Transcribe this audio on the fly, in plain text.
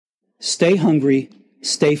Stay hungry,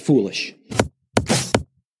 stay foolish.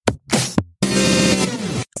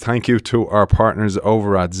 Thank you to our partners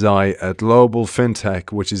over at Zai, a global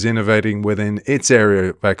fintech which is innovating within its area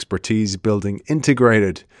of expertise, building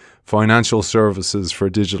integrated financial services for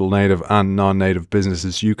digital native and non-native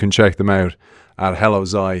businesses. You can check them out at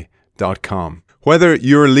hellozai.com. Whether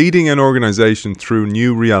you're leading an organization through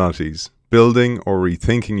new realities, building or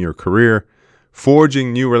rethinking your career,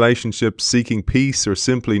 forging new relationships, seeking peace, or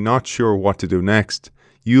simply not sure what to do next,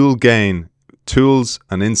 you'll gain tools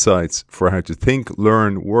and insights for how to think,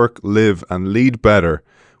 learn, work, live, and lead better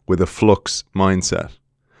with a Flux mindset.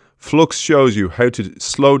 Flux shows you how to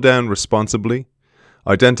slow down responsibly,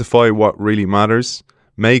 identify what really matters,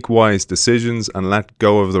 make wise decisions, and let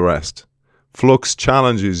go of the rest. Flux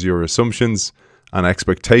challenges your assumptions and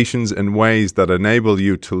expectations in ways that enable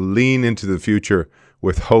you to lean into the future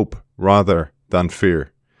with hope rather than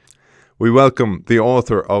fear. We welcome the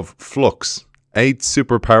author of Flux, 8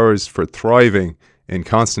 Superpowers for Thriving in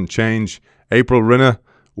Constant Change, April Rinne.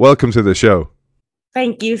 Welcome to the show.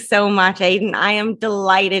 Thank you so much, Aidan. I am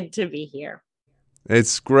delighted to be here.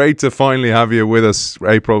 It's great to finally have you with us,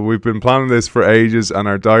 April. We've been planning this for ages and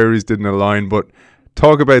our diaries didn't align, but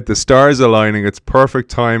talk about the stars aligning. It's perfect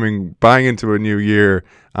timing, bang into a new year,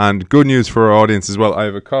 and good news for our audience as well. I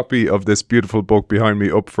have a copy of this beautiful book behind me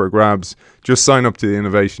up for grabs. Just sign up to the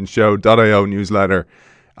innovationshow.io newsletter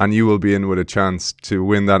and you will be in with a chance to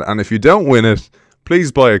win that. And if you don't win it,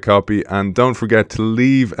 please buy a copy and don't forget to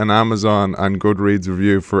leave an Amazon and Goodreads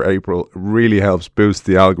review for April. It really helps boost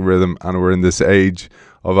the algorithm, and we're in this age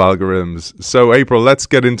of algorithms. So April, let's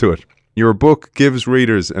get into it. Your book gives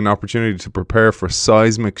readers an opportunity to prepare for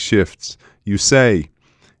seismic shifts. You say,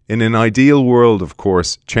 in an ideal world, of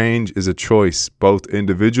course, change is a choice, both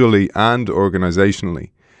individually and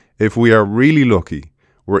organizationally. If we are really lucky,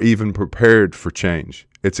 we're even prepared for change.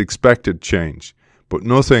 It's expected change, but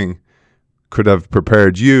nothing could have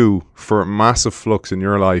prepared you for a massive flux in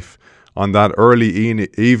your life on that early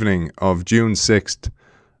evening of June 6th,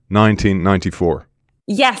 1994.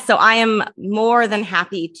 Yes, so I am more than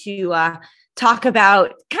happy to talk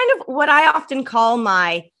about kind of what I often call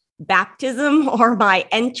my baptism or my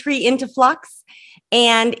entry into Flux.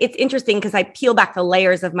 And it's interesting because I peel back the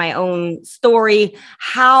layers of my own story.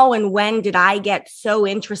 How and when did I get so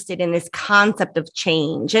interested in this concept of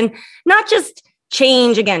change? And not just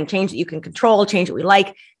change, again, change that you can control, change that we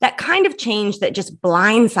like, that kind of change that just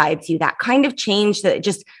blindsides you, that kind of change that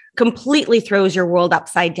just completely throws your world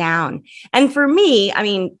upside down. And for me, I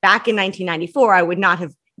mean, back in 1994, I would not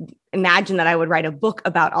have imagined that I would write a book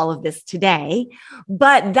about all of this today,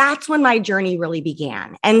 but that's when my journey really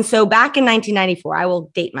began. And so back in 1994, I will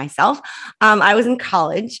date myself. I was in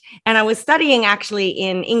college and I was studying actually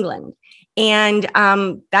in England. And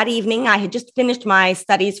that evening, I had just finished my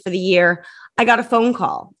studies for the year. I got a phone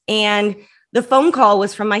call, and the phone call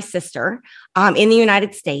was from my sister in the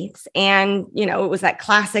United States. And, you know, it was that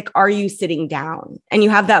classic, are you sitting down? And you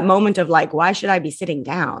have that moment of like, why should I be sitting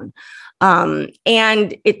down?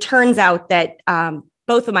 And it turns out that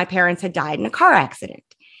both of my parents had died in a car accident.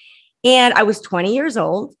 And I was 20 years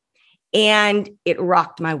old and it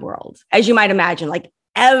rocked my world. As you might imagine, like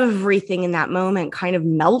everything in that moment kind of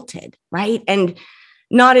melted, right? And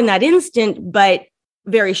not in that instant, but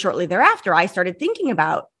very shortly thereafter, I started thinking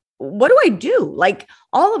about, what do I do? Like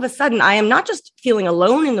all of a sudden, I am not just feeling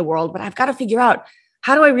alone in the world, but I've got to figure out,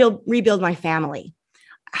 how do I rebuild my family?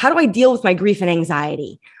 How do I deal with my grief and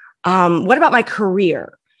anxiety? What about my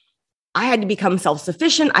career? I had to become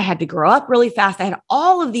self-sufficient. I had to grow up really fast. I had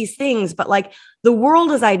all of these things, but like the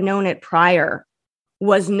world as I'd known it prior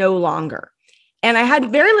was no longer. And I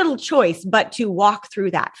had very little choice but to walk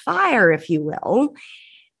through that fire, if you will.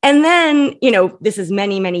 And then, you know, this is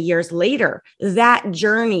many, many years later, that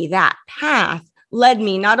journey, that path led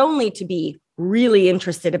me not only to be really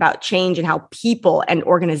interested about change and how people and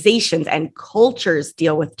organizations and cultures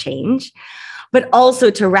deal with change, but also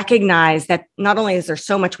to recognize that not only is there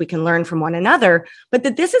so much we can learn from one another, but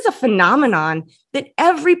that this is a phenomenon that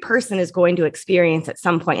every person is going to experience at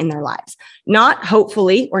some point in their lives. Not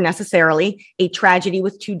hopefully or necessarily a tragedy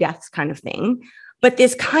with 2 deaths kind of thing, but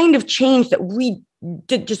this kind of change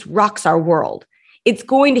that just rocks our world. It's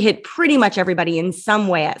going to hit pretty much everybody in some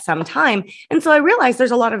way at some time. And so I realized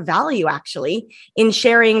there's a lot of value actually in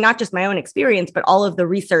sharing not just my own experience, but all of the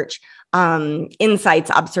research,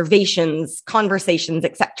 insights, observations, conversations,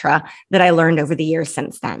 etc., that I learned over the years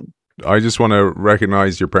since then. I just want to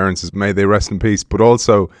recognize your parents, may they rest in peace, but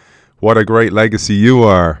also what a great legacy you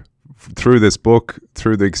are through this book,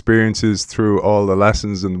 through the experiences, through all the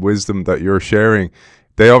lessons and wisdom that you're sharing.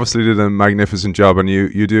 they obviously did a magnificent job, and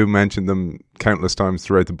you do mention them countless times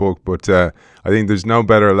throughout the book. But I think there's no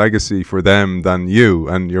better legacy for them than you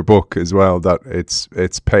and your book as well. That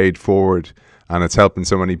it's paid forward and it's helping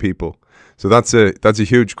so many people. So that's a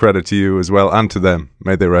huge credit to you as well, and to them.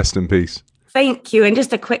 May they rest in peace. Thank you. And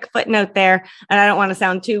just a quick footnote there, and I don't want to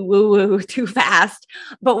sound too woo-woo too fast,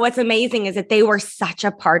 but what's amazing is that they were such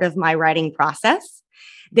a part of my writing process.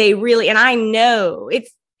 They really, and I know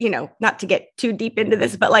it's, not to get too deep into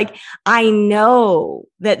this, but like, I know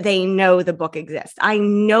that they know the book exists. I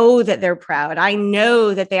know that they're proud. I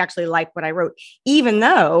know that they actually like what I wrote, even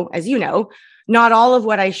though, as you know, not all of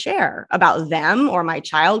what I share about them or my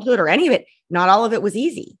childhood or any of it, not all of it was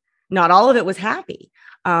easy. Not all of it was happy.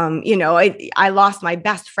 I lost my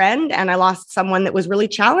best friend, and I lost someone that was really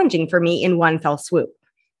challenging for me in one fell swoop.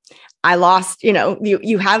 I lost,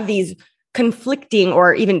 you have these conflicting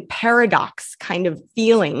or even paradox kind of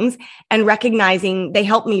feelings, and recognizing they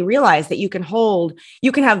help me realize that you can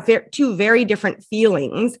have two very different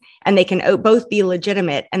feelings, and they can both be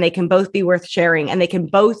legitimate, and they can both be worth sharing, and they can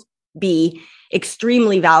both be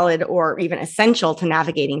extremely valid or even essential to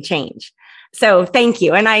navigating change. So thank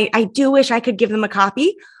you. And I do wish I could give them a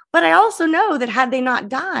copy, but I also know that had they not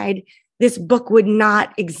died, this book would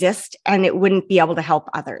not exist and it wouldn't be able to help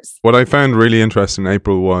others. What I found really interesting,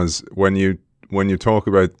 April, was when you talk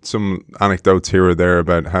about some anecdotes here or there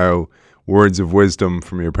about how words of wisdom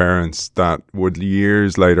from your parents that would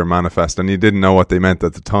years later manifest, and you didn't know what they meant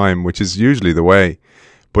at the time, which is usually the way.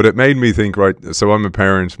 But it made me think, right, so I'm a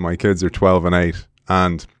parent, my kids are 12 and 8,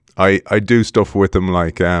 and I do stuff with them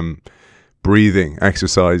like breathing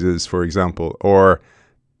exercises, for example, or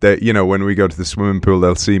that, when we go to the swimming pool,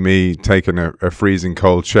 they'll see me taking a freezing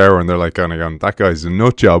cold shower, and they're like, "Oh, that guy's a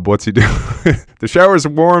nut job. What's he doing? The shower's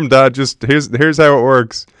warm, Dad. Just here's how it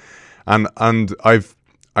works." And I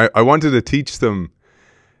wanted to teach them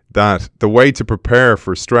that the way to prepare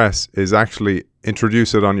for stress is actually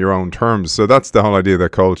introduce it on your own terms. So that's the whole idea of the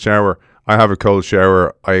cold shower. I have a cold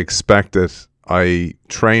shower. I expect it. I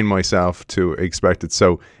train myself to expect it.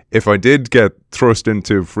 So if I did get thrust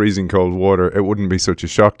into freezing cold water, it wouldn't be such a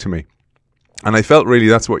shock to me. And I felt really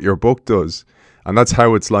that's what your book does. And that's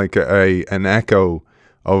how it's like an echo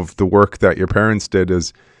of the work that your parents did,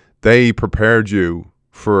 is they prepared you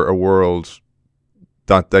for a world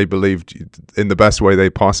that they believed in the best way they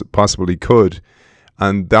possibly could.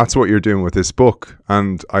 And that's what you're doing with this book.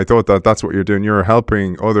 And I thought that's what you're doing. You're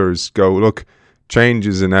helping others go, look, change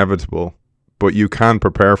is inevitable, but you can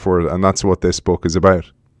prepare for it. And that's what this book is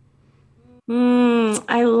about.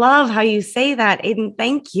 I love how you say that, Aidan.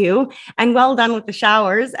 Thank you. And well done with the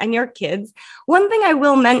showers and your kids. One thing I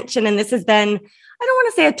will mention, and this has been, I don't want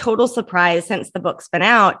to say a total surprise since the book's been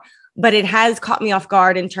out, but it has caught me off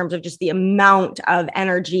guard in terms of just the amount of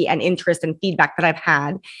energy and interest and feedback that I've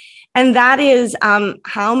had. And that is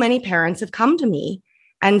how many parents have come to me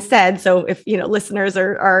and said, so if, listeners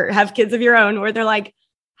have kids of your own, where they're like,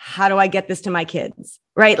 how do I get this to my kids?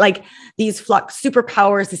 Right? Like these Flux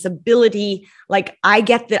superpowers, this ability, like I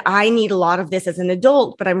get that I need a lot of this as an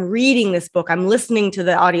adult, but I'm reading this book, I'm listening to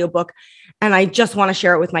the audiobook, and I just want to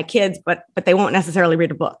share it with my kids, but they won't necessarily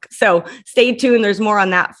read a book. So stay tuned. There's more on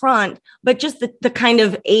that front, but just the kind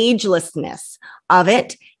of agelessness of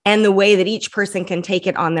it and the way that each person can take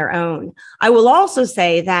it on their own. I will also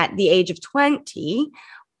say that the age of 20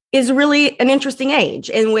 is really an interesting age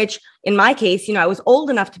in which, in my case, I was old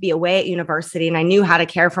enough to be away at university and I knew how to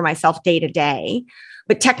care for myself day to day,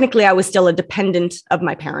 but technically I was still a dependent of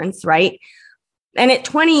my parents, right? And at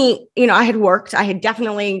 20, I had worked, I had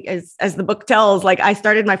definitely, as the book tells, like I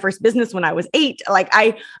started my first business when I was 8. Like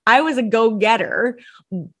I was a go-getter,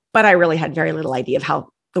 but I really had very little idea of how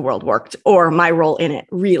the world worked or my role in it,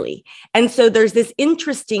 really. And so there's this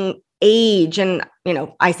interesting age, and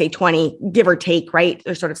I say 20, give or take, right?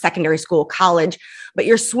 There's sort of secondary school, college, but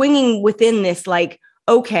you're swinging within this like,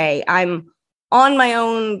 okay, I'm on my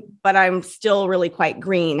own, but I'm still really quite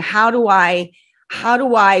green. How do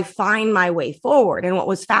I find my way forward? And what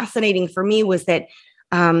was fascinating for me was that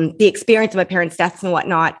the experience of my parents' deaths and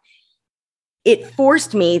whatnot, it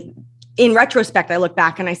forced me, in retrospect, I look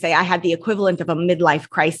back and I say I had the equivalent of a midlife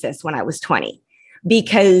crisis when I was 20.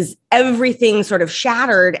 Because everything sort of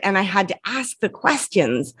shattered and I had to ask the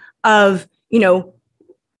questions of,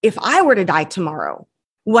 if I were to die tomorrow,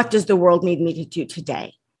 what does the world need me to do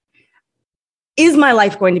today? Is my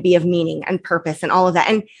life going to be of meaning and purpose and all of that?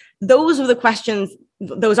 And those are the questions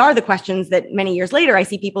that many years later, I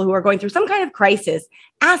see people who are going through some kind of crisis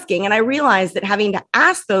asking. And I realized that having to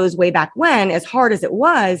ask those way back when, as hard as it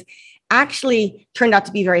was, actually turned out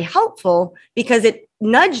to be very helpful because it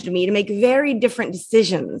nudged me to make very different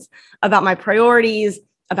decisions about my priorities,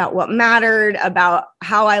 about what mattered, about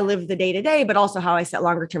how I live the day to day, but also how I set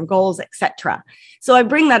longer term goals, etc. So I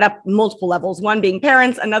bring that up multiple levels, one being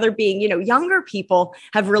parents, another being, younger people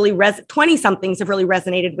have really 20 somethings have really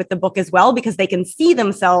resonated with the book as well, because they can see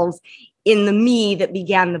themselves in the me that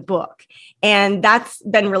began the book. And that's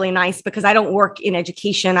been really nice, because I don't work in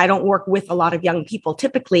education. I don't work with a lot of young people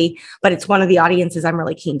typically, but it's one of the audiences I'm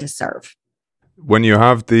really keen to serve. When you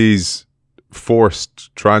have these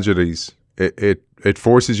forced tragedies, it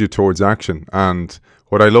forces you towards action. And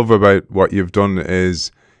what I love about what you've done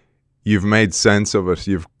is you've made sense of it.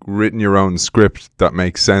 You've written your own script that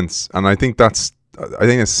makes sense. And I think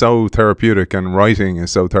it's so therapeutic, and writing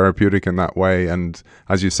is so therapeutic in that way. And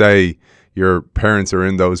as you say, your parents are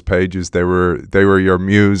in those pages. They were your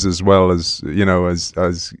muse, as well as,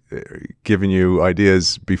 as giving you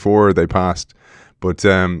ideas before they passed. But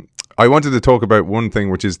I wanted to talk about one thing,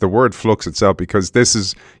 which is the word flux itself, because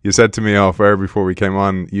you said to me off air before we came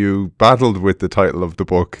on, you battled with the title of the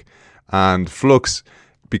book, and flux,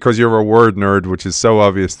 because you're a word nerd, which is so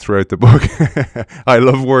obvious throughout the book. I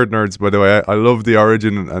love word nerds, by the way. I love the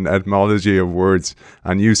origin and etymology of words,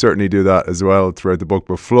 and you certainly do that as well throughout the book.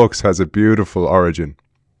 But flux has a beautiful origin.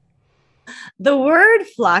 The word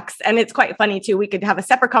flux, and it's quite funny too, we could have a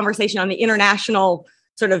separate conversation on the international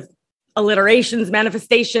sort of alliterations,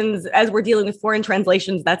 manifestations, as we're dealing with foreign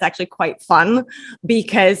translations. That's actually quite fun,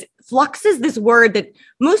 because flux is this word that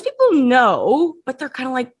most people know, but they're kind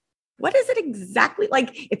of like, what is it exactly?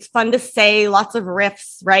 Like, it's fun to say, lots of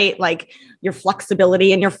riffs, right? Like your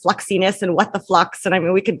flexibility and your fluxiness and what the flux. And I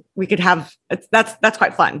mean, we could have, that's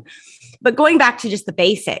quite fun. But going back to just the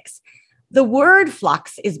basics, the word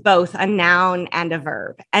flux is both a noun and a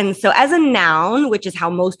verb. And so as a noun, which is how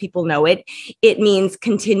most people know it, it means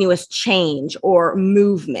continuous change or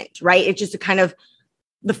movement, right? It's just a kind of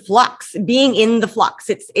the flux, being in the flux.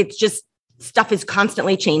 It's just stuff is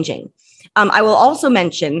constantly changing. I will also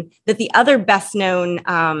mention that the other best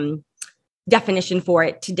known definition for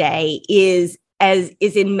it today is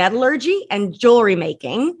in metallurgy and jewelry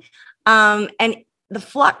making. And the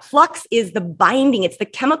flux is the binding. It's the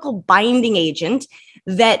chemical binding agent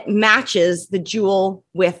that matches the jewel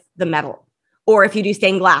with the metal. Or if you do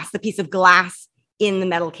stained glass, the piece of glass in the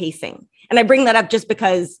metal casing. And I bring that up just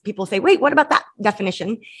because people say, wait, what about that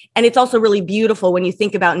definition? And it's also really beautiful when you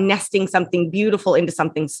think about nesting something beautiful into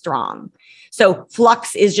something strong. So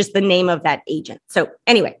flux is just the name of that agent. So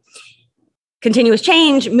anyway, continuous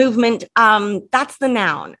change, movement, that's the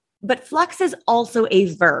noun. But flux is also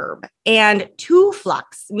a verb. And to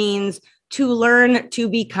flux means to learn to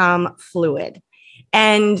become fluid.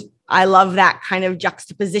 And I love that kind of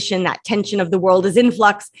juxtaposition, that tension of the world is in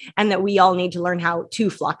flux, and that we all need to learn how to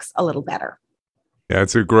flux a little better. Yeah,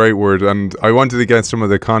 it's a great word. And I wanted to get some of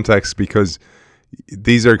the context, because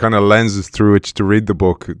these are kind of lenses through which to read the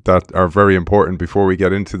book that are very important before we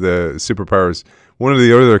get into the superpowers. One of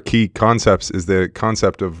the other key concepts is the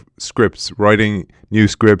concept of scripts, writing new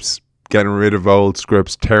scripts, getting rid of old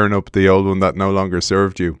scripts, tearing up the old one that no longer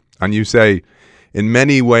served you. And you say, in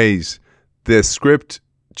many ways, the script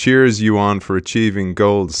cheers you on for achieving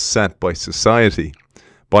goals set by society.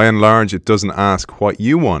 By and large, it doesn't ask what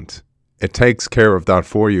you want. It takes care of that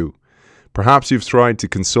for you. Perhaps you've tried to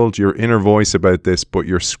consult your inner voice about this, but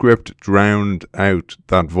your script drowned out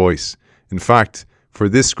that voice. In fact, for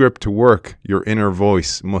this script to work, your inner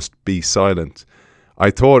voice must be silent. I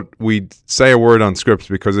thought we'd say a word on scripts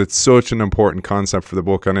because it's such an important concept for the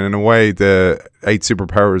book. And in a way, the 8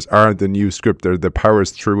 superpowers are the new script. They're the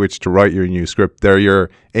powers through which to write your new script. They're your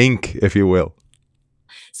ink, if you will.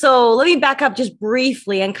 So let me back up just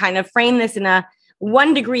briefly and kind of frame this in a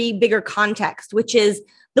 1 degree bigger context, which is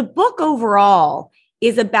the book overall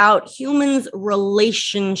is about humans'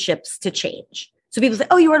 relationships to change. So people say,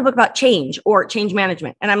 oh, you wrote a book about change or change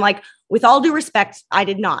management. And I'm like, with all due respect, I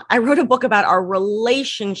did not. I wrote a book about our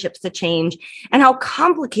relationships to change and how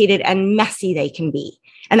complicated and messy they can be.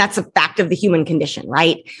 And that's a fact of the human condition,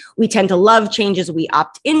 right? We tend to love changes we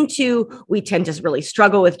opt into. We tend to really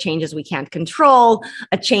struggle with changes we can't control.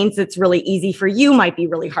 A change that's really easy for you might be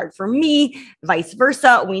really hard for me, vice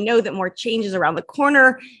versa. We know that more change is around the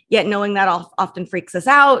corner, yet knowing that often freaks us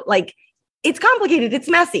out. Like, it's complicated. It's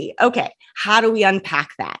messy. Okay. How do we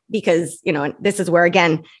unpack that? Because, this is where,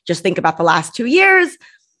 again, just think about the last 2 years,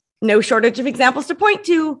 no shortage of examples to point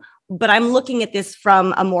to. but I'm looking at this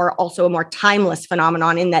from a more timeless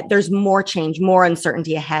phenomenon, in that there's more change, more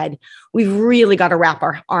uncertainty ahead. We've really got to wrap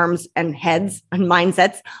our arms and heads and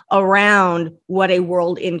mindsets around what a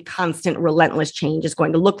world in constant, relentless change is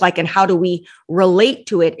going to look like, and how do we relate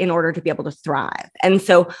to it in order to be able to thrive. And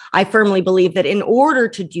so I firmly believe that in order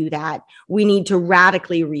to do that, we need to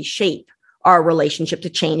radically reshape our relationship to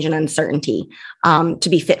change and uncertainty to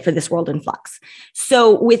be fit for this world in flux.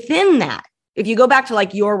 So within that, if you go back to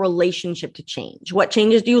like your relationship to change, what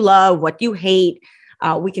changes do you love? What do you hate?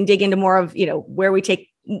 We can dig into more of, where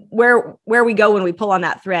we go when we pull on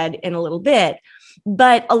that thread in a little bit.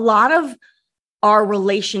 But a lot of our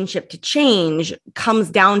relationship to change comes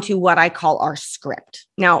down to what I call our script.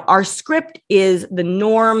 Now, our script is the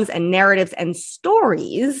norms and narratives and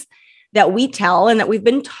stories that we tell and that we've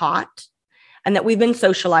been taught and that we've been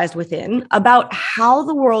socialized within about how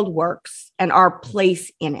the world works and our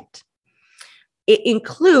place in it. It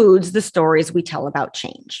includes the stories we tell about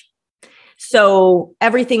change. So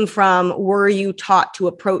everything from, were you taught to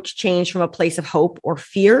approach change from a place of hope or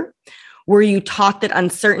fear? Were you taught that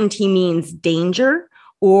uncertainty means danger,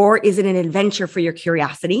 or is it an adventure for your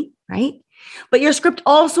curiosity, right? But your script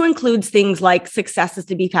also includes things like success is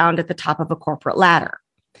to be found at the top of a corporate ladder.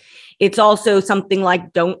 It's also something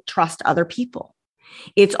like don't trust other people.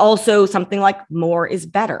 It's also something like more is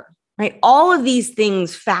better, right? All of these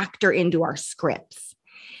things factor into our scripts.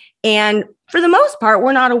 And for the most part,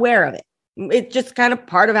 we're not aware of it. It's just kind of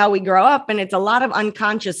part of how we grow up. And it's a lot of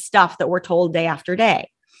unconscious stuff that we're told day after day.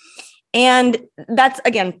 And that's,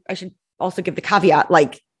 again, I should also give the caveat,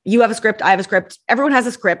 like you have a script, I have a script, everyone has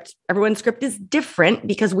a script. Everyone's script is different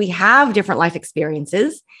because we have different life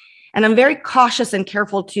experiences. And I'm very cautious and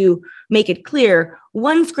careful to make it clear,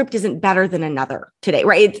 one script isn't better than another today,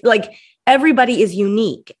 right? It's like everybody is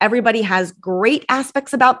unique. Everybody has great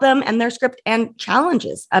aspects about them and their script and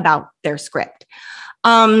challenges about their script.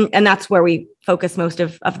 And that's where we focus most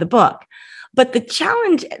of the book. But the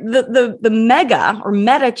challenge, the mega or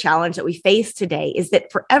meta challenge that we face today is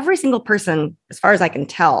that for every single person, as far as I can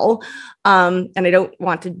tell, and I don't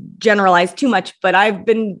want to generalize too much, but I've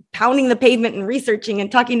been pounding the pavement and researching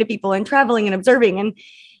and talking to people and traveling and observing, and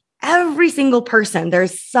every single person,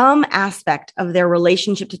 there's some aspect of their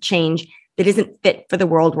relationship to change that isn't fit for the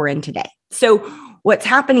world we're in today. So what's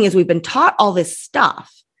happening is we've been taught all this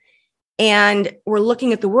stuff, and we're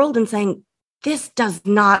looking at the world and saying, this does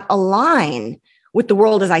not align with the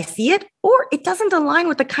world as I see it, or it doesn't align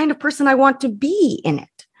with the kind of person I want to be in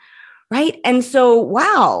it, right? And so,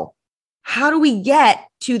 wow, how do we get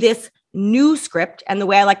to this new script? And the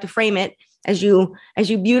way I like to frame it, as you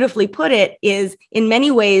beautifully put it, is in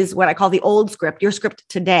many ways what I call the old script, your script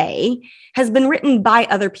today, has been written by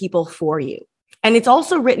other people for you. And it's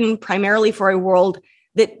also written primarily for a world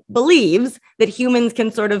that believes that humans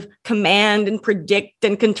can sort of command and predict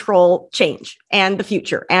and control change and the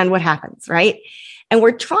future and what happens, right? And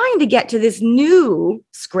we're trying to get to this new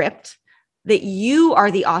script that you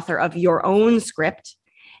are the author of your own script.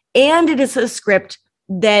 And it is a script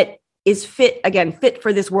that is fit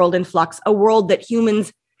for this world in flux, a world that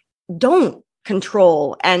humans don't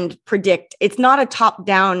control and predict. It's not a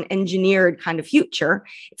top-down engineered kind of future.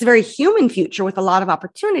 It's a very human future with a lot of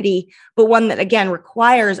opportunity, but one that, again,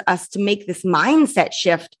 requires us to make this mindset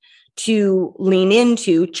shift to lean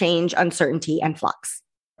into change, uncertainty, and flux.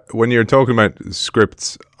 When you're talking about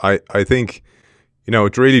scripts, I think,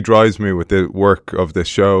 it really drives me with the work of the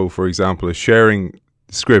show, for example, is sharing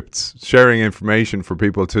scripts, sharing information for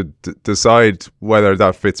people to decide whether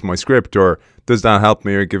that fits my script or does that help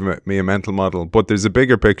me or give me a mental model. But there's a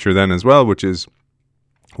bigger picture then as well, which is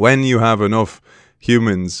when you have enough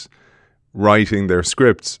humans writing their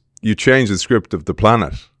scripts, you change the script of the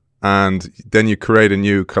planet, and then you create a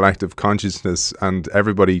new collective consciousness and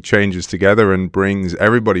everybody changes together and brings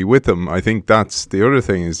everybody with them. I think that's the other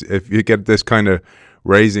thing, is if you get this kind of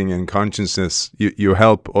raising in consciousness, you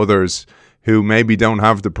help others who maybe don't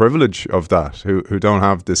have the privilege of that, who don't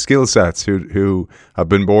have the skill sets, who have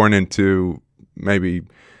been born into maybe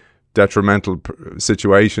detrimental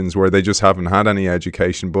situations where they just haven't had any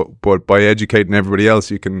education. But by educating everybody else,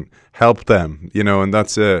 you can help them, and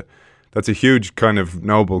that's a huge kind of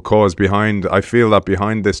noble cause behind. I feel that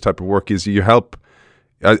behind this type of work is you help,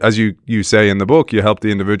 as you say in the book, you help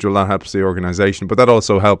the individual, that helps the organization, but that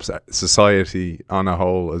also helps society on a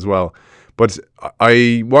whole as well. But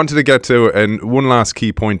I wanted to get to one last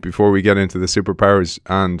key point before we get into the superpowers,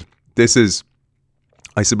 and this is,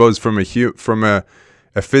 I suppose, from a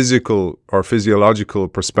physical or physiological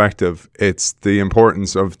perspective, it's the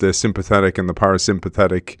importance of the sympathetic and the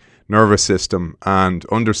parasympathetic nervous system and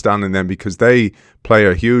understanding them, because they play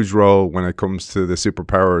a huge role when it comes to the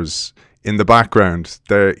superpowers in the background.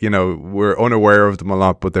 They're, you know, we're unaware of them a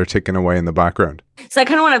lot, but they're ticking away in the background. So I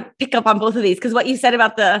kind of want to pick up on both of these, because what you said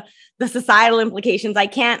about the societal implications, I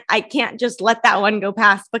can't just let that one go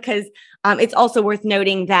past, because it's also worth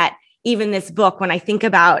noting that even this book, when I think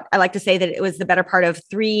about, I like to say that it was the better part of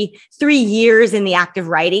three years in the act of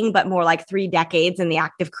writing, but more like 3 decades in the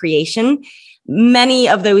act of creation. Many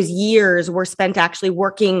of those years were spent actually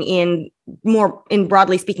working in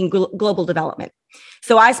broadly speaking, global development.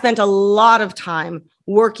 So I spent a lot of time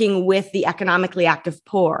working with the economically active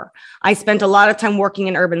poor. I spent a lot of time working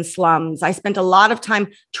in urban slums. I spent a lot of time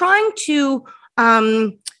trying to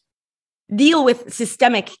deal with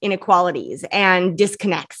systemic inequalities and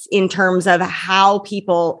disconnects in terms of how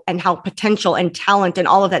people and how potential and talent and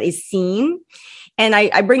all of that is seen. And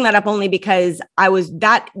I bring that up only because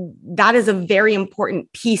that is a very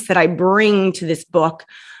important piece that I bring to this book,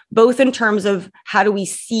 both in terms of how do we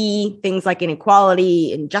see things like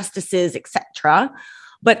inequality, injustices, etc.,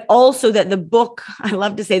 but also that the book, I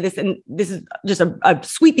love to say this, and this is just a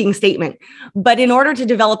sweeping statement, but in order to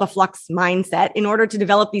develop a flux mindset, in order to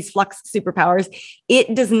develop these flux superpowers,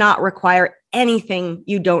 it does not require anything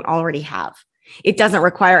you don't already have. It doesn't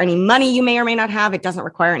require any money you may or may not have. It doesn't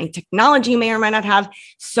require any technology you may or may not have.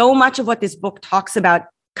 So much of what this book talks about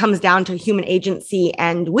comes down to human agency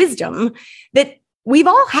and wisdom that we've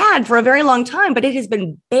all had for a very long time, but it has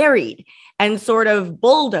been buried and sort of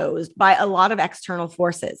bulldozed by a lot of external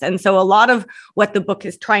forces. And so a lot of what the book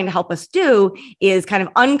is trying to help us do is kind of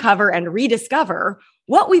uncover and rediscover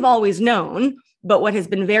what we've always known, but what has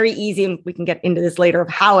been very easy, and we can get into this later of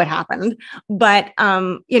how it happened, but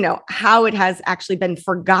how it has actually been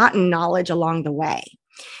forgotten knowledge along the way.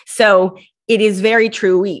 So it is very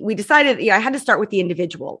true. We decided, I had to start with the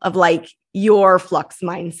individual of like your flux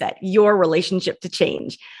mindset, your relationship to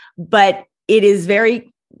change. But it is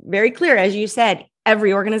very, very clear, as you said,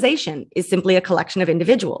 every organization is simply a collection of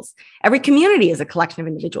individuals. Every community is a collection of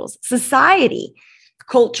individuals. Society,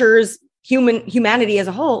 cultures, humanity as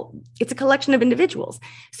a whole, it's a collection of individuals.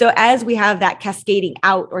 So as we have that cascading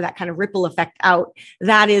out, or that kind of ripple effect out,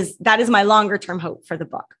 that is my longer term hope for the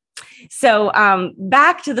book. So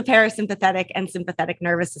back to the parasympathetic and sympathetic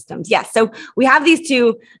nervous systems. Yes. So we have these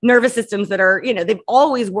two nervous systems that are, they've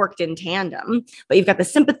always worked in tandem, but you've got the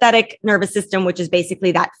sympathetic nervous system, which is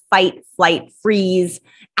basically that fight, flight, freeze,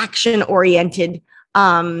 action-oriented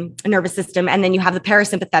nervous system. And then you have the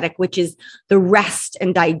parasympathetic, which is the rest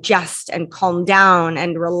and digest and calm down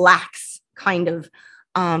and relax kind of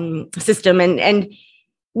system. And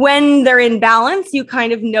when they're in balance, you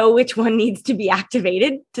kind of know which one needs to be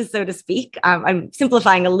activated, so to speak. I'm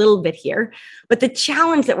simplifying a little bit here, but the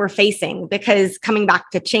challenge that we're facing, because coming back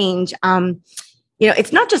to change,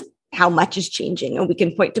 it's not just how much is changing, and we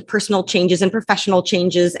can point to personal changes and professional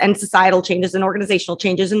changes and societal changes and organizational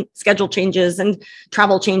changes and schedule changes and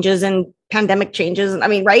travel changes and pandemic changes. I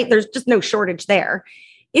mean, right? There's just no shortage there.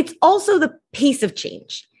 It's also the pace of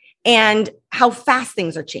change and how fast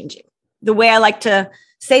things are changing. The way I like to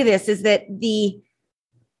say this is that the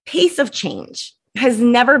pace of change has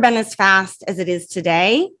never been as fast as it is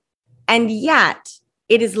today, and yet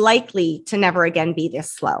it is likely to never again be this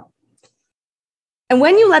slow. And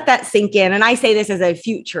when you let that sink in, and I say this as a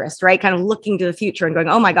futurist, right, kind of looking to the future and going,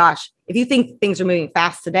 oh my gosh, if you think things are moving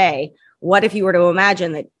fast today, what if you were to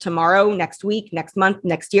imagine that tomorrow, next week, next month,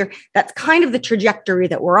 next year, that's kind of the trajectory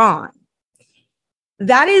that we're on.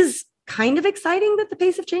 That is kind of exciting that the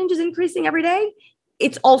pace of change is increasing every day.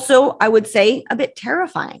 It's also, I would say, a bit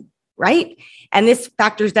terrifying, right? And this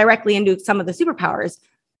factors directly into some of the superpowers.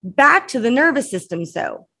 Back to the nervous systems,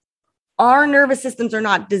 though. Our nervous systems are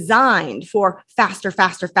not designed for faster,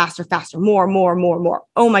 faster, faster, faster, more, more, more, more.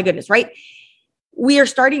 Oh my goodness, right? We are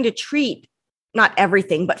starting to treat not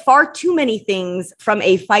everything, but far too many things from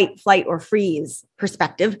a fight, flight, or freeze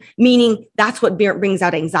perspective, meaning that's what brings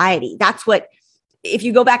out anxiety. That's what, if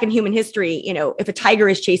you go back in human history, if a tiger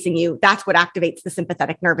is chasing you, that's what activates the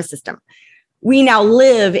sympathetic nervous system. We now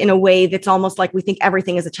live in a way that's almost like we think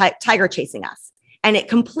everything is a tiger chasing us. And it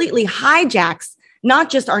completely hijacks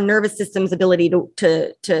not just our nervous system's ability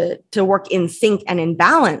to work in sync and in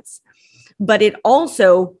balance, but it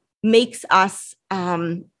also makes us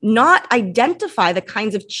not identify the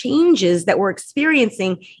kinds of changes that we're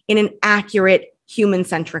experiencing in an accurate,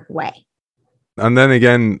 human-centric way. And then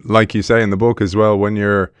again, like you say in the book as well, when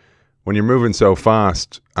you're moving so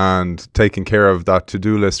fast and taking care of that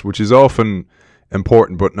to-do list, which is often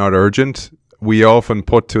important but not urgent, we often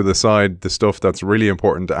put to the side the stuff that's really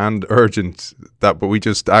important and urgent, but we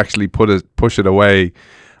just actually push it away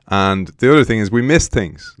And the other thing is we miss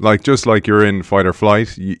things. Like, just like you're in fight or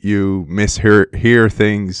flight, you hear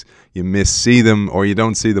things, you see them, or you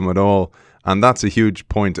don't see them at all. And that's a huge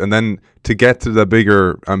point. And then to get to the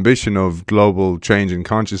bigger ambition of global change in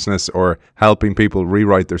consciousness or helping people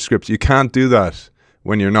rewrite their scripts, you can't do that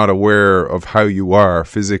when you're not aware of how you are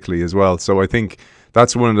physically as well. So I think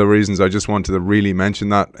that's one of the reasons I just wanted to really mention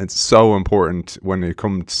that. It's so important when it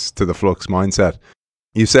comes to the flux mindset.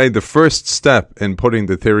 You say the first step in putting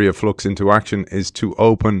the theory of flux into action is to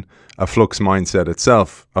open a flux mindset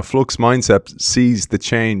itself. A flux mindset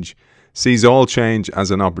sees all change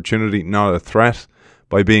as an opportunity, not a threat,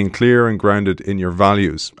 by being clear and grounded in your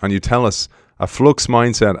values. And you tell us a flux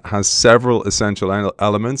mindset has several essential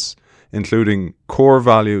elements, including core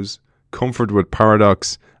values, comfort with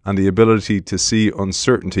paradox, and the ability to see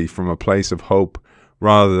uncertainty from a place of hope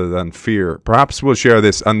rather than fear. Perhaps we'll share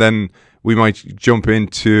this, and then we might jump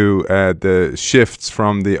into the shifts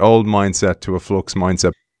from the old mindset to a flux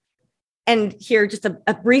mindset. And here, just a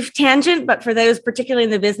brief tangent, but for those particularly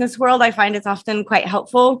in the business world, I find it's often quite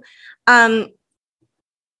helpful. So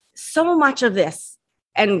much of this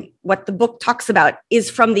and what the book talks about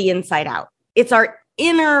is from the inside out. It's our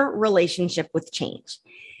inner relationship with change.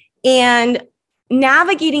 And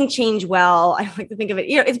navigating change well, I like to think of it,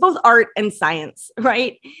 it's both art and science,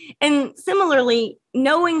 right? And similarly,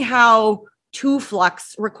 knowing how to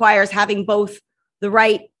flux requires having both the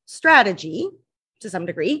right strategy to some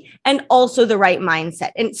degree and also the right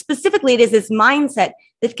mindset. And specifically, it is this mindset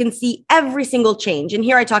that can see every single change. And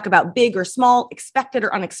here I talk about big or small, expected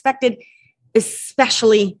or unexpected,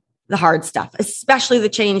 especially the hard stuff, especially the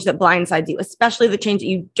change that blindsides you, especially the change that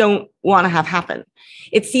you don't want to have happen.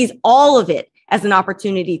 It sees all of it as an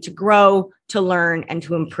opportunity to grow, to learn, and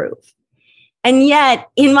to improve. And yet,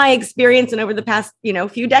 in my experience and over the past,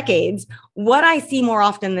 few decades, what I see more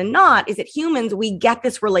often than not is that humans, we get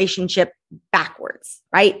this relationship backwards,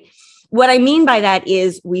 right? What I mean by that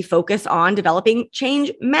is we focus on developing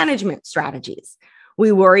change management strategies.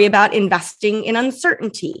 We worry about investing in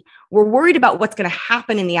uncertainty. We're worried about what's going to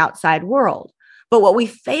happen in the outside world. But what we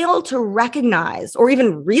fail to recognize or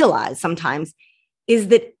even realize sometimes is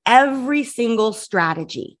that every single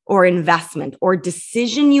strategy or investment or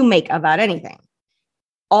decision you make about anything,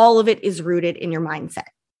 all of it is rooted in your mindset.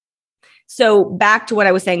 So back to what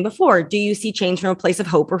I was saying before, do you see change from a place of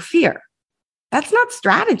hope or fear? That's not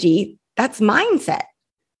strategy, that's mindset.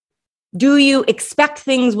 Do you expect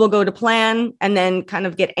things will go to plan and then kind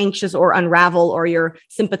of get anxious or unravel, or your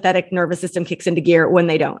sympathetic nervous system kicks into gear when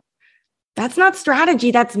they don't? That's not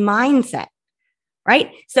strategy, that's mindset,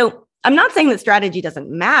 right? So I'm not saying that strategy doesn't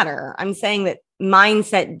matter. I'm saying that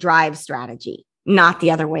mindset drives strategy, not the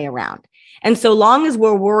other way around. And so long as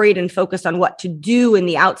we're worried and focused on what to do in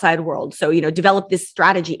the outside world, so, develop this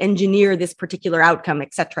strategy, engineer this particular outcome,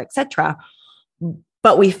 et cetera,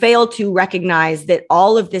 but we fail to recognize that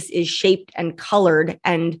all of this is shaped and colored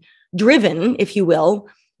and driven, if you will,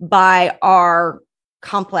 by our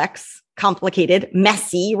complex, complicated,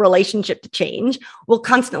 messy relationship to change, we'll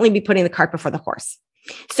constantly be putting the cart before the horse.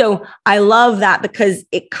 So I love that because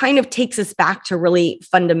it kind of takes us back to really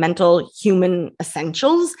fundamental human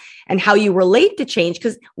essentials and how you relate to change.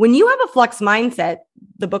 Because when you have a flux mindset,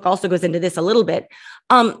 the book also goes into this a little bit,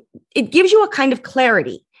 it gives you a kind of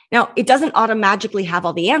clarity. Now, it doesn't automatically have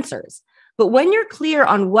all the answers, but when you're clear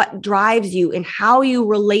on what drives you and how you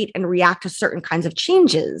relate and react to certain kinds of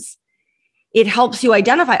changes, it helps you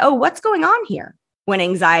identify, what's going on here when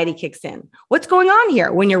anxiety kicks in? What's going on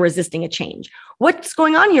here when you're resisting a change? What's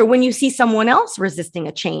going on here when you see someone else resisting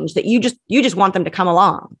a change that you just want them to come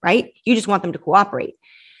along, right? You just want them to cooperate.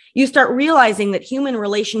 You start realizing that human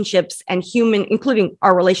relationships and including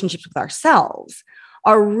our relationships with ourselves,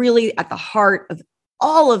 are really at the heart of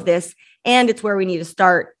all of this. And it's where we need to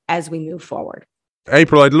start as we move forward.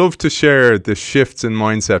 April, I'd love to share the shifts in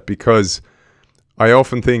mindset, because I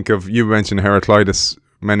often think of, you mentioned Heraclitus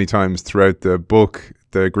many times throughout the book,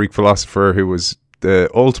 the Greek philosopher who was the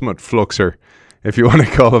ultimate fluxer, if you want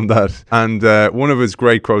to call him that. And one of his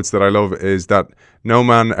great quotes that I love is that no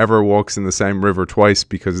man ever walks in the same river twice,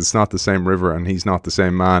 because it's not the same river and he's not the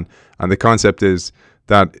same man. And the concept is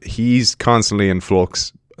that he's constantly in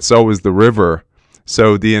flux, so is the river.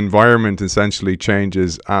 So the environment essentially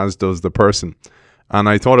changes, as does the person. And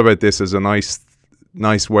I thought about this as a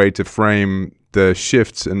nice way to frame the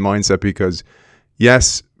shifts in mindset, because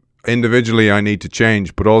yes, individually I need to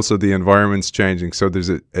change, but also the environment's changing. So there's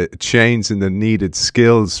a change in the needed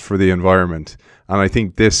skills for the environment. And I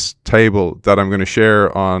think this table that I'm going to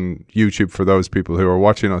share on YouTube for those people who are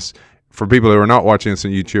watching us for people who are not watching us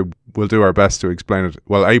on YouTube, we'll do our best to explain it.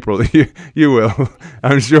 Well, April, you will.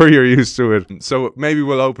 I'm sure you're used to it. So maybe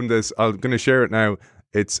we'll open this. I'm going to share it now.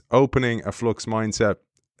 It's opening a Flux Mindset.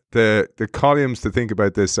 The columns to think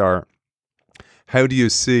about this are, how do you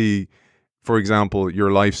see, for example,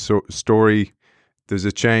 your life story? There's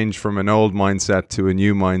a change from an old mindset to a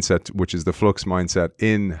new mindset, which is the Flux Mindset,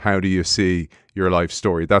 in how do you see your life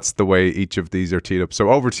story. That's the way each of these are teed up. So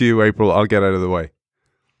over to you, April. I'll get out of the way.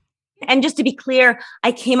 And just to be clear,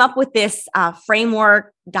 I came up with this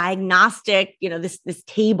framework, diagnostic, this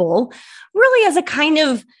table, really as a kind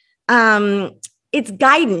of, it's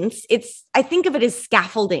guidance. I think of it as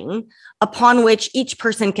scaffolding upon which each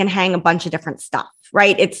person can hang a bunch of different stuff,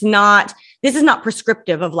 right? This is not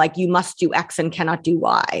prescriptive of like, you must do X and cannot do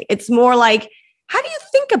Y. It's more like, how do you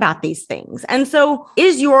think about these things? And so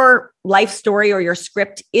is your life story or your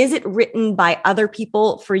script, is it written by other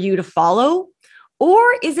people for you to follow? Or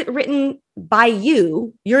is it written by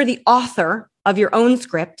you? You're the author of your own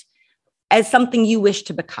script as something you wish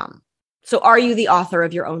to become. So are you the author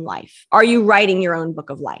of your own life? Are you writing your own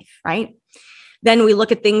book of life, right? Then we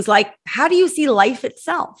look at things like, how do you see life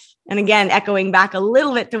itself? And again, echoing back a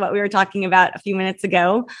little bit to what we were talking about a few minutes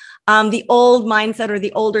ago, the old mindset or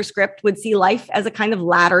the older script would see life as a kind of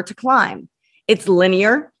ladder to climb. It's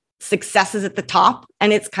linear, success is at the top,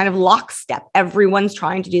 and it's kind of lockstep. Everyone's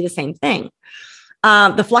trying to do the same thing.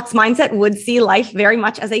 The Flux Mindset would see life very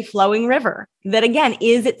much as a flowing river that, again,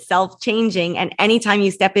 is itself changing. And anytime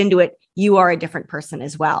you step into it, you are a different person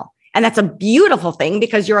as well. And that's a beautiful thing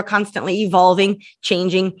because you're a constantly evolving,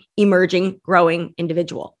 changing, emerging, growing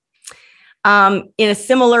individual. In a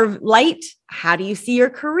similar light, how do you see your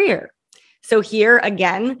career? So here,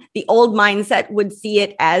 again, the old mindset would see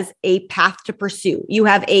it as a path to pursue. You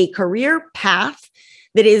have a career path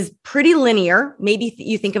that is pretty linear. Maybe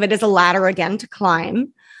you think of it as a ladder again to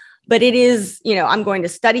climb, but it is, I'm going to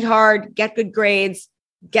study hard, get good grades,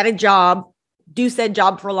 get a job, do said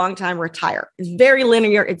job for a long time, retire. It's very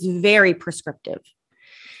linear. It's very prescriptive.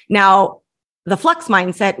 Now, the Flux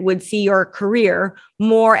Mindset would see your career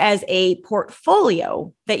more as a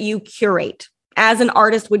portfolio that you curate, as an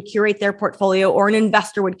artist would curate their portfolio or an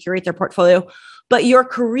investor would curate their portfolio. But your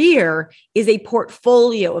career is a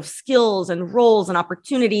portfolio of skills and roles and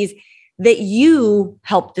opportunities that you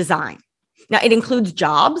help design. Now, it includes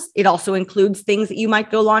jobs. It also includes things that you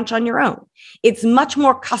might go launch on your own. It's much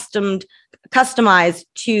more customized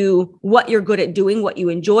to what you're good at doing, what you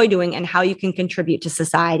enjoy doing, and how you can contribute to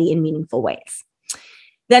society in meaningful ways.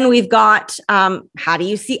 Then we've got, how do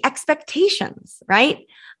you see expectations, right?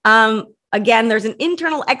 Again, there's an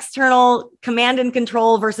internal, external, command and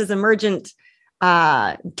control versus emergent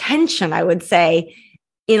tension, I would say,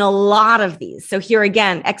 in a lot of these. So here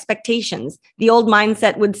again, expectations. The old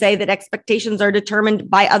mindset would say that expectations are determined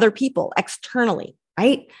by other people externally,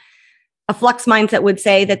 right? A Flux Mindset would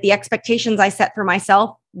say that the expectations I set for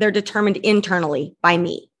myself, they're determined internally by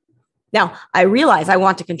me. Now, I realize I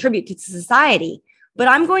want to contribute to society, but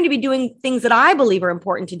I'm going to be doing things that I believe are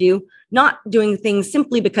important to do, not doing things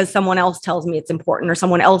simply because someone else tells me it's important or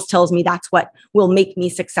someone else tells me that's what will make me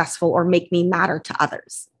successful or make me matter to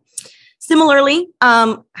others. Similarly,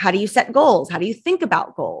 how do you set goals? How do you think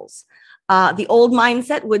about goals? The old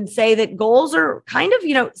mindset would say that goals are kind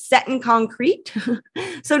of, set in concrete,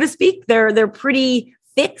 so to speak. They're pretty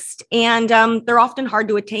fixed and they're often hard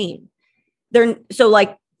to attain. So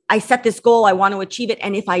like, I set this goal, I want to achieve it.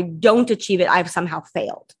 And if I don't achieve it, I've somehow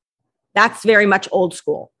failed. That's very much old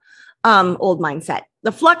school, old mindset.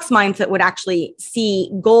 The Flux Mindset would actually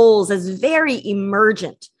see goals as very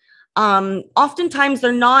emergent. Oftentimes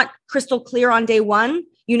they're not crystal clear on day one.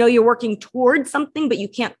 You're working towards something, but you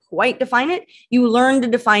can't quite define it. You learn to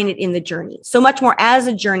define it in the journey. So much more as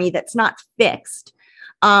a journey that's not fixed.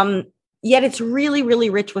 Yet it's really, really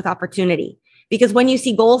rich with opportunity. Because when you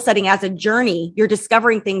see goal setting as a journey, you're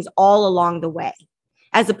discovering things all along the way,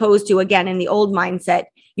 as opposed to, again, in the old mindset,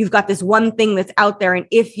 you've got this one thing that's out there. And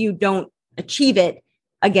if you don't achieve it,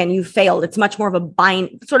 again, you failed. It's much more of a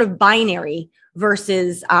sort of binary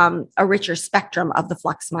versus a richer spectrum of the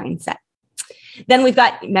Flux Mindset. Then we've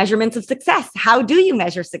got measurements of success. How do you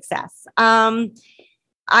measure success?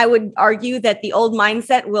 I would argue that the old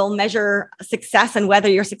mindset will measure success and whether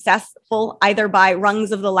you're successful either by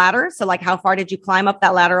rungs of the ladder. So like, how far did you climb up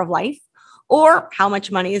that ladder of life? Or how much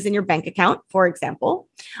money is in your bank account, for example.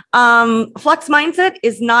 Flux Mindset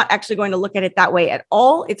is not actually going to look at it that way at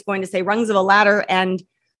all. It's going to say rungs of a ladder and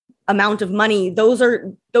amount of money. Those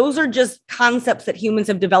are just concepts that humans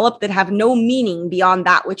have developed that have no meaning beyond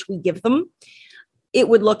that which we give them. it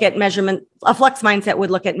would look at measurement. A Flux mindset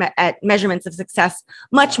would look at measurements of success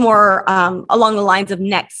much more along the lines of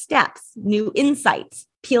next steps, new insights,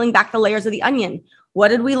 peeling back the layers of the onion. What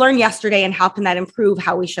did we learn yesterday, and how can that improve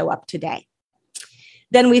how we show up today?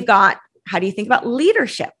 Then we've got, how do you think about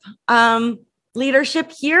leadership?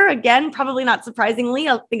 Leadership here, again, probably not surprisingly,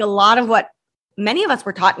 I think a lot of what many of us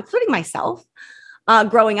were taught, including myself,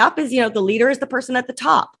 growing up is, the leader is the person at the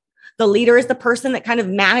top. The leader is the person that kind of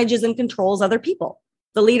manages and controls other people.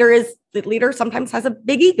 The leader sometimes has a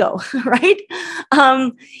big ego, right?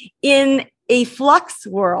 In a Flux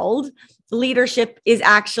world, leadership is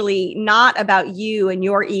actually not about you and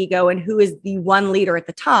your ego and who is the one leader at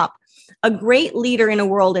the top. A great leader in a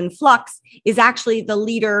world in flux is actually the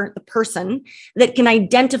leader, the person that can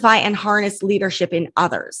identify and harness leadership in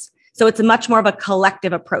others. So it's a much more of a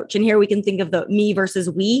collective approach. And here we can think of the me versus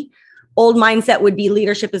we. Old mindset would be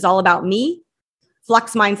leadership is all about me.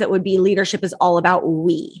 Flux mindset would be leadership is all about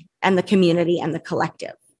we and the community and the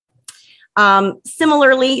collective.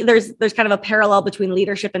 Similarly, there's kind of a parallel between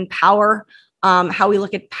leadership and power. How we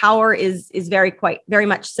look at power is very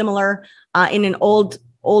much similar. In an old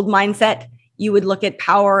mindset, you would look at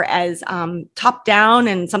power as top down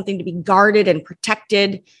and something to be guarded and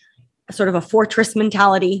protected, sort of a fortress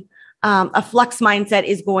mentality. A flux mindset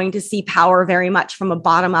is going to see power very much from a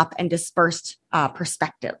bottom up and dispersed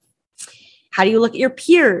perspective. How do you look at your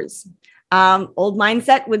peers? Old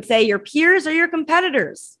mindset would say your peers are your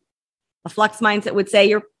competitors. A flux mindset would say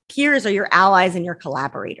your peers are your allies and your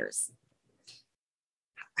collaborators.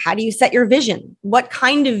 How do you set your vision? What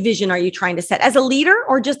kind of vision are you trying to set as a leader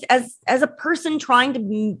or just as a person trying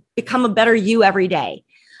to become a better you every day?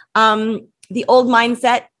 The old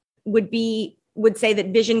mindset would say that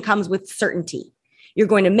vision comes with certainty. You're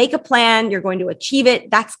going to make a plan. You're going to achieve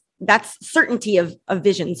it. That's certainty of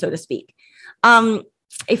vision, so to speak.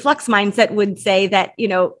 A flux mindset would say that,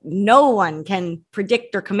 no one can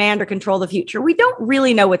predict or command or control the future. We don't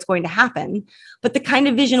really know what's going to happen, but the kind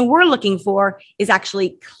of vision we're looking for is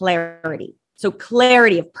actually clarity. So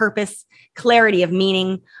clarity of purpose, clarity of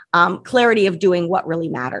meaning, clarity of doing what really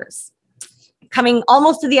matters. Coming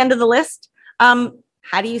almost to the end of the list,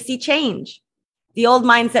 how do you see change? The old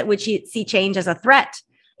mindset would see change as a threat.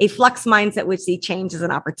 A flux mindset would see change as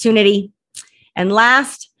an opportunity. And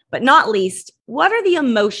last but not least, what are the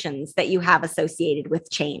emotions that you have associated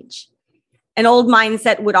with change? An old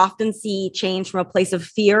mindset would often see change from a place of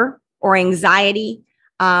fear or anxiety,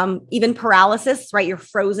 even paralysis, right? You're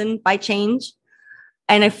frozen by change.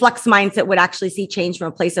 And a flux mindset would actually see change from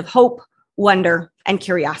a place of hope, wonder, and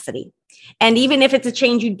curiosity. And even if it's a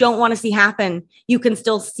change you don't want to see happen, you can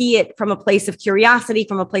still see it from a place of curiosity,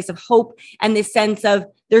 from a place of hope, and this sense of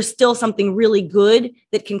there's still something really good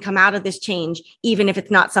that can come out of this change. Even if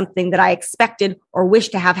it's not something that I expected or wish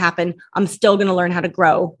to have happen, I'm still going to learn how to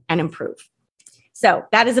grow and improve. So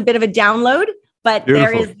that is a bit of a download, but Beautiful.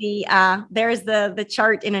 There is the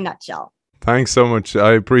chart in a nutshell. Thanks so much.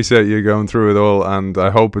 I appreciate you going through it all, and I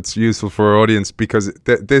hope it's useful for our audience because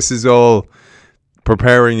this is all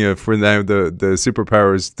preparing you for now the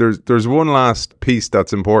superpowers. There's one last piece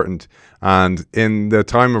that's important, and in the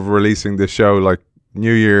time of releasing this show, like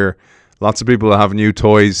New Year, lots of people have new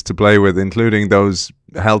toys to play with, including those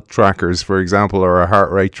health trackers, for example, or a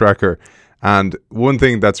heart rate tracker. And one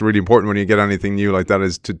thing that's really important when you get anything new like that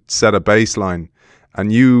is to set a baseline.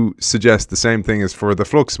 And you suggest the same thing as for the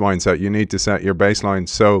flux mindset. You need to set your baseline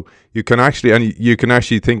so you can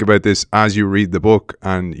actually think about this as you read the book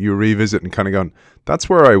and you revisit and kind of go, that's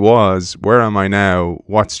where I was. Where am I now?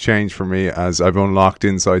 What's changed for me as I've unlocked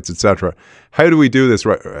insights, etc. How do we do this,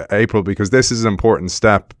 April? Because this is an important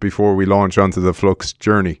step before we launch onto the flux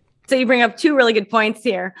journey. So you bring up two really good points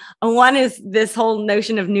here. One is this whole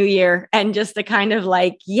notion of New Year and just the kind of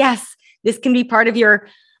like, yes, this can be part of your,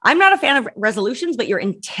 I'm not a fan of resolutions, but your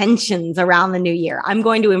intentions around the new year. I'm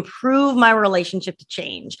going to improve my relationship to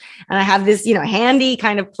change. And I have this, handy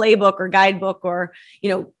kind of playbook or guidebook or,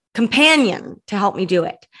 companion to help me do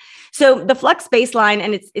it. So the flux baseline,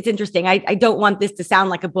 and it's interesting. I don't want this to sound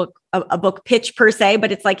like a book pitch per se,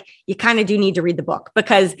 but it's like, you kind of do need to read the book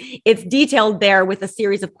because it's detailed there with a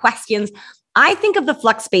series of questions. I think of the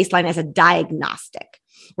flux baseline as a diagnostic,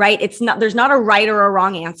 right? There's not a right or a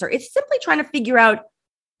wrong answer. It's simply trying to figure out,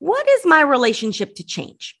 what is my relationship to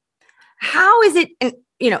change? How is it? And,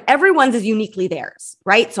 everyone's is uniquely theirs,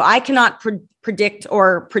 right? So I cannot predict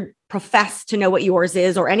or profess to know what yours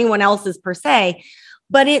is or anyone else's per se,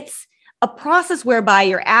 but it's a process whereby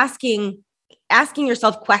you're asking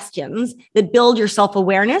yourself questions that build your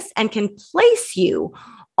self-awareness and can place you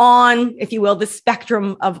on, if you will, the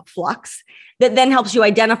spectrum of flux that then helps you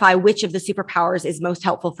identify which of the superpowers is most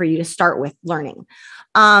helpful for you to start with learning.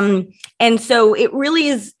 And so it really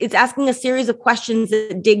is, it's asking a series of questions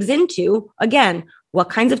that digs into, again, what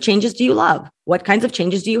kinds of changes do you love? What kinds of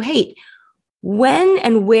changes do you hate? When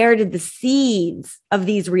and where did the seeds of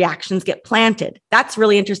these reactions get planted? That's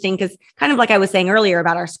really interesting because, kind of like I was saying earlier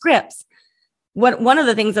about our scripts, one of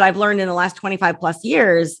the things that I've learned in the last 25 plus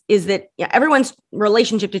years is that everyone's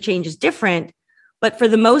relationship to change is different, but for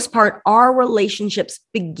the most part, our relationships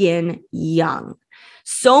begin young.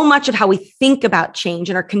 So much of how we think about change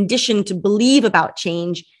and are conditioned to believe about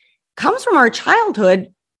change comes from our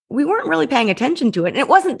childhood. We weren't really paying attention to it. And it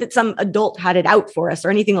wasn't that some adult had it out for us or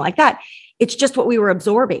anything like that. It's just what we were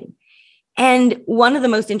absorbing. And one of the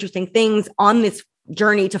most interesting things on this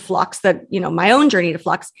journey to flux, that, my own journey to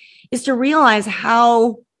flux, is to realize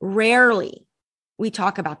how rarely we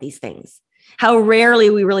talk about these things, how rarely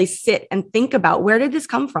we really sit and think about, where did this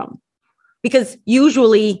come from? Because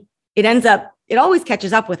usually it always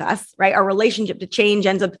catches up with us, right? Our relationship to change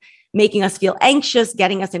ends up making us feel anxious,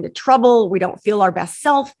 getting us into trouble. We don't feel our best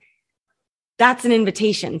self. That's an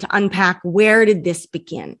invitation to unpack, where did this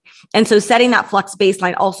begin? And so setting that flux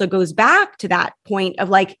baseline also goes back to that point of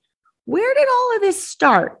like, where did all of this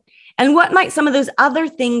start? And what might some of those other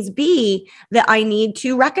things be that I need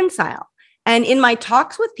to reconcile? And in my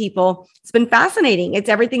talks with people, it's been fascinating. It's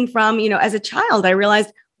everything from, as a child, I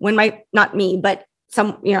realized not me, but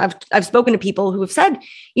I've spoken to people who have said,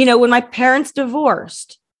 when my parents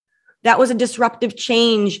divorced, that was a disruptive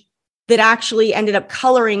change that actually ended up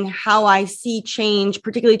coloring how I see change,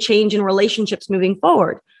 particularly change in relationships moving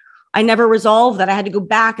forward. I never resolved that. I had to go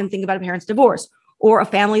back and think about a parent's divorce, or a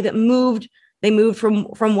family that moved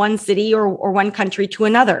from one city or one country to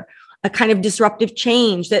another, a kind of disruptive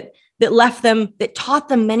change that taught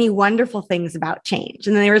them many wonderful things about change.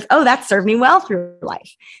 And then there was, that served me well through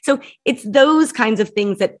life. So it's those kinds of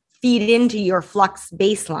things that feed into your flux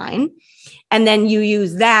baseline. And then you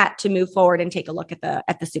use that to move forward and take a look at the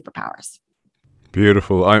superpowers.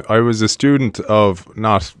 Beautiful. I was a student of,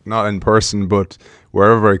 not in person, but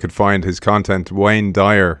wherever I could find his content, Wayne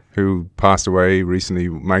Dyer, who passed away recently,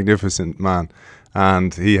 magnificent man.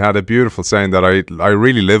 And he had a beautiful saying that I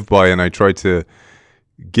really live by, and I try to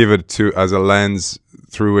give it to as a lens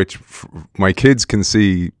through which my kids can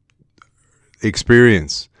see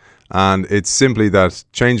experience. And it's simply that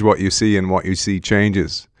change what you see, and what you see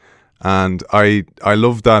changes. And I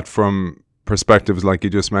love that from perspectives like you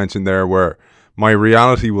just mentioned there, where my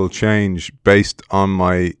reality will change based on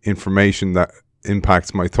my information that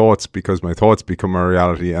impacts my thoughts, because my thoughts become a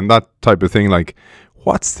reality. And that type of thing, like,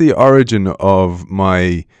 what's the origin of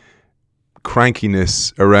my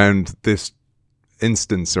crankiness around this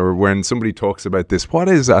instance, or when somebody talks about this, what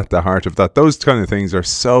is at the heart of that? Those kind of things are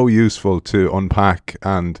so useful to unpack,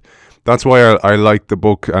 and that's why I like the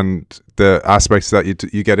book and the aspects that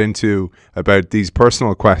you get into about these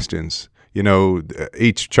personal questions.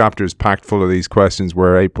 Each chapter is packed full of these questions,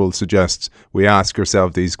 where April suggests we ask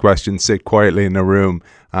ourselves these questions, sit quietly in a room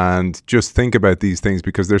and just think about these things,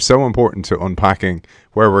 because they're so important to unpacking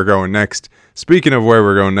where we're going next. Speaking of where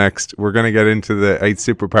we're going next, we're going to get into the 8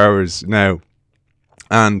 superpowers now.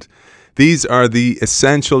 And these are the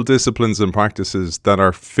essential disciplines and practices that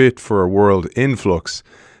are fit for a world in flux,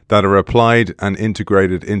 that are applied and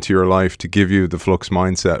integrated into your life to give you the flux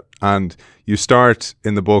mindset. And you start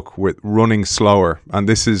in the book with running slower. And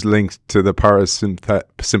this is linked to the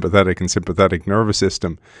parasympathetic and sympathetic nervous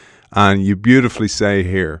system. And you beautifully say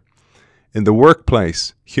here, in the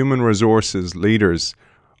workplace, human resources leaders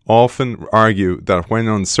often argue that when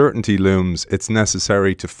uncertainty looms, it's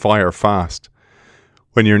necessary to fire fast.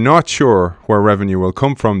 When you're not sure where revenue will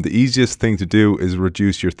come from, the easiest thing to do is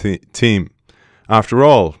reduce your team. After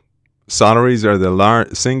all, salaries are the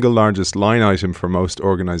single largest line item for most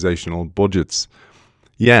organizational budgets.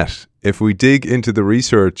 Yet, if we dig into the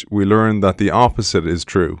research, we learn that the opposite is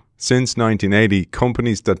true. Since 1980,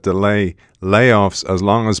 companies that delay layoffs as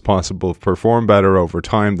long as possible perform better over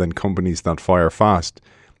time than companies that fire fast.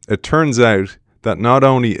 It turns out that not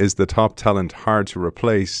only is the top talent hard to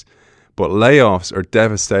replace, but layoffs are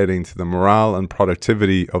devastating to the morale and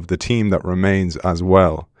productivity of the team that remains as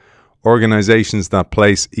well. Organizations that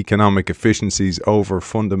place economic efficiencies over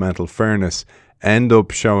fundamental fairness end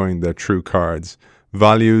up showing their true cards.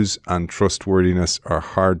 Values and trustworthiness are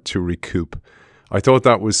hard to recoup. I thought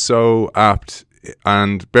that was so apt,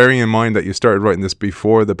 and bearing in mind that you started writing this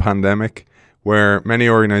before the pandemic, where many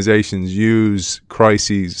organizations use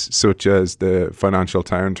crises such as the financial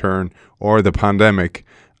downturn or the pandemic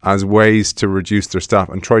as ways to reduce their staff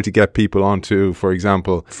and try to get people onto, for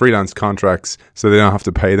example, freelance contracts so they don't have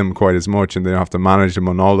to pay them quite as much and they don't have to manage them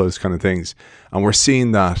and all those kind of things. And we're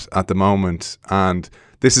seeing that at the moment. And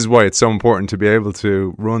this is why it's so important to be able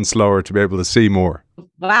to run slower, to be able to see more.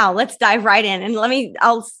 Wow, let's dive right in. And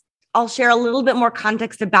I'll share a little bit more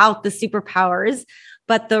context about the superpowers,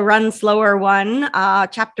 but the Run Slower one,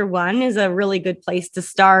 chapter 1 is a really good place to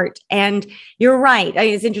start. And you're right. I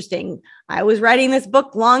mean, it's interesting. I was writing this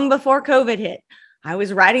book long before COVID hit. I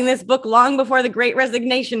was writing this book long before the Great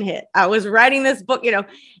Resignation hit. I was writing this book,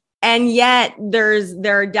 and yet there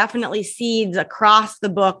are definitely seeds across the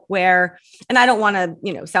book where, and I don't want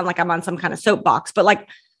to, sound like I'm on some kind of soapbox, but like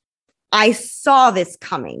I saw this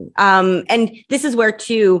coming. And this is where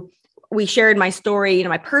too, we shared my story,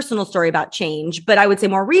 my personal story about change. But I would say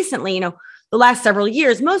more recently, the last several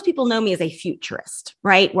years, most people know me as a futurist,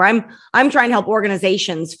 right? Where I'm trying to help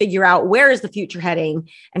organizations figure out where is the future heading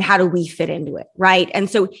and how do we fit into it, right? And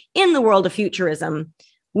so in the world of futurism,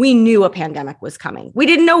 we knew a pandemic was coming. We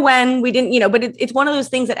didn't know when, but it's one of those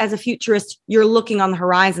things that as a futurist, you're looking on the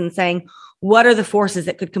horizon saying, what are the forces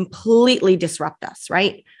that could completely disrupt us,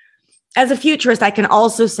 right? As a futurist, I can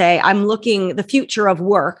also say I'm looking the future of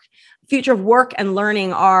work and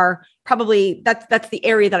learning are probably that's the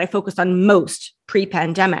area that I focused on most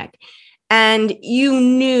pre-pandemic. And you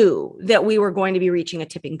knew that we were going to be reaching a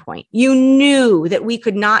tipping point. You knew that we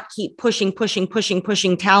could not keep pushing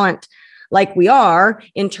talent like we are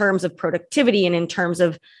in terms of productivity and in terms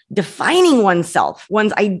of defining oneself,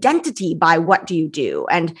 one's identity by what do you do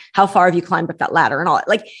and how far have you climbed up that ladder and all that.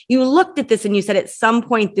 Like you looked at this and you said, at some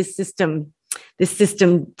point, this system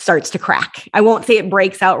starts to crack. I won't say it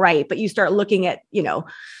breaks outright, but you start looking at,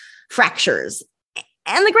 fractures.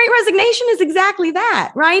 And the Great Resignation is exactly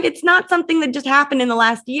that, right? It's not something that just happened in the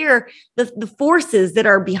last year. The forces that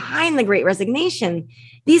are behind the Great Resignation,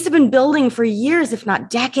 these have been building for years, if not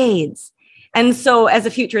decades. And so as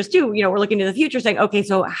a futurist too, we're looking to the future saying, okay,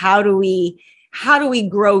 so how do we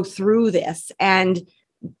grow through this and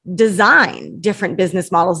design different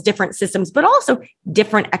business models, different systems, but also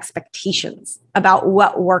different expectations about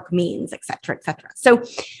what work means, et cetera, et cetera. So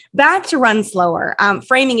back to Run Slower,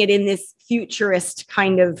 framing it in this futurist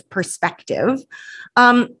kind of perspective,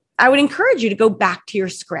 I would encourage you to go back to your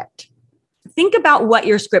script. Think about what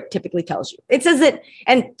your script typically tells you. It says that,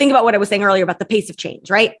 and think about what I was saying earlier about the pace of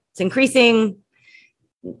change, right? It's increasing.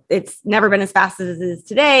 It's never been as fast as it is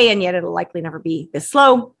today, and yet it'll likely never be this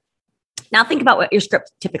slow. Now think about what your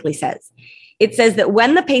script typically says. It says that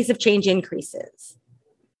when the pace of change increases,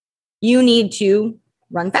 you need to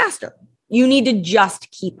run faster. You need to just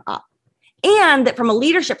keep up. And that from a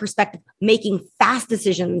leadership perspective, making fast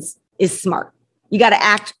decisions is smart. You got to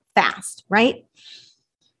act fast, right?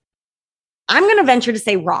 I'm going to venture to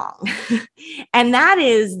say wrong. And that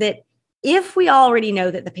is that if we already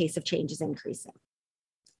know that the pace of change is increasing,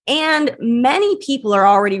 and many people are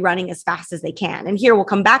already running as fast as they can. And here we'll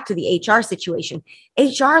come back to the HR situation.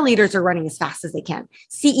 HR leaders are running as fast as they can.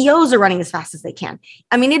 CEOs are running as fast as they can.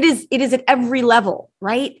 I mean, it is at every level,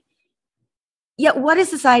 right? Yet what is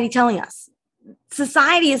society telling us?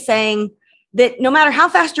 Society is saying that no matter how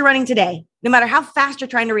fast you're running today, no matter how fast you're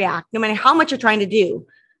trying to react, no matter how much you're trying to do,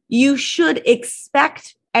 you should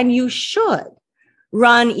expect and you should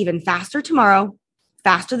run even faster tomorrow,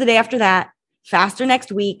 faster the day after that, faster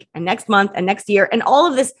next week and next month and next year, and all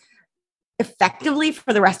of this effectively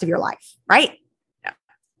for the rest of your life, right?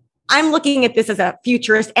 I'm looking at this as a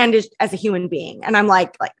futurist and as a human being. And I'm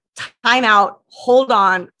like time out, hold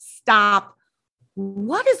on, stop.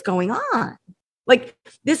 What is going on? Like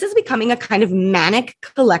this is becoming a kind of manic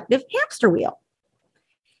collective hamster wheel.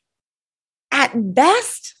 At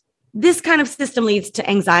best, this kind of system leads to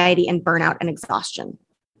anxiety and burnout and exhaustion.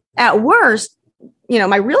 At worst,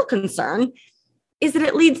 my real concern is that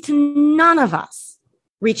it leads to none of us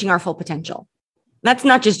reaching our full potential. That's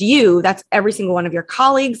not just you, that's every single one of your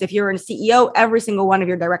colleagues. If you're a CEO, every single one of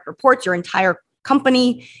your direct reports, your entire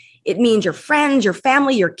company. It means your friends, your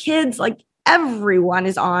family, your kids, like everyone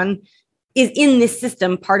is in this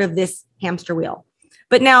system, part of this hamster wheel.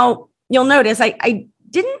 But now you'll notice I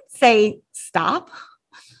didn't say stop.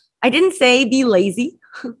 I didn't say be lazy.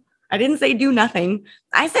 I didn't say do nothing.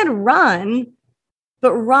 I said run,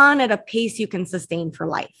 but run at a pace you can sustain for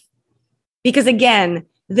life. Because again,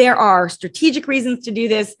 there are strategic reasons to do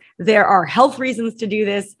this. There are health reasons to do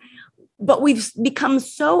this. But we've become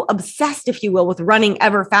so obsessed, if you will, with running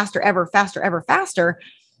ever faster, ever faster, ever faster.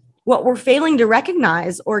 What we're failing to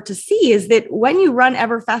recognize or to see is that when you run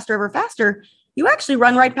ever faster, you actually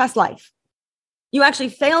run right past life. You actually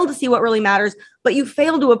fail to see what really matters, but you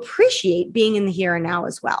fail to appreciate being in the here and now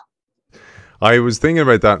as well. I was thinking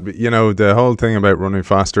about that, you know, the whole thing about running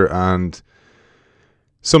faster and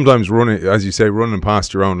sometimes running, as you say, running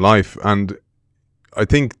past your own life. And I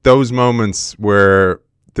think those moments where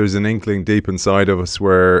there's an inkling deep inside of us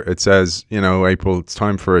where it says, you know, April, it's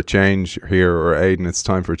time for a change here, or Aidan, it's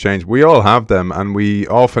time for a change. We all have them, and we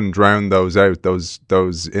often drown those out,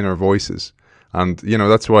 those inner voices. And, you know,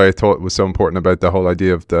 that's why I thought it was so important about the whole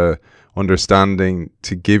idea of the understanding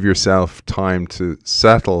to give yourself time to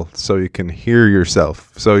settle so you can hear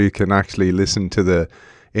yourself, so you can actually listen to the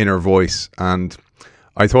inner voice. And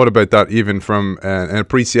I thought about that even from an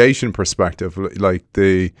appreciation perspective, like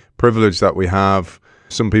the privilege that we have.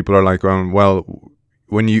 Some people are like, well,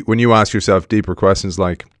 when you ask yourself deeper questions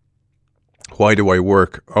like, why do I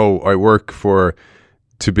work? Oh, I work to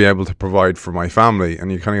be able to provide for my family.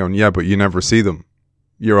 And you're kind of going, yeah, but you never see them.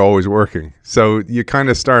 You're always working. So you kind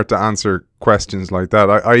of start to answer questions like that.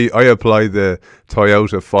 I apply the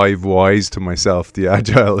Toyota 5 whys to myself, the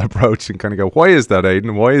agile approach, and kind of go, why is that,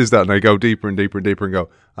 Aidan? Why is that? And I go deeper and deeper and deeper and go,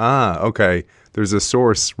 okay, there's a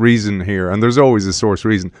source reason here. And there's always a source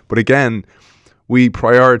reason. But again, we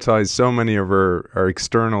prioritize so many of our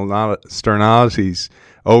externalities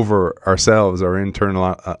over ourselves, our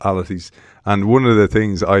internalities. And one of the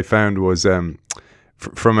things I found was,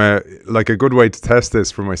 from a good way to test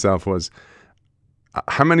this for myself was,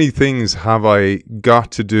 how many things have I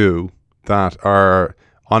got to do that are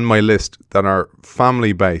on my list that are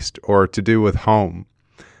family based or to do with home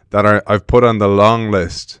that I've put on the long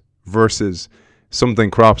list versus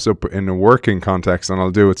something crops up in a working context and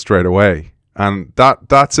I'll do it straight away. And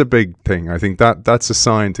that's a big thing. I think that's a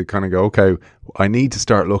sign to kind of go, okay, I need to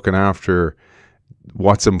start looking after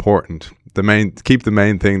what's important. Keep the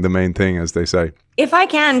main thing, as they say. If I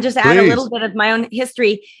can just add a little bit of my own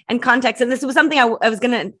history and context, and this was something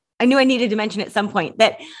I knew I needed to mention at some point,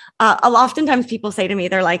 that oftentimes people say to me,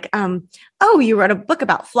 they're like, oh, you wrote a book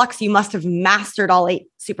about flux. You must have mastered all 8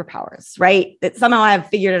 superpowers, right? That somehow I've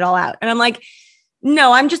figured it all out. And I'm like,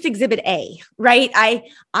 no, I'm just exhibit A, right?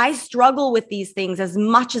 I struggle with these things as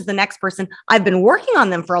much as the next person. I've been working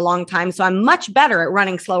on them for a long time, so I'm much better at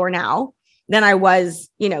running slower now than I was,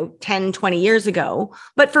 10, 20 years ago.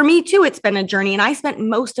 But for me too, it's been a journey. And I spent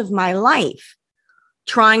most of my life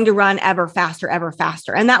trying to run ever faster, ever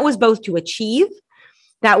faster. And that was both to achieve,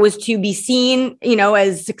 that was to be seen,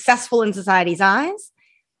 as successful in society's eyes.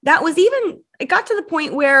 It got to the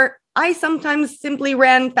point where I sometimes simply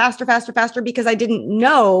ran faster, faster, faster because I didn't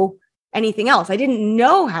know anything else. I didn't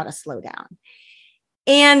know how to slow down.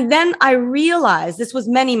 And then I realized, this was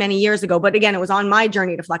many, many years ago, but again, it was on my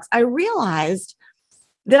journey to Flux. I realized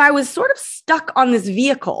that I was sort of stuck on this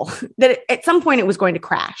vehicle that at some point it was going to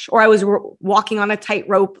crash, or I was walking on a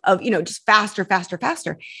tightrope of, just faster, faster,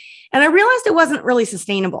 faster. And I realized it wasn't really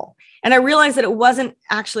sustainable. And I realized that it wasn't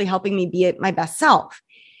actually helping me be at my best self.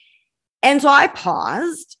 And so I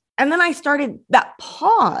paused. And then that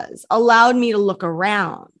pause allowed me to look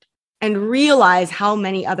around and realize how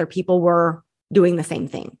many other people were doing the same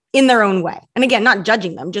thing in their own way. And again, not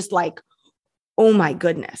judging them, just like, oh my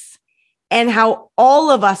goodness. And how all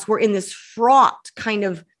of us were in this fraught kind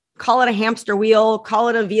of, call it a hamster wheel, call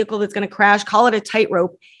it a vehicle that's going to crash, call it a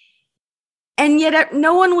tightrope. And yet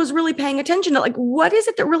no one was really paying attention to what is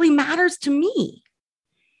it that really matters to me?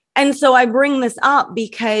 And so I bring this up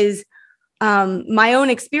because my own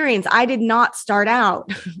experience, I did not start out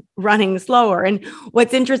running slower. And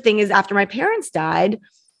what's interesting is after my parents died,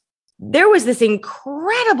 there was this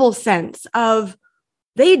incredible sense of,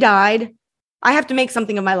 they died, I have to make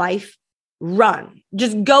something of my life, run,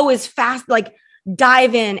 just go as fast,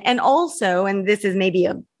 dive in. And also, and this is maybe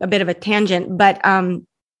a bit of a tangent, but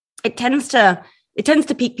it tends to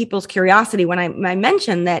pique people's curiosity when I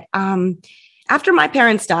mention that after my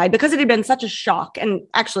parents died, because it had been such a shock, and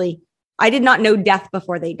actually, I did not know death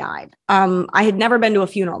before they died. I had never been to a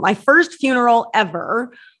funeral. My first funeral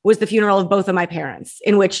ever was the funeral of both of my parents,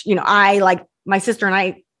 in which, my sister and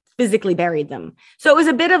I physically buried them. So it was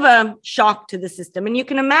a bit of a shock to the system. And you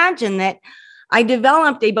can imagine that I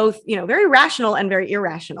developed a both, very rational and very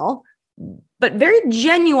irrational, but very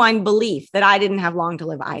genuine belief that I didn't have long to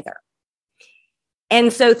live either.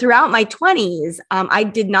 And so throughout my 20s, I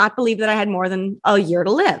did not believe that I had more than a year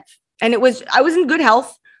to live. And I was in good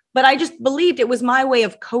health, but I just believed it was my way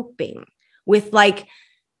of coping with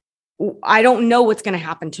I don't know what's going to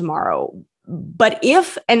happen tomorrow. But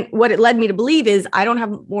and what it led me to believe is, I don't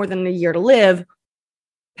have more than a year to live.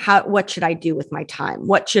 What should I do with my time?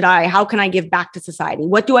 How can I give back to society?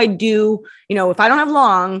 What do I do? If I don't have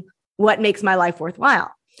long, what makes my life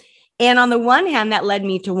worthwhile? And on the one hand, that led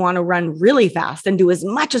me to want to run really fast and do as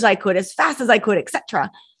much as I could, as fast as I could,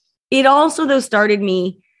 etc. It also, though, started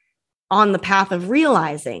me on the path of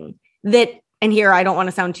realizing that, and here I don't want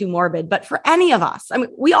to sound too morbid, but for any of us, I mean,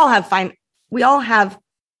 we all have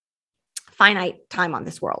finite time in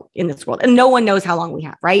this world, and no one knows how long we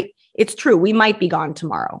have, right? It's true. We might be gone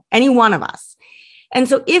tomorrow, any one of us. And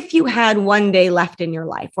so if you had one day left in your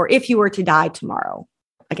life, or if you were to die tomorrow,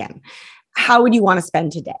 again, how would you want to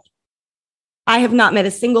spend today? I have not met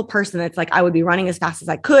a single person that's like, I would be running as fast as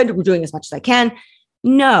I could, we're doing as much as I can.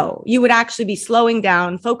 No, you would actually be slowing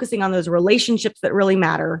down, focusing on those relationships that really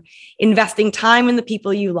matter, investing time in the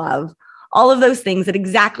people you love, all of those things that,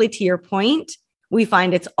 exactly to your point, we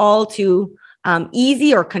find it's all too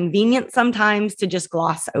easy or convenient sometimes to just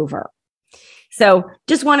gloss over. So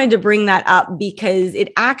just wanted to bring that up because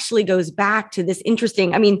it actually goes back to this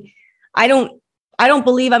interesting, I mean, I don't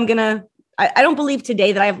believe I don't believe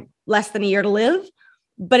today that I have less than a year to live,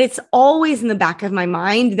 but it's always in the back of my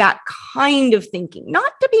mind, that kind of thinking.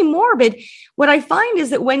 Not to be morbid, what I find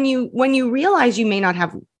is that when you realize you may not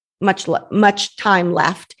have much time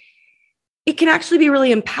left, it can actually be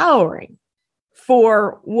really empowering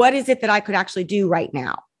for what is it that I could actually do right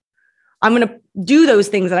now. I'm going to do those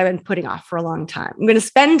things that I've been putting off for a long time. I'm going to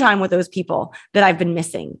spend time with those people that I've been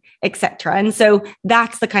missing, etc. And so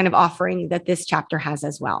that's the kind of offering that this chapter has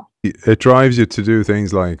as well. It drives you to do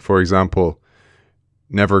things like, for example,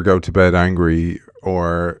 never go to bed angry,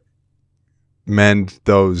 or mend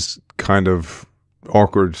those kind of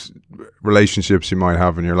awkward relationships you might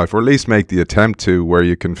have in your life, or at least make the attempt to, where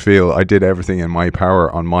you can feel I did everything in my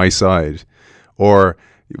power on my side. Or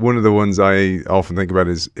one of the ones I often think about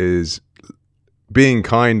is being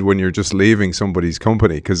kind when you're just leaving somebody's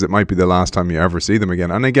company, because it might be the last time you ever see them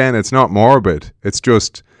again. And again, it's not morbid. It's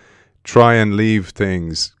just try and leave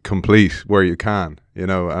things complete where you can, you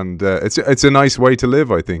know. And it's a nice way to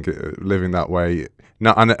live, I think, living that way.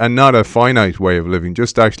 And not a finite way of living.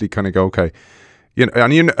 Just actually kind of go, okay, you know.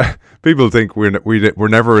 And people think we're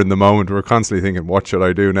never in the moment. We're constantly thinking, what should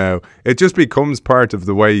I do now? It just becomes part of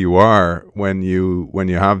the way you are when you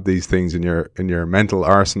have these things in your mental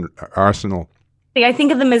arsenal. I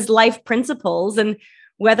think of them as life principles, and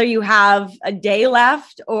whether you have a day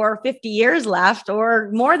left or 50 years left or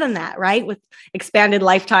more than that, right? With expanded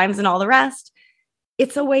lifetimes and all the rest,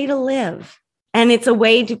 it's a way to live. And it's a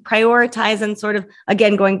way to prioritize and sort of,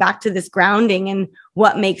 again, going back to this grounding and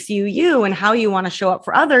what makes you you and how you want to show up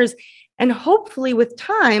for others. And hopefully with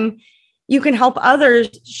time, you can help others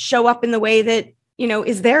show up in the way that, you know,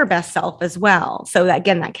 is their best self as well. So that,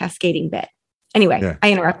 again, that cascading bit. Anyway, yeah.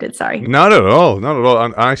 I interrupted. Sorry. Not at all. Not at all.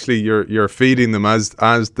 And actually, you're feeding them as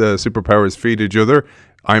the superpowers feed each other.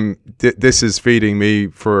 This is feeding me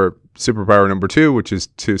for superpower number 2, which is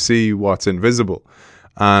to see what's invisible.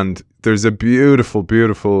 And there's a beautiful,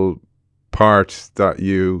 beautiful part that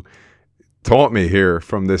you taught me here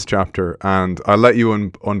from this chapter, and I'll let you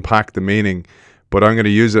unpack the meaning, but I'm going to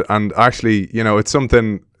use it. And actually, you know, it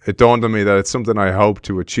dawned on me that it's something I hope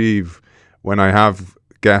to achieve when I have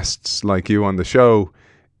guests like you on the show,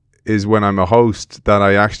 is when I'm a host, that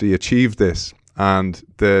I actually achieve this. And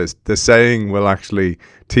the saying will actually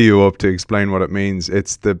tee you up to explain what it means.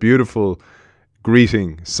 It's the beautiful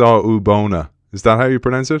greeting, Sawubona. Is that how you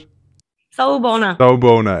pronounce it? Sawubona.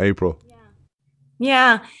 Sawubona, April.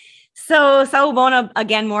 Yeah. So Sawubona,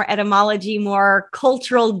 again, more etymology, more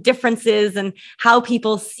cultural differences and how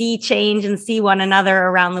people see change and see one another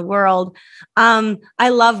around the world. I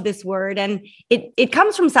love this word. And it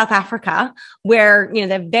comes from South Africa, where, you know,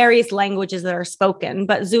 there are various languages that are spoken,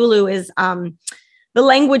 but Zulu is the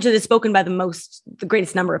language that is spoken by the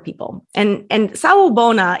greatest number of people. And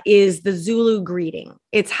Sawubona is the Zulu greeting.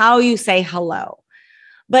 It's how you say hello.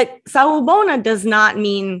 But Sawubona does not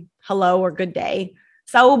mean hello or good day.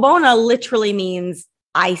 Sawubona literally means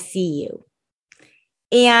I see you.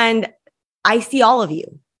 And I see all of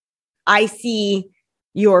you. I see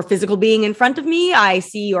your physical being in front of me. I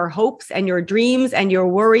see your hopes and your dreams and your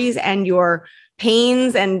worries and your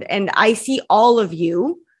pains. And I see all of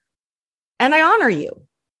you. And I honor you.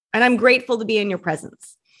 And I'm grateful to be in your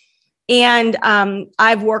presence. And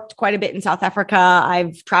I've worked quite a bit in South Africa.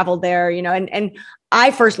 I've traveled there, you know, and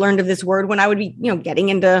I first learned of this word when I would be, you know, getting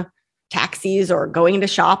into taxis or going into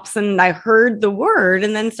shops, and I heard the word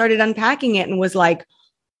and then started unpacking it and was like,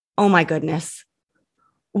 oh my goodness,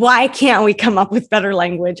 why can't we come up with better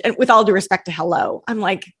language? And with all due respect to hello, I'm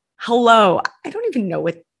like, hello, I don't even know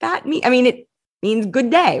what that means. I mean, it means good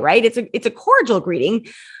day, right? It's a cordial greeting,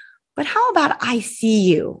 but how about I see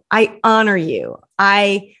you, I honor you,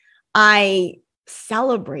 I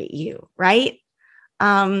celebrate you, right?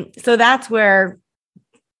 So that's where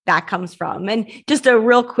that comes from. And just a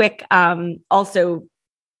real quick, also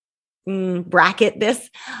bracket this,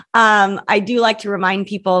 I do like to remind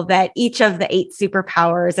people that each of the 8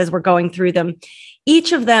 superpowers, as we're going through them,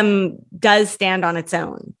 each of them does stand on its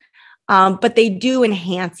own, but they do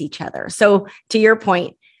enhance each other. So to your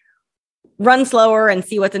point, run slower and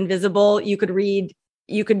see what's invisible. You could read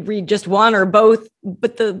just one or both,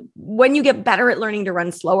 but when you get better at learning to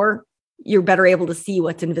run slower, you're better able to see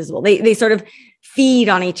what's invisible. They sort of feed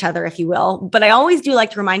on each other, if you will. But I always do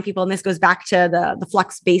like to remind people, and this goes back to the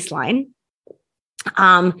Flux baseline.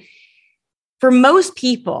 For most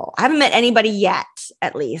people, I haven't met anybody yet,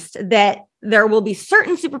 at least, that there will be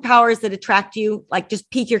certain superpowers that attract you, like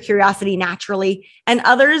just pique your curiosity naturally, and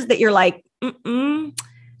others that you're like,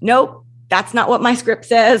 nope, that's not what my script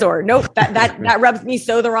says, or nope, that rubs me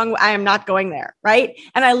so the wrong way. I am not going there, right?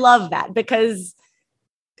 And I love that because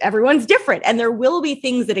everyone's different, and there will be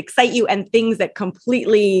things that excite you and things that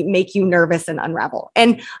completely make you nervous and unravel.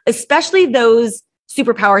 And especially those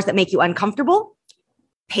superpowers that make you uncomfortable,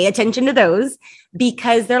 pay attention to those,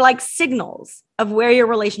 because they're like signals of where your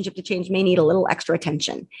relationship to change may need a little extra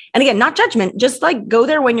attention. And again, not judgment, just like go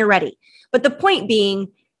there when you're ready. But the point being,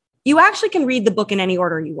 you actually can read the book in any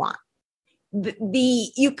order you want.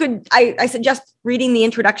 I suggest reading the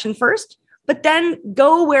introduction first, but then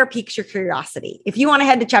go where piques your curiosity. If you want to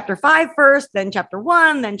head to chapter 5 first, then chapter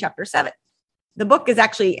 1, then chapter 7, the book is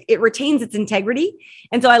actually, it retains its integrity.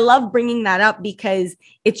 And so I love bringing that up because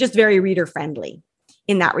it's just very reader friendly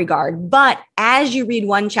in that regard. But as you read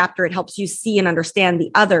one chapter, it helps you see and understand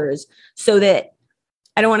the others, so that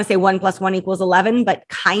I don't want to say 1 + 1 = 11, but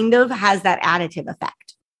kind of has that additive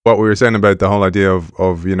effect. What we were saying about the whole idea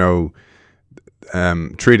of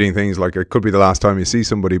treating things like it could be the last time you see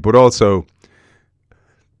somebody, but also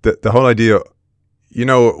the whole idea,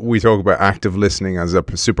 we talk about active listening as a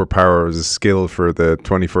superpower, as a skill for the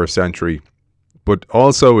 21st century, but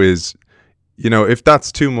also is, if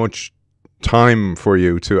that's too much time for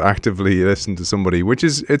you to actively listen to somebody, which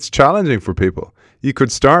is, it's challenging for people. You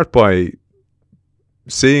could start by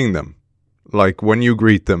seeing them, like when you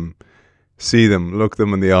greet them, see them, look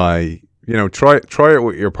them in the eye, try it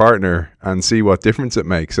with your partner and see what difference it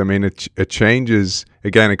makes. I mean, it changes.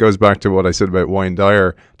 Again, it goes back to what I said about Wayne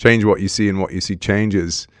Dyer, change what you see, and what you see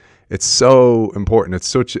changes. It's so important. It's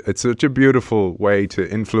such a beautiful way to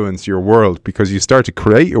influence your world, because you start to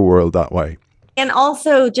create your world that way. And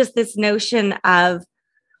also just this notion of,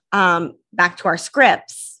 back to our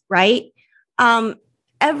scripts, right?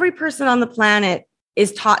 Every person on the planet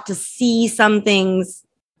is taught to see some things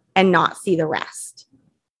and not see the rest.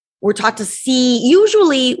 We're taught to see,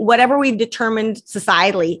 usually, whatever we've determined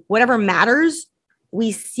societally, whatever matters,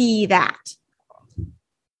 we see that.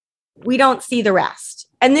 We don't see the rest.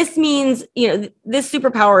 And this means, this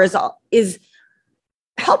superpower is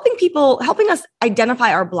helping us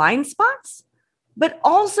identify our blind spots, but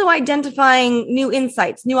also identifying new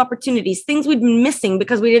insights, new opportunities, things we'd been missing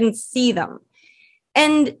because we didn't see them.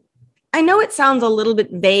 And I know it sounds a little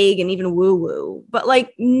bit vague and even woo-woo, but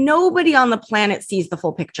like nobody on the planet sees the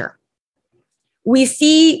full picture. We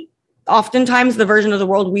see oftentimes the version of the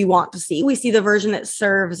world we want to see. We see the version that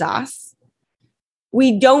serves us.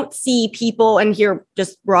 We don't see people, and here,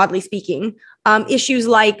 just broadly speaking, issues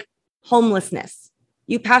like homelessness.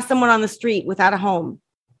 You pass someone on the street without a home.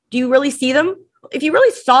 Do you really see them? If you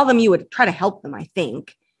really saw them, you would try to help them, I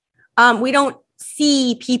think. We don't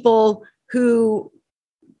see people who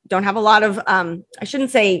don't have a lot of, I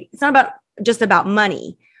shouldn't say, it's not just about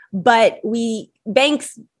money, but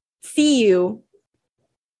banks see you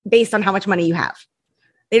based on how much money you have.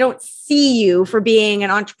 They don't see you for being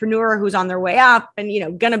an entrepreneur who's on their way up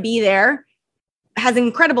and, going to be there, has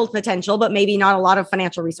incredible potential, but maybe not a lot of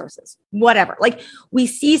financial resources, whatever. Like, we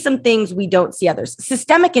see some things, we don't see others.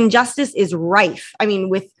 Systemic injustice is rife. I mean,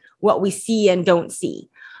 with what we see and don't see.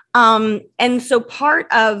 And so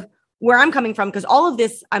part of where I'm coming from, because all of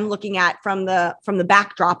this I'm looking at from the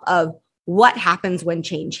backdrop of what happens when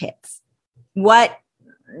change hits, who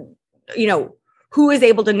is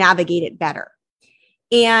able to navigate it better.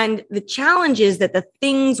 And the challenge is that the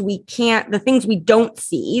things we don't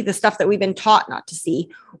see, the stuff that we've been taught not to see,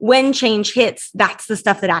 when change hits, that's the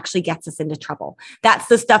stuff that actually gets us into trouble. That's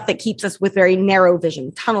the stuff that keeps us with very narrow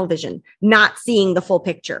vision, tunnel vision, not seeing the full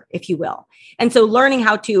picture, if you will. And so learning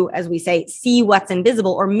how to, as we say, see what's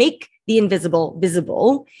invisible or make the invisible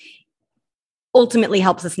visible ultimately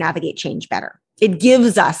helps us navigate change better. It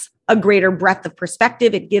gives us a greater breadth of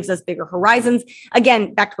perspective. It gives us bigger horizons.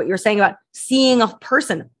 Again, back to what you were saying about seeing a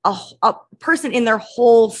person in their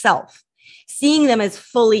whole self, seeing them as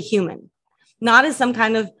fully human, not as some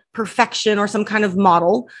kind of perfection or some kind of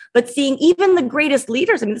model, but seeing even the greatest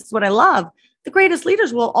leaders. I mean, this is what I love. The greatest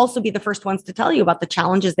leaders will also be the first ones to tell you about the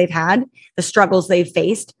challenges they've had, the struggles they've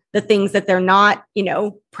faced, the things that they're not,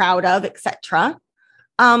 proud of, etc.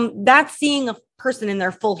 That's seeing a person in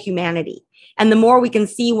their full humanity. And the more we can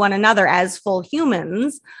see one another as full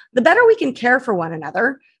humans, the better we can care for one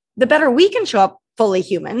another, the better we can show up fully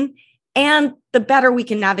human, and the better we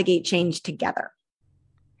can navigate change together.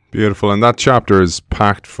 Beautiful. And that chapter is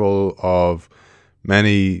packed full of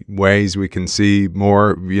many ways we can see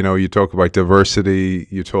more. You talk about diversity,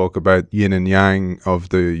 you talk about yin and yang of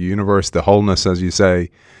the universe, the wholeness, as you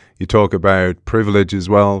say. You talk about privilege as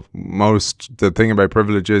well. The thing about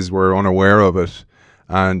privilege is we're unaware of it.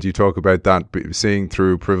 And you talk about that seeing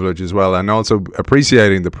through privilege as well, and also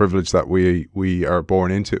appreciating the privilege that we are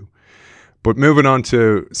born into. But moving on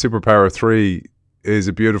to Superpower 3 is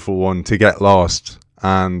a beautiful one, to get lost.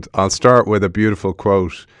 And I'll start with a beautiful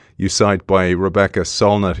quote you cite by Rebecca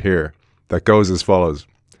Solnit here that goes as follows.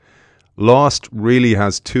 Lost really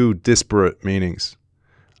has two disparate meanings.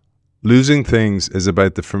 Losing things is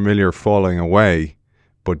about the familiar falling away,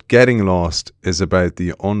 but getting lost is about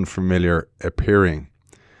the unfamiliar appearing.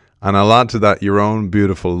 And I'll add to that your own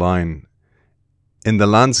beautiful line. In the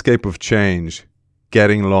landscape of change,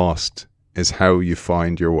 getting lost is how you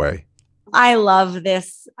find your way. I love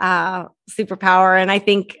this superpower. And I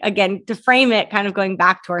think, again, to frame it, kind of going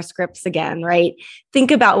back to our scripts again, right?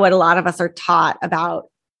 Think about what a lot of us are taught about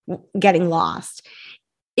getting lost.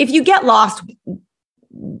 If you get lost,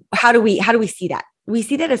 how do we see that? We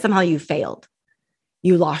see that as somehow you failed.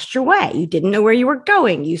 You lost your way. You didn't know where you were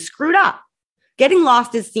going. You screwed up. Getting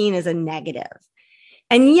lost is seen as a negative.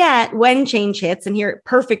 And yet when change hits, and here,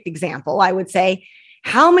 perfect example, I would say,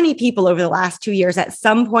 how many people over the last 2 years at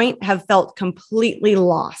some point have felt completely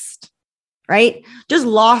lost, right? Just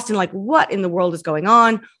lost in what in the world is going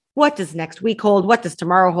on? What does next week hold? What does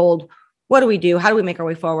tomorrow hold? What do we do? How do we make our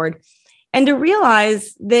way forward? And to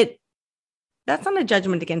realize that that's not a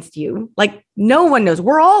judgment against you. No one knows.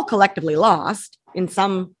 We're all collectively lost in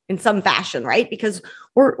some fashion, right? Because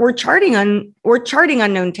we're charting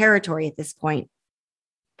unknown territory at this point.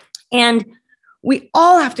 And we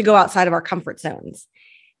all have to go outside of our comfort zones.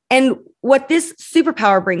 And what this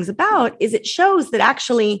superpower brings about is it shows that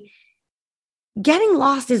actually getting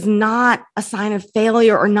lost is not a sign of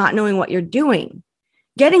failure or not knowing what you're doing.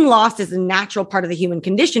 Getting lost is a natural part of the human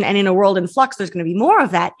condition. And in a world in flux, there's going to be more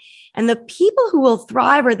of that. And the people who will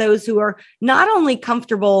thrive are those who are not only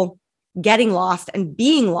comfortable getting lost and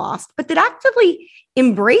being lost, but that actively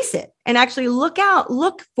embrace it and actually look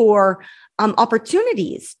for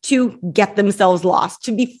opportunities to get themselves lost,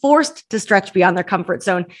 to be forced to stretch beyond their comfort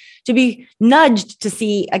zone, to be nudged to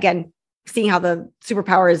see, again, seeing how the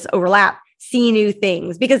superpowers overlap, see new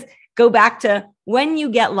things. Because go back to when you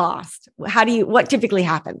get lost, what typically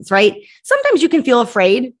happens, right? Sometimes you can feel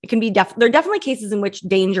afraid. It can be there are definitely cases in which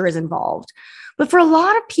danger is involved. But for a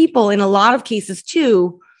lot of people, in a lot of cases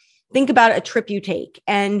too, think about a trip you take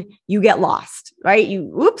and you get lost, right?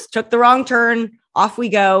 You, took the wrong turn. Off we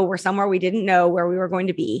go. We're somewhere we didn't know where we were going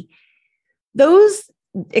to be. Those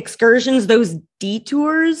excursions, those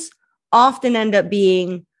detours often end up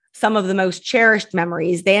being some of the most cherished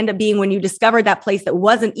memories. They end up being when you discovered that place that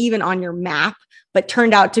wasn't even on your map, but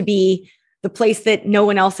turned out to be the place that no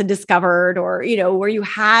one else had discovered, or, where you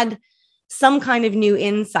had some kind of new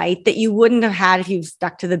insight that you wouldn't have had if you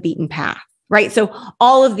stuck to the beaten path, right? So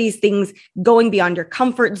all of these things, going beyond your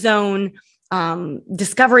comfort zone,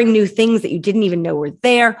 discovering new things that you didn't even know were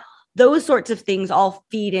there. Those sorts of things all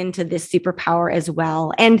feed into this superpower as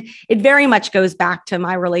well. And it very much goes back to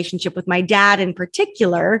my relationship with my dad in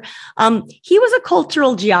particular. He was a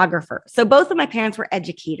cultural geographer. So both of my parents were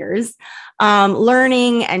educators.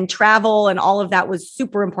 Learning and travel and all of that was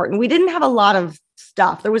super important. We didn't have a lot of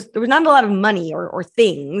stuff. There was not a lot of money or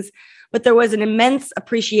things, but there was an immense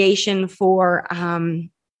appreciation for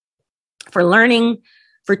learning,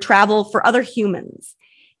 for travel, for other humans.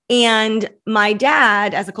 And my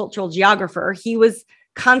dad, as a cultural geographer, he was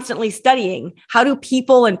constantly studying how do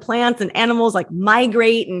people and plants and animals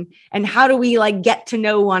migrate and how do we get to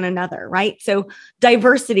know one another, right? So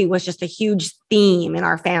diversity was just a huge theme in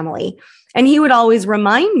our family. And he would always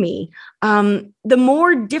remind me, the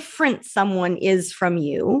more different someone is from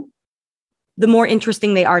you, the more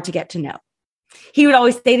interesting they are to get to know. He would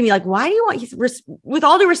always say to me, why do you want, with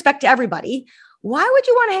all due respect to everybody, why would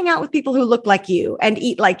you want to hang out with people who look like you and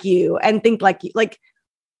eat like you and think like you?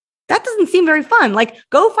 That doesn't seem very fun.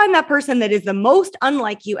 Go find that person that is the most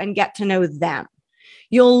unlike you and get to know them.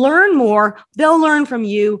 You'll learn more. They'll learn from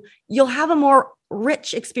you. You'll have a more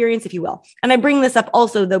rich experience, if you will. And I bring this up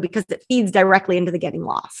also, though, because it feeds directly into the getting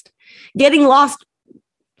lost. Getting lost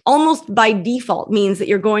almost by default means that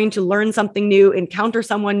you're going to learn something new, encounter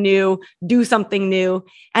someone new, do something new,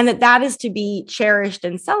 and that is to be cherished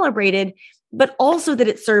and celebrated, but also that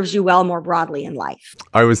it serves you well more broadly in life.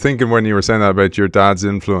 I was thinking when you were saying that about your dad's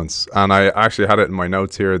influence, and I actually had it in my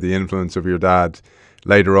notes here, the influence of your dad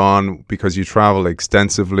later on, because you travel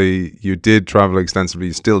extensively. You did travel extensively,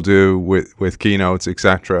 you still do with keynotes,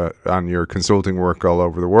 etc., and your consulting work all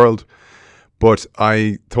over the world. But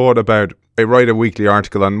I thought about, I write a weekly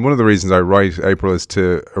article, and one of the reasons I write, April, is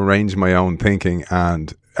to arrange my own thinking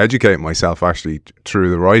and educate myself actually through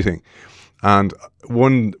the writing. And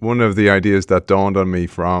one of the ideas that dawned on me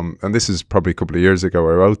from, and this is probably a couple of years ago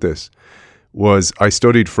I wrote this, was I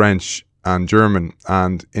studied French and German,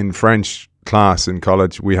 and in French class in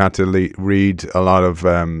college we had to read a lot of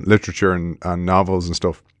literature and novels and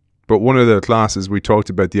stuff. But one of the classes we talked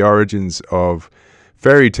about the origins of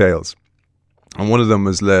fairy tales, and one of them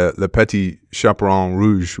was Le Petit Chaperon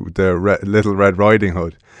Rouge, the Little Red Riding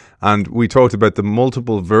Hood. And we talked about the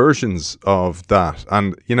multiple versions of that.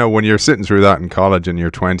 And, you know, when you're sitting through that in college and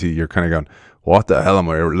you're 20, you're kind of going, what the hell am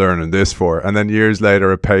I learning this for? And then years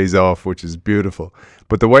later, it pays off, which is beautiful.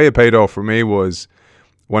 But the way it paid off for me was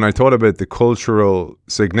when I thought about the cultural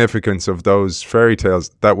significance of those fairy tales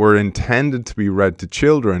that were intended to be read to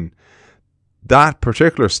children. That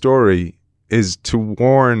particular story is to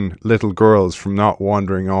warn little girls from not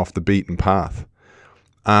wandering off the beaten path.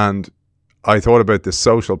 And I thought about the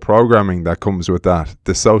social programming that comes with that,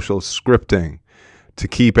 the social scripting to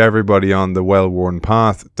keep everybody on the well-worn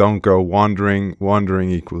path. Don't go wandering. Wandering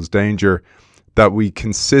equals danger. That we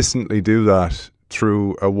consistently do that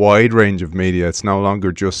through a wide range of media. It's no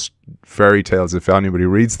longer just fairy tales if anybody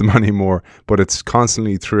reads them anymore, but it's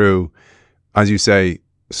constantly through, as you say,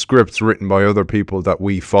 scripts written by other people that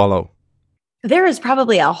we follow. There is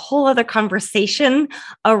probably a whole other conversation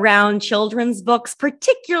around children's books,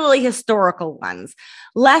 particularly historical ones.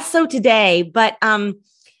 Less so today, but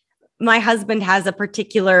my husband has a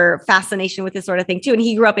particular fascination with this sort of thing too. And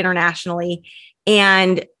he grew up internationally.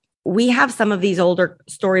 And we have some of these older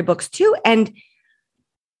storybooks too. And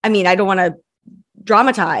I mean, I don't want to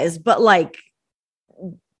dramatize, but like,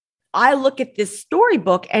 I look at this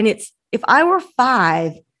storybook and it's, if I were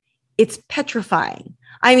 5, it's petrifying.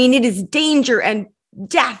 I mean, it is danger and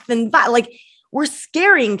death and like we're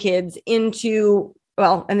scaring kids into,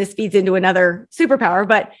 well, and this feeds into another superpower,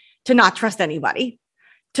 but to not trust anybody,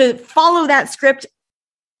 to follow that script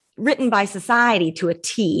written by society to a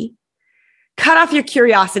T, cut off your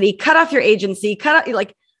curiosity, cut off your agency, cut off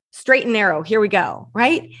like straight and narrow. Here we go.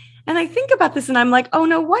 Right. And I think about this and I'm like, oh,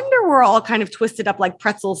 no wonder we're all kind of twisted up like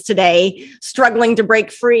pretzels today, struggling to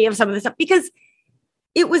break free of some of this stuff, because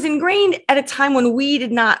it was ingrained at a time when we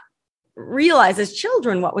did not realize as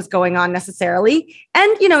children what was going on necessarily.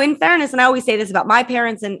 And, you know, in fairness, and I always say this about my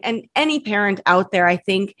parents and any parent out there, I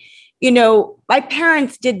think, you know, my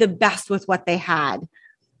parents did the best with what they had.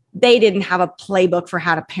 They didn't have a playbook for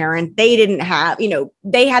how to parent. They didn't have, you know,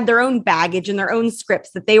 they had their own baggage and their own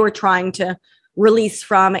scripts that they were trying to release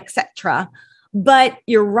from, etc. But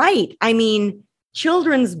you're right. I mean,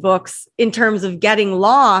 children's books, in terms of getting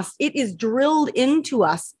lost, it is drilled into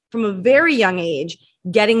us from a very young age.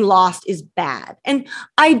 Getting lost is bad. And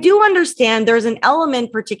I do understand there's an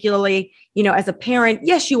element, particularly, you know, as a parent,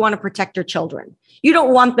 yes, you want to protect your children. You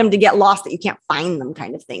don't want them to get lost that you can't find them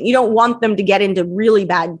kind of thing. You don't want them to get into really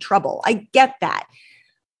bad trouble. I get that.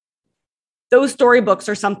 Those storybooks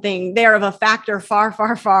are something, they're of a factor far,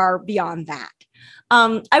 far, far beyond that.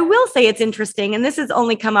 I will say it's interesting, and this has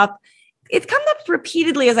only come up, it's come up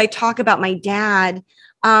repeatedly as I talk about my dad.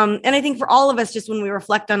 And I think for all of us, just when we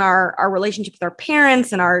reflect on our relationship with our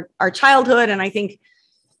parents and our childhood, and I think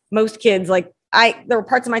most kids, like there were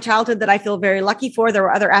parts of my childhood that I feel very lucky for. There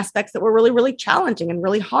were other aspects that were really, really challenging and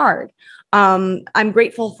really hard. I'm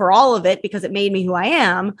grateful for all of it because it made me who I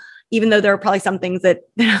am, even though there are probably some things that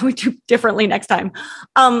I would do differently next time.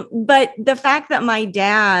 But the fact that my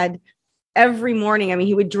dad, every morning, I mean,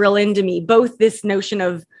 he would drill into me both this notion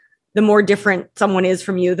of the more different someone is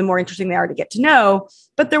from you, the more interesting they are to get to know.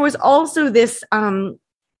 But there was also this,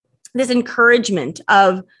 this encouragement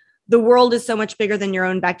of the world is so much bigger than your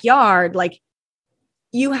own backyard. Like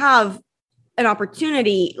you have an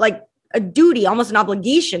opportunity, like a duty, almost an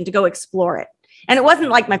obligation to go explore it. And it wasn't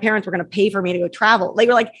like my parents were going to pay for me to go travel. They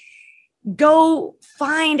were like, go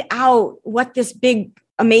find out what this big,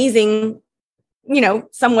 amazing, you know,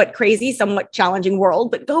 somewhat crazy, somewhat challenging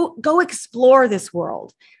world, but go explore this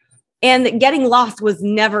world. And getting lost was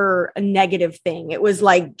never a negative thing. It was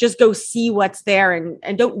like, just go see what's there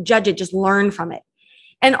and don't judge it, just learn from it.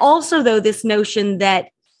 And also, though, this notion that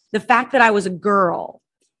the fact that I was a girl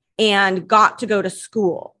and got to go to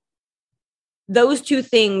school, those two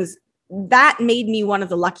things, that made me one of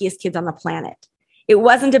the luckiest kids on the planet. It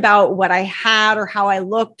wasn't about what I had or how I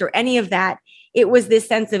looked or any of that. It was this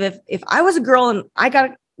sense of if I was a girl and I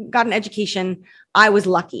got an education, I was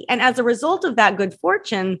lucky. And as a result of that good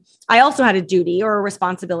fortune, I also had a duty or a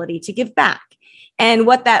responsibility to give back. And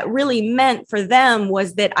what that really meant for them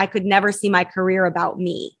was that I could never see my career about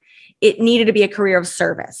me. It needed to be a career of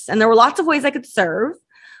service. And there were lots of ways I could serve,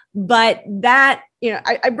 but that,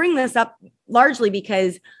 I bring this up largely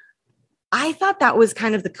because I thought that was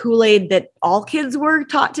kind of the Kool-Aid that all kids were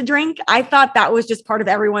taught to drink. I thought that was just part of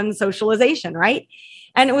everyone's socialization, right?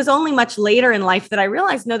 And it was only much later in life that I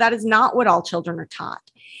realized, no, that is not what all children are taught.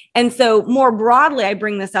 And so more broadly, I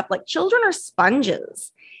bring this up, like, children are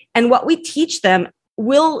sponges, and what we teach them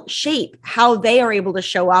will shape how they are able to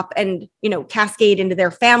show up and, cascade into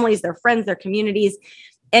their families, their friends, their communities.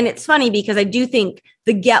 And it's funny because I do think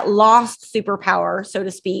the get lost superpower, so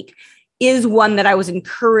to speak, is one that I was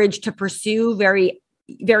encouraged to pursue very,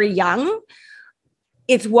 very young.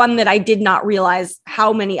 It's one that I did not realize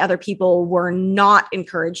how many other people were not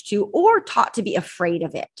encouraged to or taught to be afraid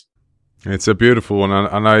of it. It's a beautiful one,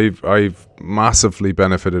 and I've massively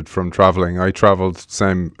benefited from traveling. I traveled,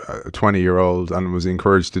 same 20-year-old, and was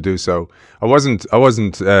encouraged to do so. I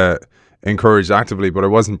wasn't encouraged actively, but I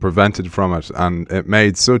wasn't prevented from it, and it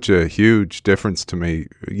made such a huge difference to me.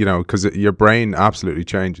 Because your brain absolutely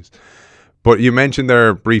changes. But you mentioned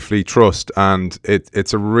there briefly trust, and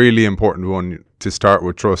it's a really important one to start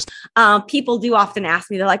with, trust. People do often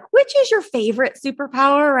ask me, they're like, which is your favorite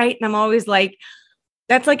superpower, right? And I'm always like,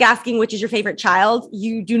 that's like asking which is your favorite child.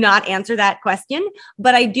 You do not answer that question.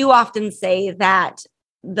 But I do often say that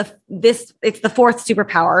it's the fourth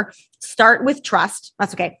superpower. Start with trust.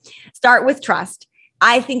 That's okay. Start with trust.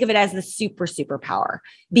 I think of it as the superpower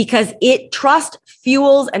because trust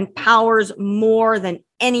fuels and powers more than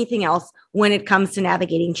anything else when it comes to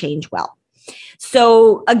navigating change well.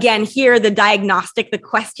 So again, here, the diagnostic, the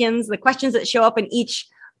questions that show up in each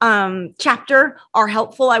chapter are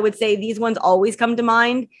helpful. I would say these ones always come to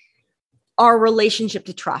mind. Our relationship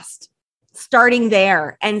to trust, starting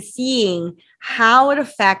there and seeing how it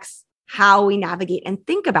affects how we navigate and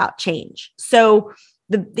think about change. So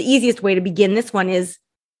the easiest way to begin this one is,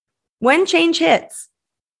 when change hits,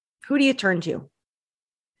 who do you turn to?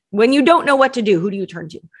 When you don't know what to do, who do you turn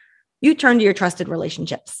to? You turn to your trusted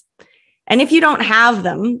relationships. And if you don't have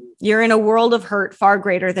them, you're in a world of hurt far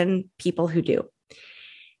greater than people who do.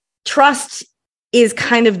 Trust is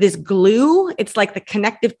kind of this glue. It's like the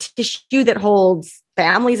connective tissue that holds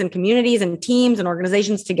families and communities and teams and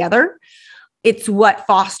organizations together. It's what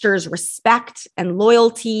fosters respect and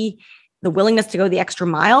loyalty, the willingness to go the extra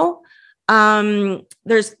mile.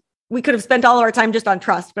 We could have spent all of our time just on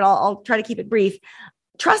trust, but I'll try to keep it brief.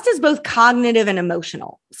 Trust is both cognitive and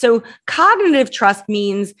emotional. So cognitive trust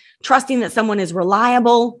means trusting that someone is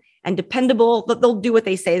reliable and dependable, that they'll do what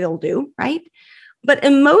they say they'll do, right? But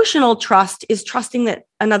emotional trust is trusting that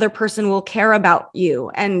another person will care about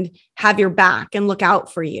you and have your back and look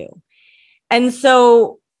out for you. And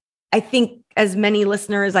so I think, as many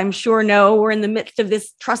listeners I'm sure know, we're in the midst of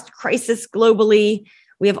this trust crisis globally.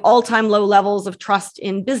 We have all-time low levels of trust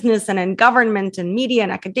in business and in government and media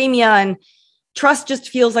and academia. And trust just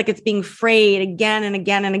feels like it's being frayed again and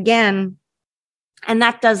again and again. And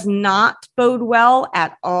that does not bode well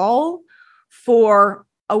at all for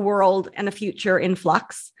a world and a future in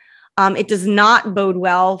flux. It does not bode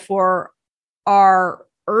well for our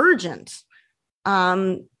urgent,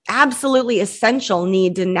 absolutely essential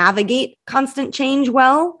need to navigate constant change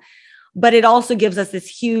well. But it also gives us this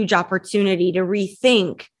huge opportunity to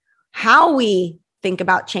rethink how we think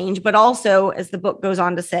about change, but also, as the book goes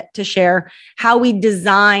on to share, how we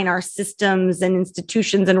design our systems and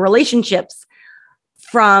institutions and relationships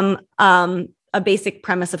from a basic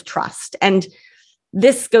premise of trust. And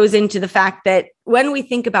this goes into the fact that when we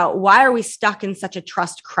think about why are we stuck in such a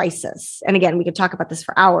trust crisis, and again, we could talk about this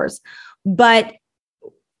for hours, but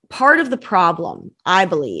part of the problem, I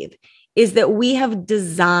believe, is that we have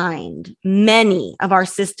designed many of our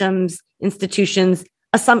systems, institutions,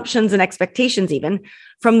 assumptions, and expectations even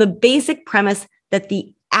from the basic premise that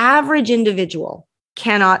the average individual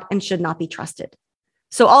cannot and should not be trusted.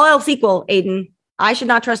 So all else equal, Aidan, I should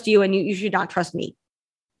not trust you and you should not trust me.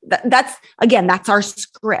 That's our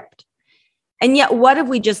script. And yet, what have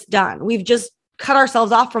we just done? We've just cut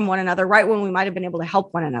ourselves off from one another right when we might have been able to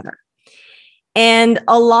help one another. And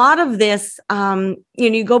a lot of this,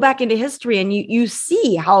 you go back into history and you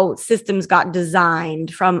see how systems got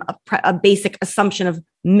designed from a basic assumption of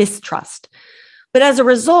mistrust. But as a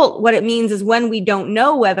result, what it means is when we don't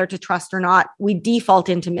know whether to trust or not, we default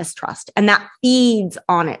into mistrust. And that feeds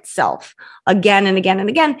on itself again and again and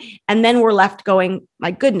again. And then we're left going,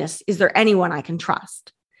 my goodness, is there anyone I can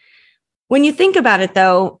trust? When you think about it,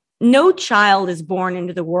 though, no child is born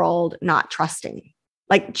into the world not trusting.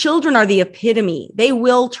 Like, children are the epitome. They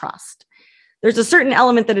will trust. There's a certain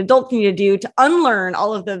element that adults need to do to unlearn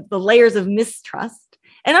all of the layers of mistrust.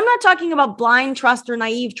 And I'm not talking about blind trust or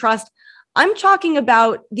naive trust. I'm talking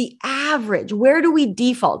about the average. Where do we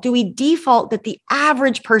default? Do we default that the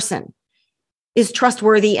average person is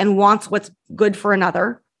trustworthy and wants what's good for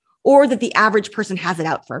another, or that the average person has it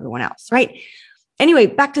out for everyone else, right? Anyway,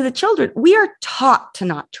 back to the children. We are taught to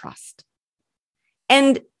not trust.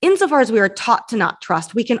 And insofar as we are taught to not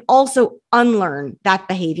trust, we can also unlearn that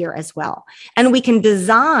behavior as well. And we can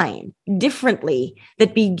design differently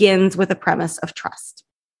that begins with a premise of trust.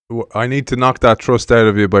 I need to knock that trust out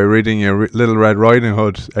of you by reading your Little Red Riding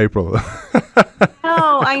Hood, April.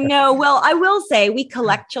 Oh, I know. Well, I will say we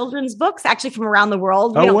collect children's books actually from around the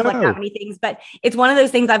world. We don't collect that many things, but it's one of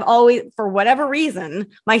those things I've always, for whatever reason,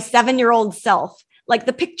 my 7-year-old self, like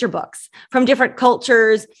the picture books from different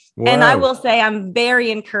cultures. Wow. And I will say I'm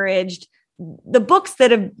very encouraged. The books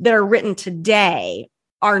that are written today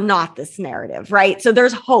are not this narrative, right? So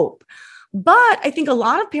there's hope. But I think a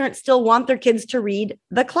lot of parents still want their kids to read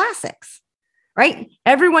the classics, right?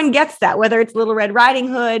 Everyone gets that, whether it's Little Red Riding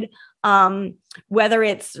Hood, whether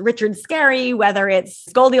it's Richard Scarry, whether it's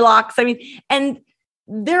Goldilocks. I mean, and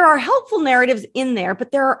there are helpful narratives in there,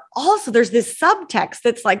 but there's this subtext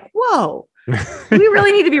that's like, whoa, do we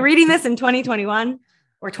really need to be reading this in 2021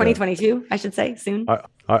 or 2022, I should say, soon?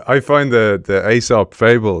 I find the Aesop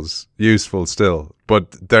fables useful still,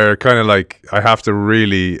 but they're kind of like, I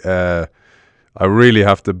really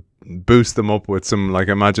have to boost them up with some like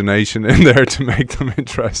imagination in there to make them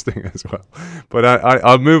interesting as well. But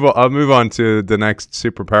I'll move on to the next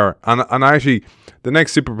superpower, and actually the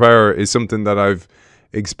next superpower is something that I've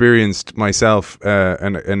experienced myself,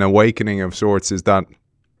 an awakening of sorts, is that,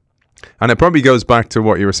 and it probably goes back to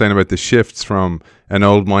what you were saying about the shifts from an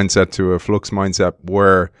old mindset to a flux mindset,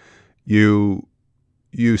 where you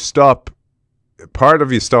stop, part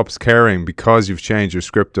of you stops caring because you've changed your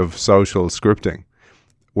script of social scripting,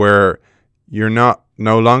 where you're no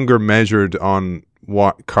longer measured on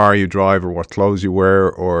what car you drive or what clothes you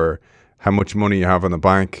wear or how much money you have in the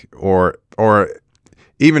bank, or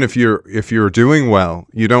even if you're doing well,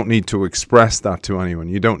 you don't need to express that to anyone.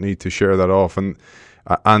 You don't need to share that off. And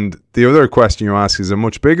the other question you ask is a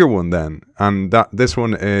much bigger one then, and this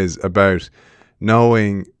one is about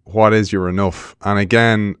knowing what is your enough. And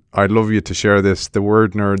again, I'd love you to share this. The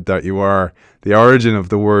word nerd that you are, the origin of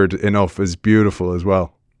the word enough is beautiful as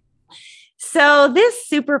well. So this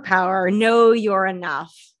superpower, know you're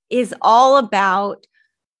enough, is all about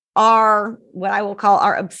what I will call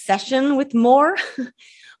our obsession with more,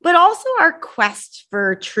 but also our quest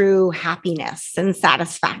for true happiness and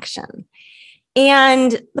satisfaction.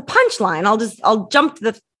 And the punchline, I'll jump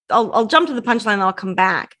to the punchline and I'll come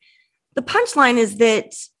back. The punchline is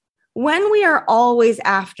that when we are always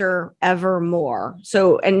after ever more,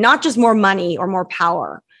 and not just more money or more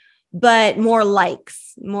power, but more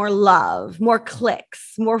likes, more love, more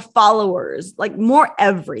clicks, more followers, like more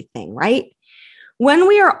everything, right? When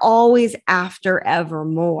we are always after ever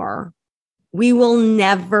more, we will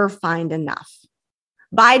never find enough.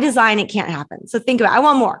 By design, it can't happen. So think about it. I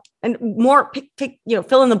want more and more,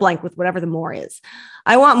 fill in the blank with whatever the more is.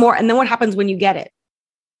 I want more. And then what happens when you get it?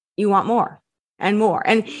 You want more and more.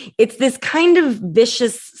 And it's this kind of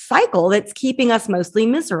vicious cycle that's keeping us mostly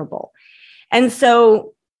miserable. And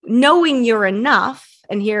so knowing you're enough,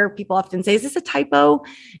 and here people often say, is this a typo?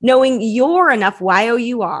 Knowing you're enough,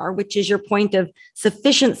 Y-O-U-R, which is your point of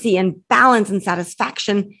sufficiency and balance and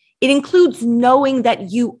satisfaction, it includes knowing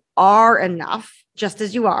that you are enough, just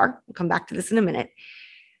as you are. We'll come back to this in a minute.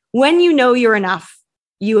 When you know you're enough,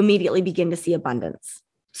 you immediately begin to see abundance.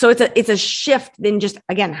 So it's a shift in just,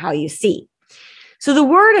 again, how you see. So the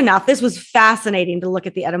word enough, this was fascinating to look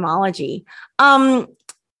at the etymology.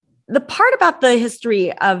 The part about the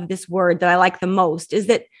history of this word that I like the most is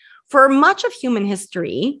that for much of human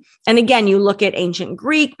history, and again, you look at ancient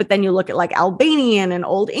Greek, but then you look at like Albanian and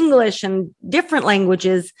Old English and different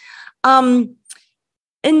languages,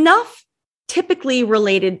 enough typically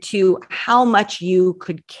related to how much you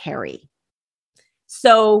could carry.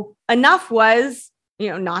 So enough was,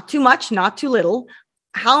 not too much, not too little,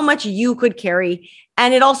 how much you could carry.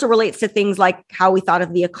 And it also relates to things like how we thought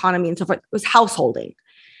of the economy and so forth. It was householding.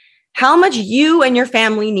 How much you and your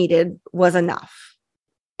family needed was enough.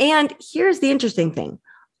 And here's the interesting thing.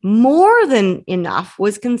 More than enough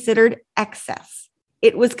was considered excess.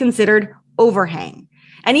 It was considered overhang.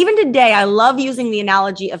 And even today, I love using the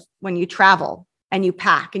analogy of when you travel and you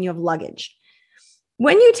pack and you have luggage.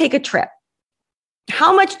 When you take a trip,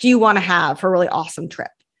 how much do you want to have for a really awesome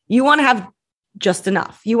trip? You want to have just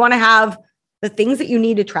enough. You want to have the things that you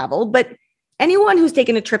need to travel. But anyone who's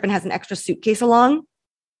taken a trip and has an extra suitcase along,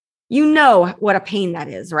 you know what a pain that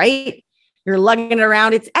is, right? You're lugging it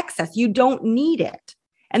around. It's excess. You don't need it.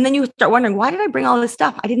 And then you start wondering, why did I bring all this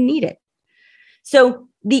stuff? I didn't need it. So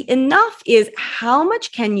the enough is how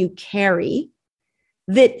much can you carry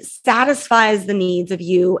that satisfies the needs of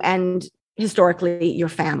you and historically your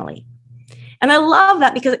family. And I love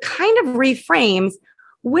that because it kind of reframes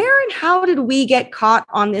where and how did we get caught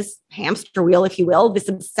on this hamster wheel, if you will, this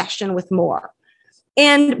obsession with more.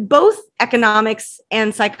 And both economics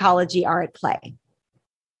and psychology are at play.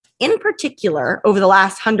 In particular, over the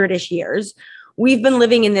last 100-ish years, we've been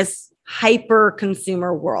living in this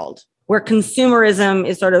hyper-consumer world where consumerism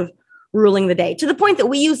is sort of ruling the day, to the point that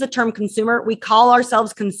we use the term consumer. We call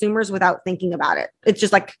ourselves consumers without thinking about it. It's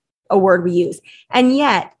just like a word we use. And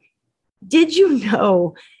yet, did you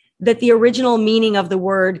know that the original meaning of the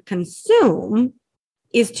word consume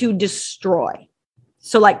is to destroy?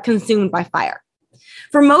 So like consumed by fire.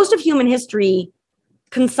 For most of human history,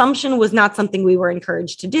 consumption was not something we were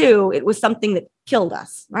encouraged to do. It was something that killed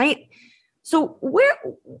us, right? So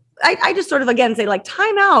I just sort of, again, say like,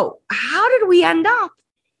 time out. How did we end up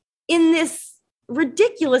in this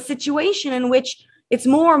ridiculous situation in which it's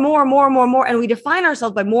more, and we define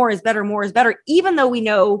ourselves by more is better, even though we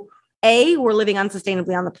know, A, we're living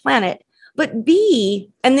unsustainably on the planet, but B,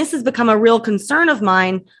 and this has become a real concern of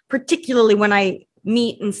mine, particularly when I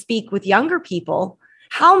meet and speak with younger people,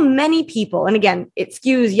 how many people, and again, it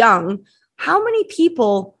skews young, how many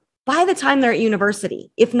people by the time they're at university,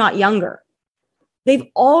 if not younger, they've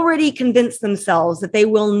already convinced themselves that they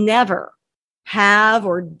will never have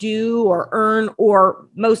or do or earn, or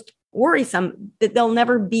most worrisome, that they'll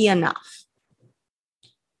never be enough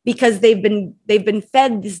because they've been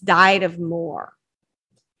fed this diet of more.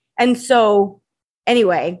 And so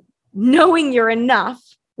anyway, knowing you're enough,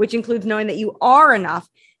 which includes knowing that you are enough,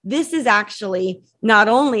 this is actually not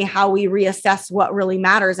only how we reassess what really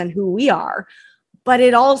matters and who we are, but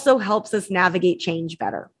it also helps us navigate change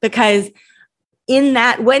better, because in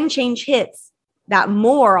that, when change hits, that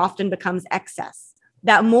more often becomes excess.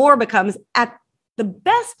 That more becomes, at the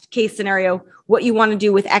best case scenario, what you want to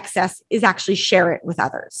do with excess is actually share it with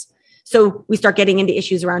others. So we start getting into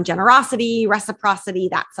issues around generosity, reciprocity,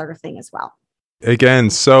 that sort of thing as well. Again,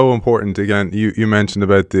 so important. Again, you mentioned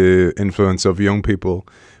about the influence of young people,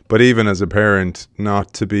 but even as a parent,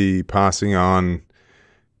 not to be passing on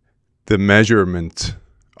the measurement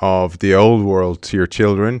of the old world to your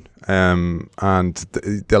children, and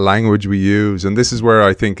the language we use. And this is where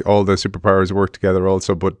I think all the superpowers work together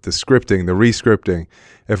also, but the scripting, the re-scripting.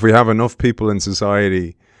 If we have enough people in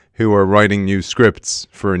society who are writing new scripts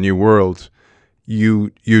for a new world,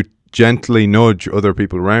 you gently nudge other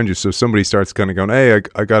people around you. So if somebody starts kind of going, hey,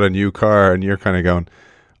 I got a new car, and you're kind of going,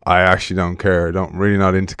 I actually don't care. Really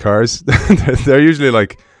not into cars. They're usually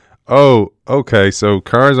like, oh, okay, so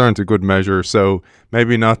cars aren't a good measure, so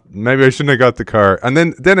maybe I shouldn't have got the car. And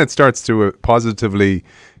then it starts to positively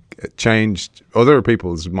change other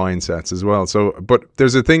people's mindsets as well. So, but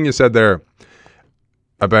there's a thing you said there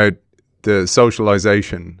about the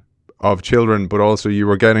socialization of children, but also you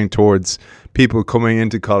were getting towards people coming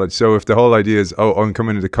into college. So if the whole idea is, oh, I'm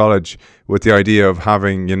coming into college with the idea of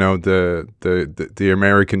having, you know, the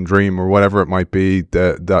American dream or whatever it might be,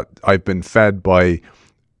 that I've been fed by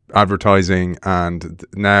advertising and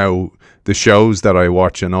now the shows that I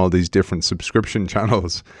watch and all these different subscription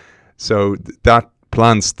channels. So that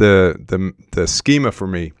plants the schema for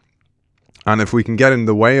me. And if we can get in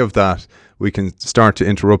the way of that, we can start to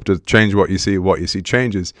interrupt it, change what you see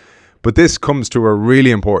changes. But this comes to a really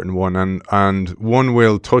important one, and one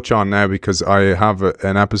we'll touch on now, because I have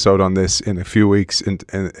an episode on this in a few weeks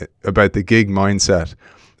about the gig mindset,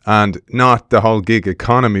 and not the whole gig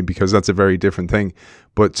economy, because that's a very different thing.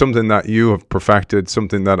 But something that you have perfected,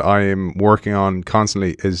 something that I am working on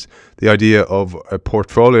constantly, is the idea of a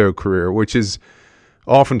portfolio career, which is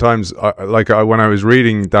oftentimes, when I was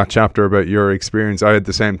reading that chapter about your experience, I had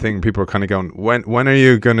the same thing. People are kind of going, when are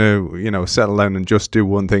you going to, settle down and just do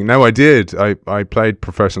one thing? Now I did. I played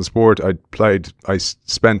professional sport. I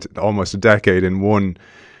spent almost a decade in one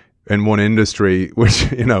industry,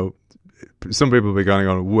 which, some people will be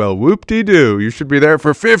going, well, whoop-de-doo, you should be there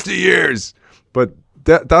for 50 years. But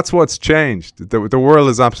that's what's changed. The world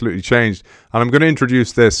has absolutely changed. And I'm going to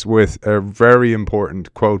introduce this with a very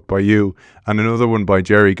important quote by you and another one by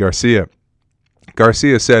Jerry Garcia.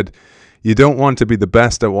 Garcia said, you don't want to be the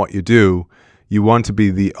best at what you do. You want to be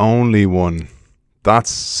the only one.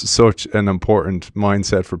 That's such an important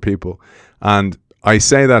mindset for people. And I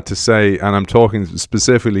say that to say, and I'm talking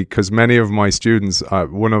specifically because many of my students,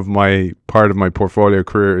 part of my portfolio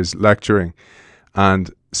career is lecturing,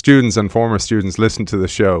 and students and former students listen to the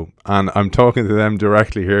show, and I'm talking to them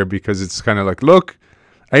directly here because it's kind of like, look,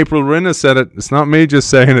 April Rinne said it. It's not me just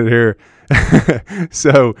saying it here.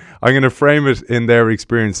 So I'm going to frame it in their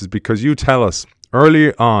experiences, because you tell us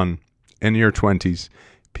early on in your 20s,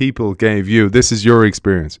 people gave you, this is your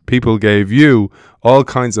experience, people gave you all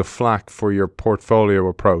kinds of flack for your portfolio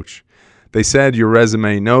approach. They said your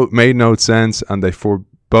resume made no sense, and they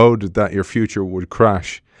foreboded that your future would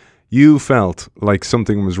crash. You felt like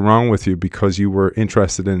something was wrong with you because you were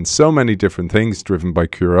interested in so many different things, driven by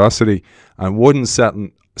curiosity, and wouldn't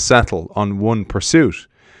settle on one pursuit.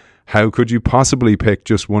 How could you possibly pick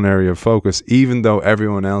just one area of focus, even though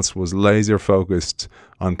everyone else was laser focused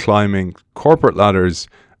on climbing corporate ladders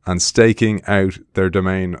and staking out their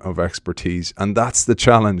domain of expertise? And that's the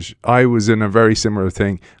challenge. I was in a very similar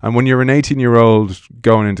thing. And when you're an 18-year-old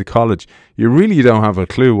going into college, you really don't have a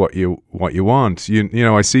clue what you want. You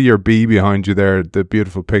know, I see your bee behind you there, the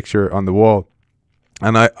beautiful picture on the wall.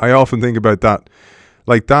 And I often think about that.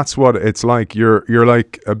 Like, that's what it's like. You're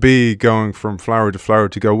like a bee going from flower to flower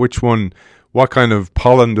to go, which one, what kind of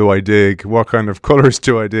pollen do I dig? What kind of colors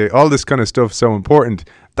do I dig? All this kind of stuff is so important.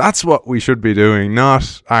 That's what we should be doing,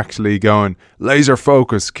 not actually going, laser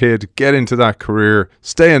focus, kid, get into that career,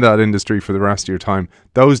 stay in that industry for the rest of your time.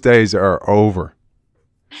 Those days are over.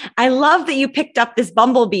 I love that you picked up this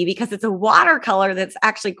bumblebee, because it's a watercolor that's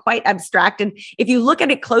actually quite abstract. And if you look at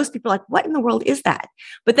it close, people are like, what in the world is that?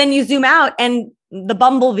 But then you zoom out and the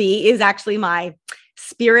bumblebee is actually my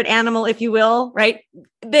spirit animal, if you will, right?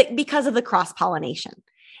 But because of the cross-pollination.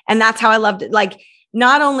 And that's how I loved it. Like,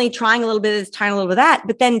 not only trying a little bit of this, trying a little bit of that,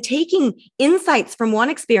 but then taking insights from one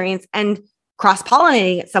experience and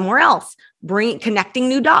cross-pollinating it somewhere else, connecting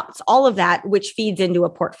new dots, all of that, which feeds into a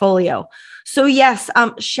portfolio. So yes,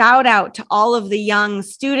 shout out to all of the young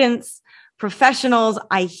students, professionals.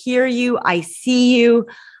 I hear you. I see you.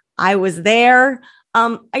 I was there.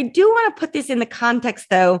 I do want to put this in the context,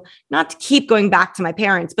 though, not to keep going back to my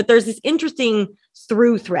parents, but there's this interesting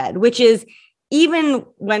through thread, which is, even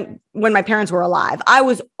when my parents were alive, I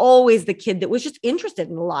was always the kid that was just interested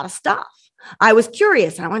in a lot of stuff. I was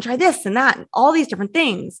curious and I want to try this and that and all these different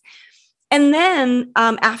things. And then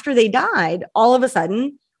after they died, all of a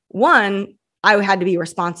sudden, one, I had to be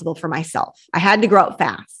responsible for myself. I had to grow up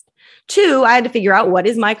fast. Two, I had to figure out, what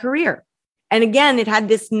is my career? And again, it had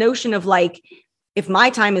this notion of like, if my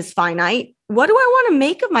time is finite, what do I want to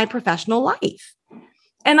make of my professional life?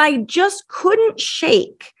 And I just couldn't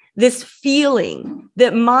shake this feeling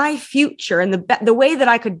that my future and the way that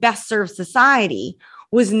I could best serve society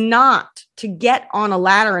was not to get on a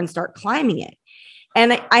ladder and start climbing it.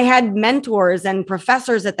 And I had mentors and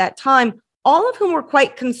professors at that time, all of whom were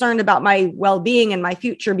quite concerned about my well-being and my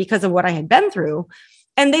future because of what I had been through.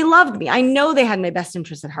 And they loved me. I know they had my best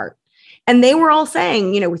interest at heart. And they were all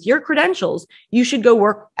saying, with your credentials, you should go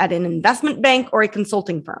work at an investment bank or a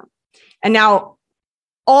consulting firm. And now,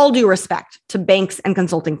 all due respect to banks and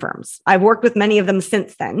consulting firms, I've worked with many of them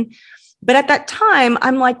since then. But at that time,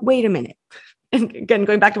 I'm like, wait a minute. And again,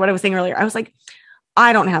 going back to what I was saying earlier, I was like,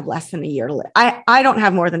 I don't have less than a year to live. I don't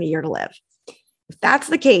have more than a year to live. If that's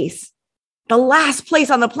the case, the last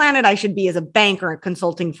place on the planet I should be is a bank or a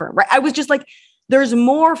consulting firm, right? I was just like, there's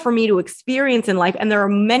more for me to experience in life. And there are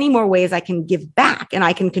many more ways I can give back and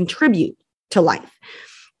I can contribute to life.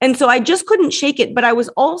 And so I just couldn't shake it. But I was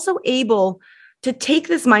also able to take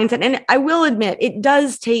this mindset. And I will admit, it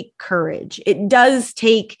does take courage. It does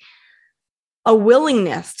take a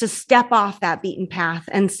willingness to step off that beaten path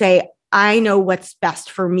and say, I know what's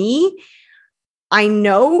best for me. I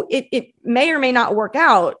know it may or may not work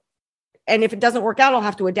out. And if it doesn't work out, I'll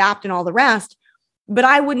have to adapt and all the rest. But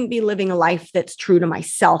I wouldn't be living a life that's true to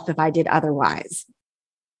myself if I did otherwise.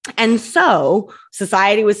 And so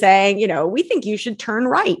society was saying, we think you should turn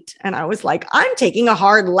right. And I was like, I'm taking a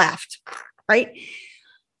hard left, right?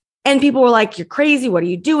 And people were like, you're crazy. What are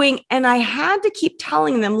you doing? And I had to keep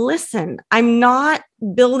telling them, listen, I'm not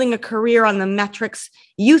building a career on the metrics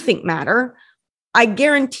you think matter. I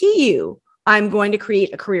guarantee you I'm going to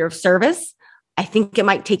create a career of service. I think it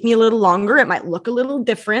might take me a little longer. It might look a little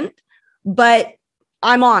different, but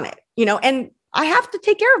I'm on it, and I have to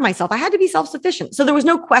take care of myself. I had to be self-sufficient. So there was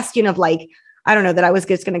no question of like, I don't know, that I was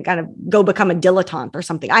just going to kind of go become a dilettante or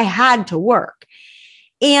something. I had to work.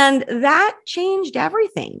 And that changed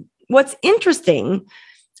everything. What's interesting,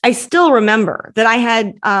 I still remember that I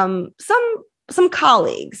had some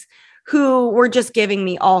colleagues who were just giving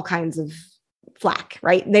me all kinds of flack,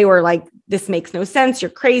 right? They were like, this makes no sense.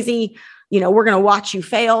 You're crazy. We're going to watch you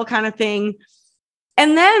fail kind of thing.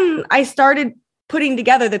 And then I started putting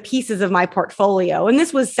together the pieces of my portfolio. And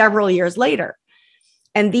this was several years later.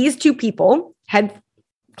 And these two people had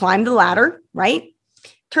climbed the ladder, right?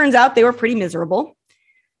 Turns out they were pretty miserable.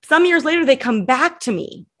 Some years later, they come back to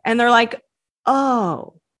me and they're like,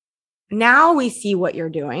 oh, now we see what you're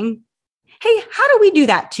doing. Hey, how do we do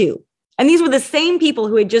that too? And these were the same people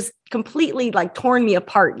who had just completely like torn me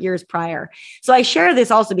apart years prior. So I share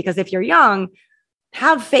this also because if you're young,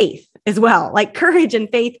 have faith as well, like courage and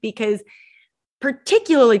faith, because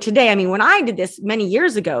particularly today, I mean, when I did this many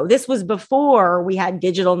years ago, this was before we had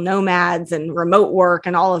digital nomads and remote work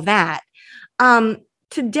and all of that.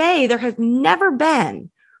 Today, there has never been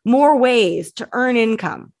more ways to earn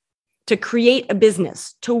income, to create a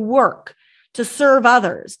business, to work, to serve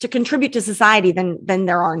others, to contribute to society than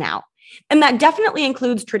there are now. And that definitely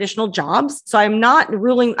includes traditional jobs. So I'm not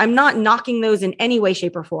knocking those in any way,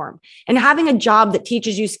 shape, or form. And having a job that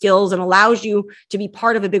teaches you skills and allows you to be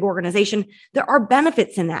part of a big organization, there are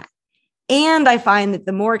benefits in that. And I find that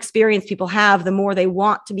the more experience people have, the more they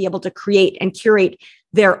want to be able to create and curate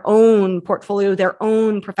their own portfolio, their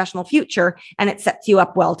own professional future. And it sets you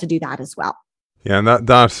up well to do that as well. Yeah, and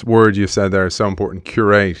that word you said there is so important,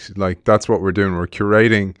 curate. Like that's what we're doing. We're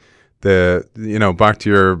curating back to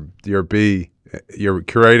your bee, you're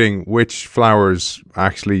curating which flowers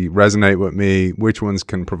actually resonate with me, which ones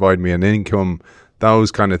can provide me an income.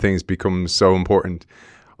 Those kind of things become so important.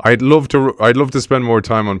 I'd love to spend more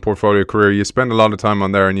time on portfolio career. You spend a lot of time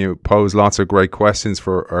on there and you pose lots of great questions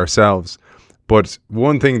for ourselves. But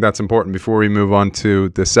one thing that's important before we move on to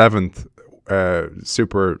the seventh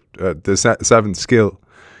seventh skill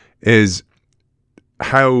is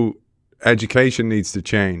how education needs to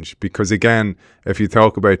change, because again, if you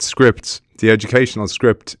talk about scripts, the educational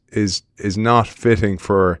script is not fitting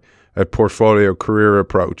for a portfolio career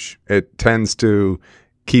approach. It tends to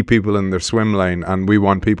keep people in their swim lane, and we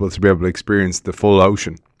want people to be able to experience the full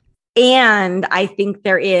ocean. And I think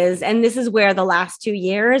there is, and this is where the last 2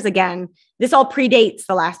 years, again, this all predates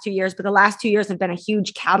the last 2 years, but the last 2 years have been a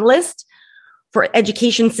huge catalyst for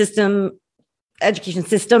education systems,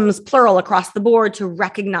 plural, across the board to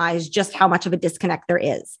recognize just how much of a disconnect there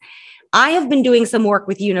is. I have been doing some work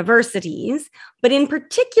with universities, but in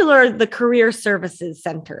particular, the career services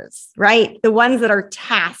centers, right? The ones that are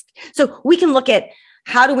tasked. So we can look at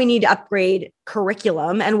how do we need to upgrade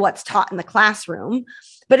curriculum and what's taught in the classroom.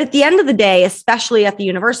 But at the end of the day, especially at the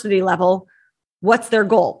university level, what's their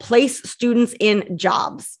goal? Place students in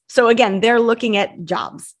jobs. So again, they're looking at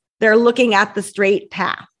jobs. They're looking at the straight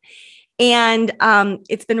path. And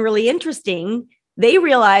it's been really interesting. They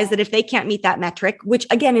realize that if they can't meet that metric, which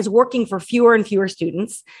again is working for fewer and fewer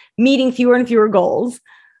students, meeting fewer and fewer goals,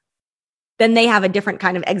 then they have a different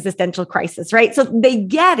kind of existential crisis, right? So they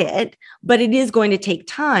get it, but it is going to take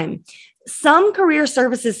time. Some career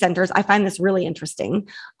services centers, I find this really interesting.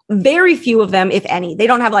 Very few of them, if any, they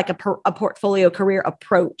don't have like a portfolio career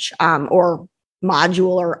approach or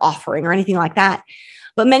module or offering or anything like that.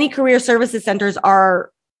 But many career services centers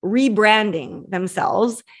are rebranding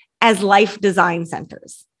themselves as life design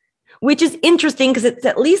centers, which is interesting because it's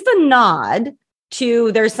at least a nod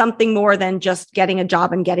to there's something more than just getting a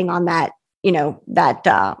job and getting on that,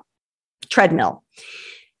 that treadmill.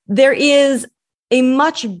 There is a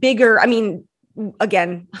much bigger, I mean,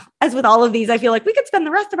 again, as with all of these, I feel like we could spend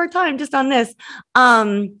the rest of our time just on this.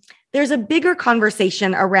 There's a bigger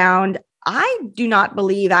conversation around, I do not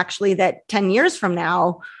believe actually that 10 years from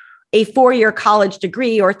now, a 4-year college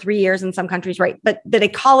degree, or 3 years in some countries, right? But that a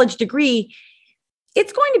college degree,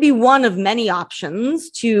 it's going to be one of many options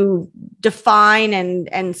to define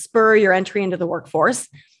and spur your entry into the workforce.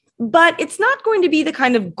 But it's not going to be the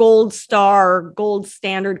kind of gold star, gold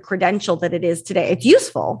standard credential that it is today. It's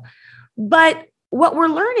useful. But what we're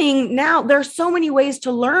learning now, there are so many ways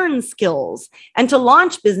to learn skills and to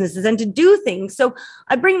launch businesses and to do things. So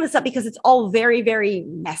I bring this up because it's all very, very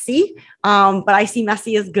messy, but I see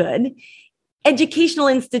messy as good. Educational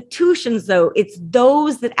institutions, though, it's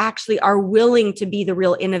those that actually are willing to be the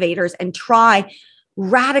real innovators and try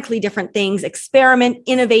radically different things, experiment,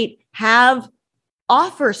 innovate,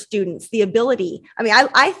 offer students the ability. I mean,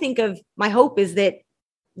 I think of, my hope is that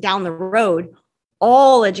down the road,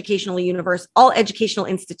 all educational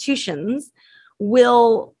institutions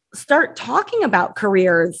will start talking about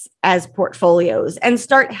careers as portfolios and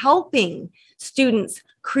start helping students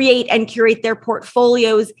create and curate their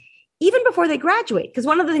portfolios even before they graduate. Because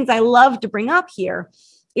one of the things I love to bring up here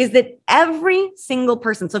is that every single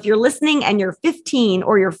person, so if you're listening and you're 15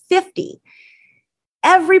 or you're 50,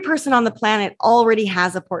 every person on the planet already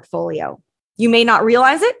has a portfolio. You may not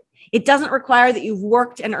realize it. It doesn't require that you've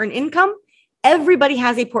worked and earned income. Everybody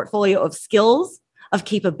has a portfolio of skills, of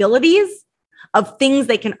capabilities, of things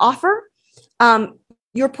they can offer.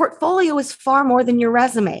 Your portfolio is far more than your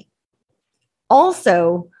resume.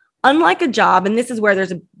 Also, unlike a job, and this is where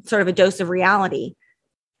there's a sort of a dose of reality,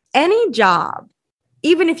 any job,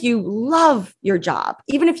 even if you love your job,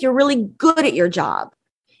 even if you're really good at your job,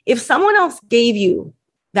 if someone else gave you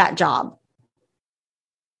that job,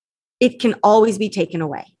 it can always be taken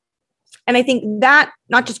away. And I think that,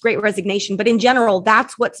 not just Great Resignation, but in general,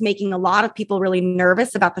 that's what's making a lot of people really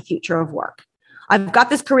nervous about the future of work. I've got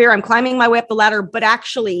this career, I'm climbing my way up the ladder, but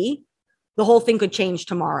actually the whole thing could change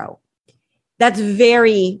tomorrow. That's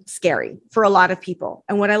very scary for a lot of people.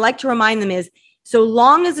 And what I like to remind them is, so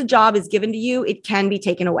long as a job is given to you, it can be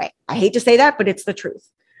taken away. I hate to say that, but it's the truth.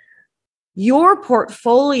 Your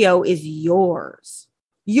portfolio is yours.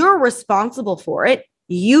 You're responsible for it.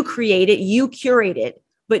 You create it, you curate it,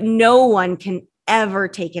 but no one can ever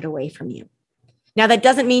take it away from you. Now, that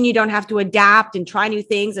doesn't mean you don't have to adapt and try new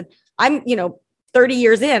things. And I'm, 30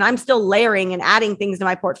 years in, I'm still layering and adding things to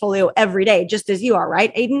my portfolio every day, just as you are,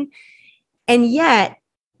 right, Aidan? And yet,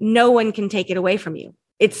 no one can take it away from you.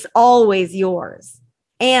 It's always yours.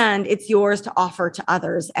 And it's yours to offer to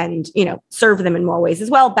others and, serve them in more ways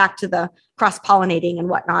as well. Back to the cross-pollinating and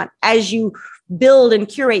whatnot. As you build and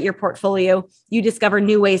curate your portfolio, you discover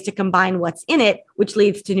new ways to combine what's in it, which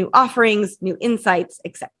leads to new offerings, new insights,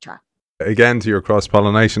 etc. Again, to your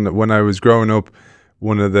cross-pollination, when I was growing up,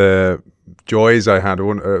 one of the joys I had,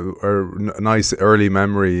 a nice early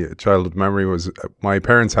memory, childhood memory, was my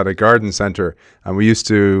parents had a garden centre, and we used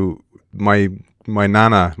to, my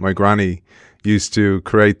nana, my granny, used to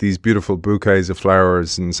create these beautiful bouquets of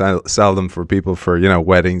flowers and sell them for people for,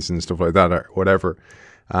 weddings and stuff like that or whatever.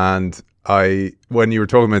 And when you were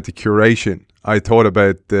talking about the curation, I thought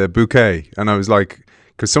about the bouquet, and I was like,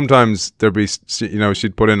 because sometimes there'd be,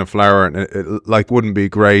 she'd put in a flower and it wouldn't be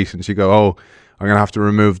great, and she'd go, oh, I'm going to have to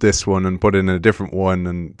remove this one and put in a different one.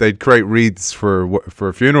 And they'd create wreaths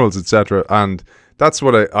for funerals, etc. And that's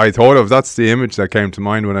what I thought of. That's the image that came to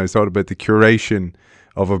mind when I thought about the curation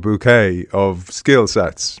of a bouquet of skill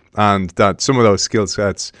sets, and that some of those skill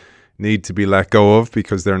sets need to be let go of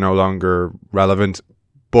because they're no longer relevant,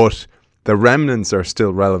 but the remnants are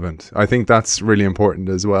still relevant. I think that's really important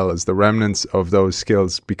as well, as the remnants of those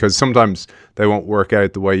skills, because sometimes they won't work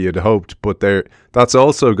out the way you'd hoped, but that's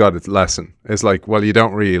also got its lesson. It's like, well, you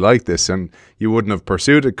don't really like this and you wouldn't have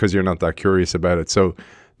pursued it because you're not that curious about it. So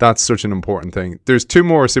that's such an important thing. There's 2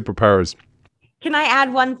 more superpowers. Can I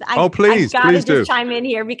add one? Please, I've got to do. chime in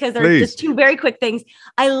here because there's just 2 very quick things.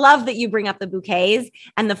 I love that you bring up the bouquets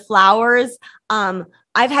and the flowers.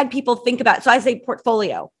 I've had people think about, so I say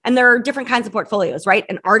portfolio, and there are different kinds of portfolios, right?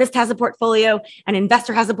 An artist has a portfolio, an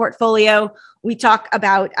investor has a portfolio. We talk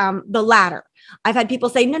about the ladder. I've had people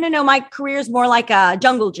say, no, my career is more like a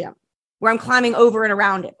jungle gym where I'm climbing over and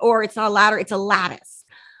around it, or it's not a ladder, it's a lattice.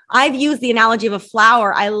 I've used the analogy of a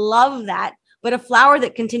flower. I love that. But a flower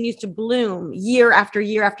that continues to bloom year after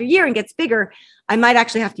year after year and gets bigger, I might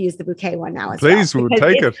actually have to use the bouquet one now as well. Please, we'll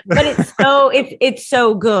take it. But it's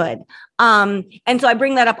so good. And so I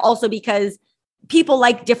bring that up also because people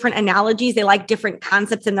like different analogies. They like different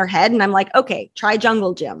concepts in their head. And I'm like, okay, try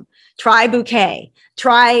jungle gym, try bouquet,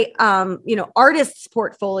 try, artist's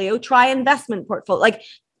portfolio, try investment portfolio,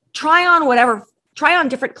 try on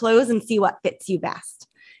different clothes and see what fits you best.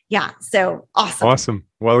 Yeah. So awesome. Awesome.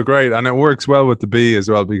 Well, great. And it works well with the bee as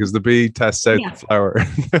well, because the bee tests out the flower.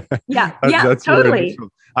 That's totally. Really cool.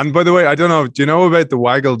 And by the way, I don't know, do you know about the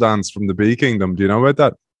waggle dance from the bee kingdom? Do you know about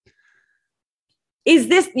that? Is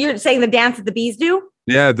this, you're saying the dance that the bees do?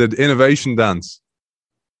 Yeah. The innovation dance.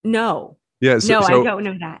 No. Yeah. I don't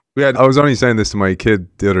know that. Yeah. I was only saying this to my kid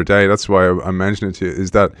the other day. That's why I mentioned it to you,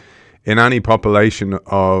 is that in any population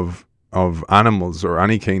of animals or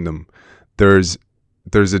any kingdom, there's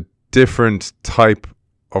a different type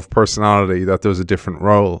of personality that does a different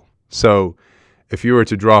role. So if you were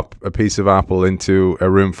to drop a piece of apple into a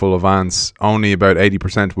room full of ants, only about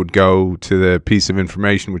 80% would go to the piece of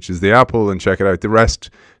information, which is the apple, and check it out. The rest,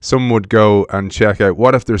 some would go and check out,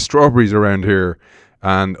 what if there's strawberries around here?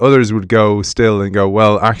 And others would go still and go,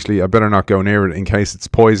 well, actually, I better not go near it in case it's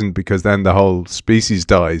poisoned, because then the whole species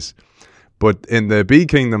dies. But in the bee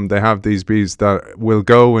kingdom, they have these bees that will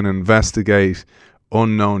go and investigate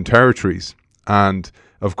unknown territories. And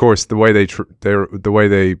of course, the way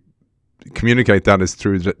they communicate that is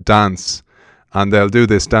through dance. And they'll do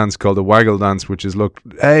this dance called the waggle dance, which is, look,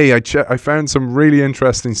 hey, I found some really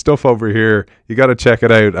interesting stuff over here. You got to check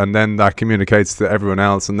it out. And then that communicates to everyone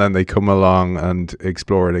else. And then they come along and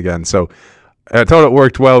explore it again. So I thought it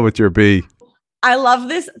worked well with your bee. I love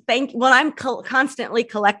this. I'm constantly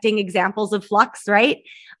collecting examples of flux, right?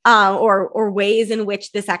 Or ways in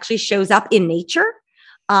which this actually shows up in nature.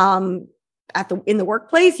 In the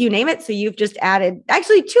workplace, you name it. So you've just added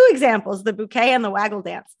actually 2 examples, the bouquet and the waggle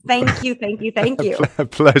dance. Thank you.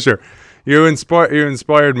 Pleasure. You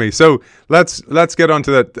inspired me. So let's get on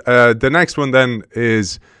to that. The next one then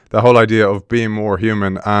is the whole idea of being more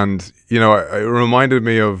human. And, it reminded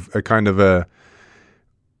me of a kind of a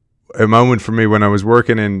moment for me when I was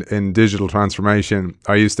working in digital transformation.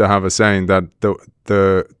 I used to have a saying that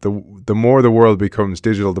the more the world becomes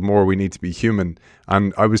digital, the more we need to be human.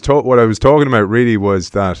 And what I was talking about really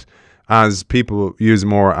was that as people use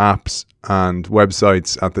more apps and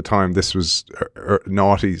websites at the time, this was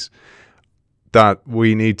noughties, that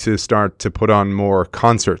we need to start to put on more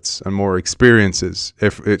concerts and more experiences,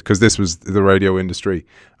 because this was the radio industry.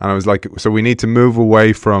 And I was like, so we need to move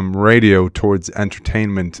away from radio towards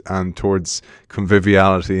entertainment and towards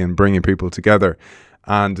conviviality and bringing people together.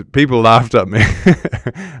 And people laughed at me.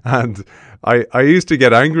 And I used to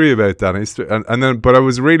get angry about that. But I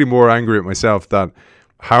was really more angry at myself that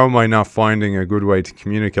how am I not finding a good way to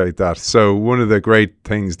communicate that? So one of the great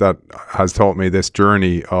things that has taught me this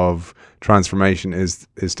journey of transformation is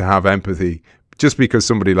to have empathy. Just because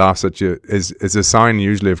somebody laughs at you is a sign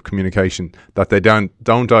usually of communication, that they don't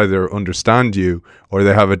either understand you or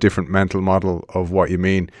they have a different mental model of what you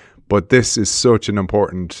mean. But this is such an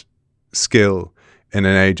important skill in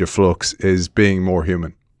an age of flux, is being more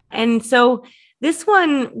human. And so this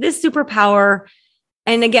superpower,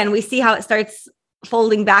 and again, we see how it starts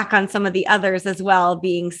folding back on some of the others as well,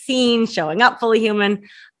 being seen, showing up fully human.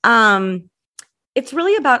 It's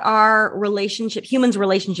really about our humans'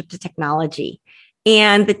 relationship to technology,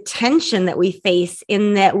 and the tension that we face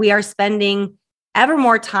in that we are spending ever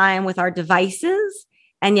more time with our devices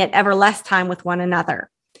and yet ever less time with one another.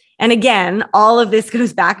 And again, all of this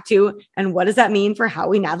goes back to, and what does that mean for how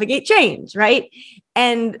we navigate change, right?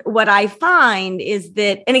 And what I find is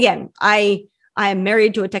that, and again, I am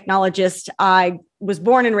married to a technologist. I was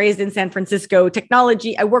born and raised in San Francisco.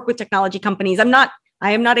 I work with technology companies.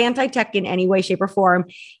 I am not anti-tech in any way, shape, or form.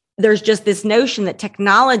 There's just this notion that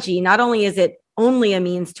technology, not only is it only a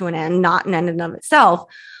means to an end, not an end in of itself,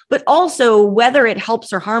 but also whether it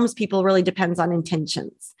helps or harms people really depends on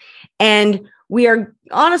intentions. And we are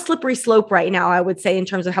on a slippery slope right now, I would say, in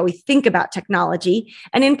terms of how we think about technology.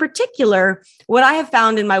 And in particular, what I have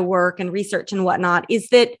found in my work and research and whatnot is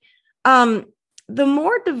that the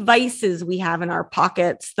more devices we have in our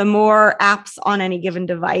pockets, the more apps on any given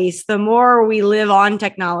device, the more we live on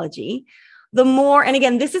technology, the more, and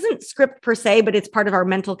again, this isn't script per se, but it's part of our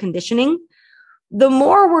mental conditioning, the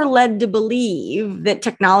more we're led to believe that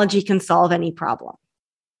technology can solve any problem.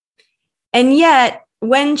 And yet,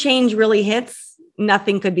 when change really hits,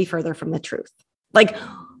 nothing could be further from the truth. Like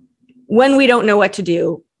when we don't know what to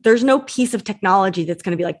do, there's no piece of technology that's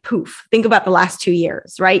going to be like poof. Think about the last 2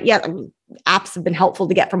 years, right? Yeah, I mean, apps have been helpful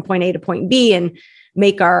to get from point A to point B and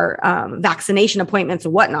make our vaccination appointments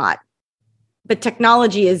and whatnot. But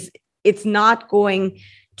technology it's not going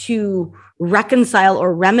to reconcile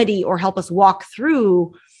or remedy or help us walk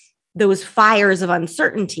through those fires of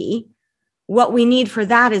uncertainty. What we need for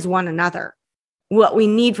that is one another. What we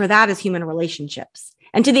need for that is human relationships.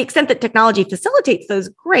 And to the extent that technology facilitates those,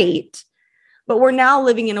 great. But we're now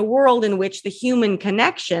living in a world in which the human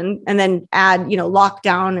connection, and then add,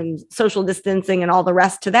 lockdown and social distancing and all the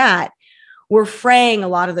rest to that, we're fraying a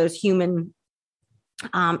lot of those human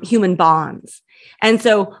bonds. And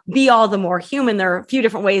so be all the more human. There are a few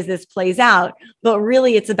different ways this plays out, but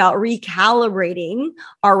really it's about recalibrating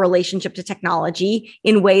our relationship to technology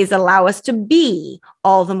in ways that allow us to be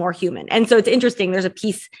all the more human. And so it's interesting. There's a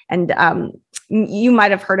piece, and you might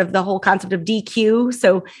have heard of the whole concept of DQ.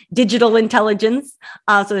 So digital intelligence.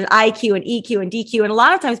 So there's IQ and EQ and DQ. And a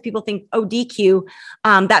lot of times people think, DQ,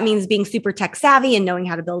 that means being super tech savvy and knowing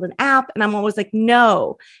how to build an app. And I'm always like,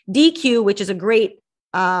 no, DQ, which is a great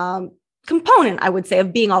component, I would say,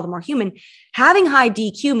 of being all the more human. Having high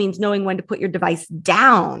DQ means knowing when to put your device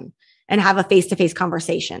down and have a face-to-face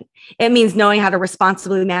conversation. It means knowing how to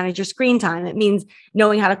responsibly manage your screen time. It means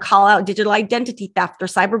knowing how to call out digital identity theft or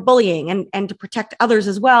cyberbullying and to protect others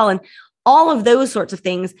as well. And all of those sorts of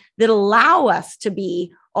things that allow us to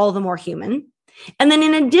be all the more human. And then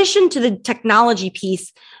in addition to the technology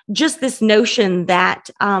piece, just this notion that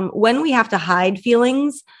when we have to hide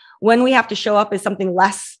feelings, when we have to show up as something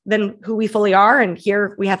less than who we fully are, and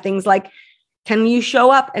here we have things like, can you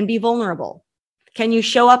show up and be vulnerable? Can you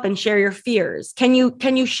show up and share your fears? Can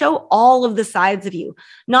you show all of the sides of you?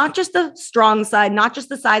 Not just the strong side, not just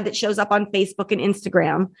the side that shows up on Facebook and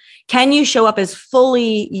Instagram. Can you show up as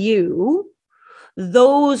fully you?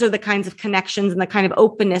 Those are the kinds of connections and the kind of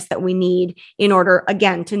openness that we need in order,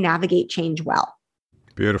 again, to navigate change well.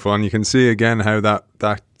 Beautiful. And you can see again how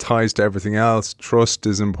that ties to everything else. Trust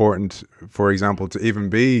is important. For example, to even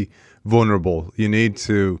be vulnerable, you need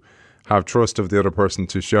to have trust of the other person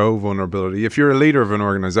to show vulnerability. If you're a leader of an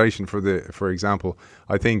organization, for example,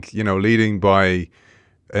 I think, leading by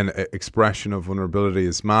an expression of vulnerability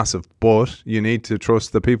is massive, but you need to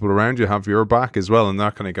trust the people around you have your back as well, and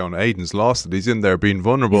not kind of going, Aidan's lost it, he's in there being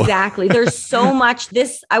vulnerable. Exactly. There's so much,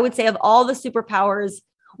 I would say, of all the superpowers,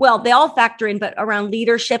 well, they all factor in, but around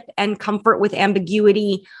leadership and comfort with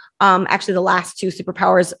ambiguity. Actually, the last two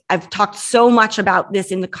superpowers, I've talked so much about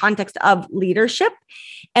this in the context of leadership.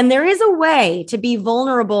 And there is a way to be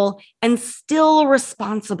vulnerable and still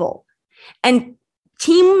responsible. And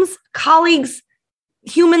teams, colleagues,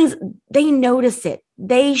 humans, they notice it.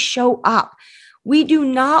 They show up. We do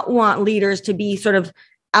not want leaders to be sort of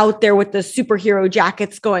out there with the superhero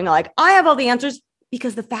jackets going like, I have all the answers,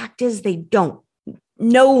 because the fact is they don't.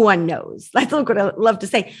 No one knows. That's what I love to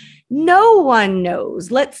say. No one knows.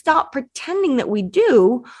 Let's stop pretending that we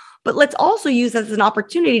do, but let's also use this as an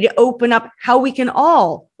opportunity to open up how we can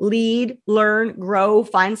all lead, learn, grow,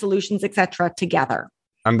 find solutions, etc. together.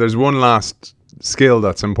 And there's one last skill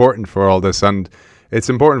that's important for all this, and it's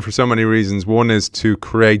important for so many reasons. One is to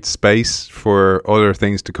create space for other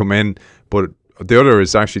things to come in, but the other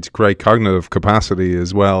is actually to create cognitive capacity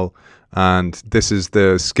as well. And this is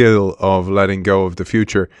the skill of letting go of the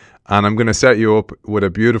future. And I'm going to set you up with a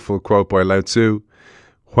beautiful quote by Lao Tzu.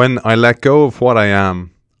 When I let go of what I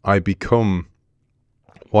am, I become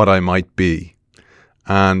what I might be.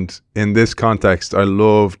 And in this context, I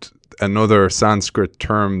loved another Sanskrit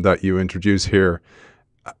term that you introduce here,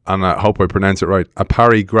 and I hope I pronounce it right,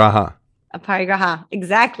 aparigraha. Aparigraha,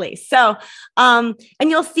 exactly. So, and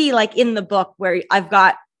you'll see like in the book where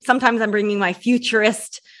sometimes I'm bringing my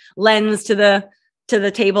futurist lens to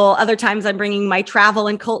the table. Other times I'm bringing my travel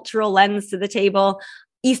and cultural lens to the table.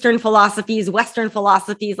 Eastern philosophies, Western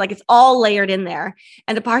philosophies, like it's all layered in there.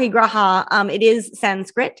 And aparigraha, it is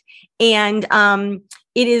Sanskrit, and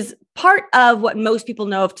it is part of what most people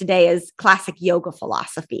know of today as classic yoga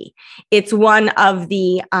philosophy. It's one of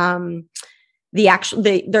there are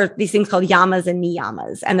these things called yamas and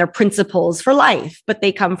niyamas, and they're principles for life, but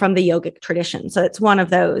they come from the yogic tradition. So it's one of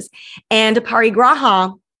those. And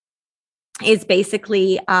aparigraha is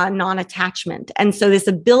basically non-attachment. And so this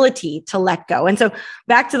ability to let go. And so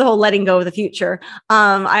back to the whole letting go of the future.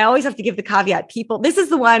 I always have to give the caveat, this is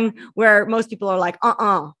the one where most people are like,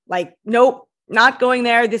 like, nope, not going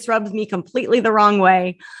there. This rubs me completely the wrong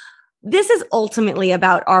way. This is ultimately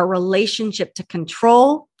about our relationship to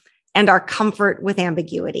control and our comfort with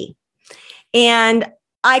ambiguity. And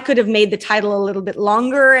I could have made the title a little bit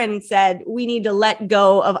longer and said, we need to let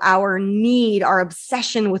go of our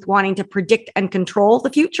obsession with wanting to predict and control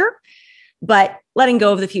the future. But letting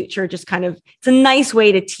go of the future just it's a nice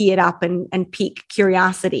way to tee it up and pique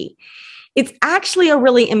curiosity. It's actually a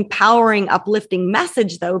really empowering, uplifting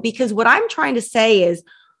message, though, because what I'm trying to say is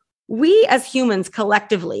we as humans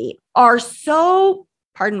collectively are so,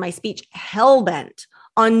 pardon my speech, hell-bent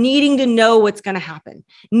on needing to know what's going to happen,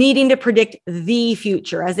 needing to predict the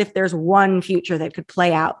future as if there's one future that could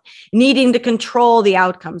play out, needing to control the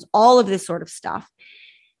outcomes, all of this sort of stuff.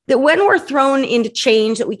 That when we're thrown into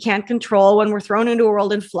change that we can't control, when we're thrown into a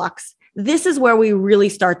world in flux, this is where we really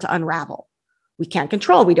start to unravel. We can't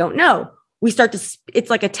control, we don't know. It's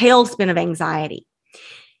like a tailspin of anxiety.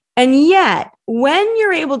 And yet, when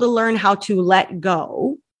you're able to learn how to let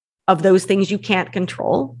go of those things you can't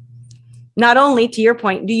control, not only, to your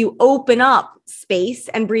point, do you open up space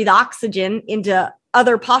and breathe oxygen into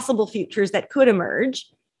other possible futures that could emerge,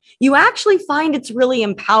 you actually find it's really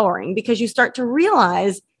empowering because you start to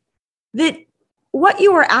realize that what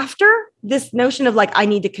you were after, this notion of like, I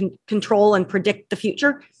need to control and predict the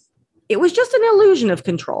future, it was just an illusion of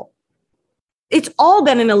control. It's all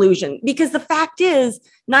been an illusion because the fact is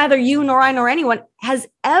neither you nor I nor anyone has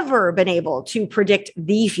ever been able to predict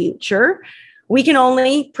the future. We can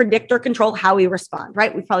only predict or control how we respond,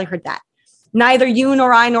 right? We've probably heard that. Neither you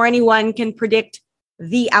nor I nor anyone can predict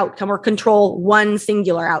the outcome or control one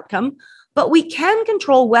singular outcome, but we can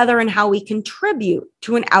control whether and how we contribute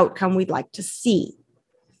to an outcome we'd like to see.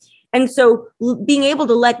 And so being able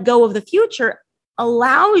to let go of the future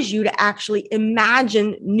allows you to actually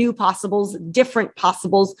imagine new possibles, different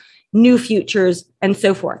possibles, new futures, and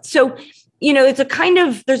so forth. So,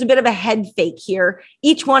 it's there's a bit of a head fake here.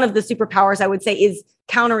 Each one of the superpowers, I would say, is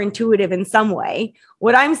counterintuitive in some way.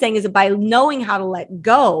 What I'm saying is that by knowing how to let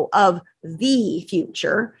go of the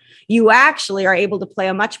future, you actually are able to play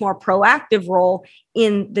a much more proactive role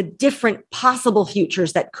in the different possible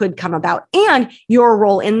futures that could come about and your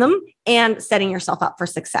role in them and setting yourself up for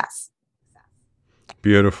success.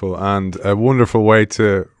 Beautiful, and a wonderful way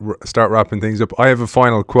to start wrapping things up. I have a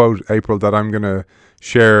final quote, April, that I'm going to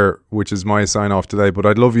share, which is my sign off today, but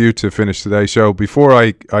I'd love you to finish today's show. Before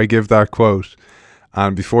I give that quote,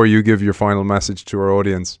 and before you give your final message to our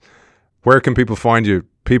audience, where can people find you?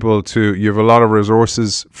 You have a lot of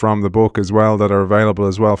resources from the book as well that are available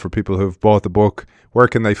as well for people who've bought the book. Where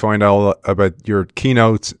can they find all about your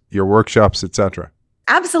keynotes, your workshops, etc.?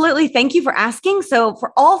 Absolutely. Thank you for asking. So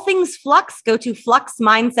for all things Flux, go to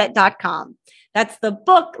fluxmindset.com. That's the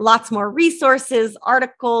book, lots more resources,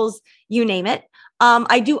 articles, you name it.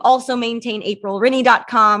 I do also maintain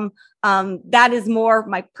aprilrinne.com. That is more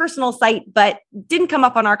my personal site, but didn't come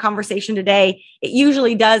up on our conversation today. It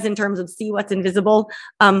usually does in terms of see what's invisible.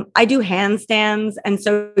 I do handstands, and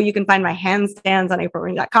so you can find my handstands on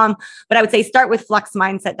aprilrinne.com. But I would say start with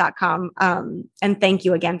fluxmindset.com. And thank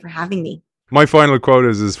you again for having me. My final quote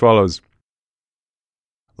is as follows.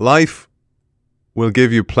 Life will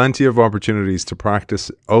give you plenty of opportunities to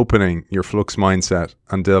practice opening your Flux mindset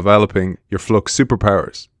and developing your Flux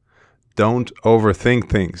superpowers. Don't overthink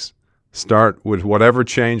things. Start with whatever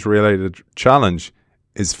change-related challenge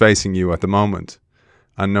is facing you at the moment.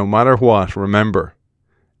 And no matter what, remember,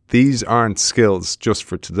 these aren't skills just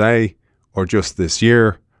for today or just this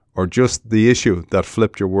year or just the issue that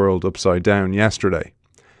flipped your world upside down yesterday.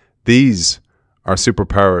 These are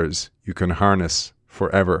superpowers you can harness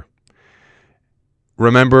forever.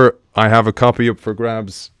 Remember, I have a copy up for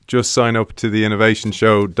grabs. Just sign up to the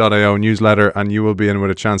innovationshow.io newsletter and you will be in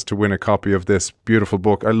with a chance to win a copy of this beautiful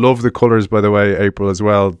book. I love the colors, by the way, April, as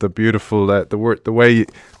well. The beautiful,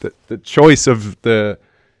 the choice of the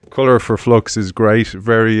color for Flux is great.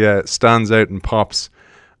 Very stands out and pops.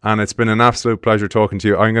 And it's been an absolute pleasure talking to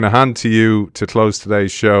you. I'm going to hand to you to close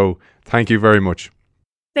today's show. Thank you very much.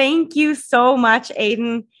 Thank you so much,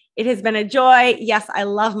 Aidan. It has been a joy. Yes, I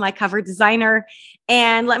love my cover designer.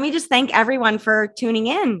 And let me just thank everyone for tuning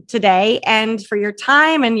in today and for your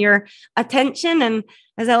time and your attention. And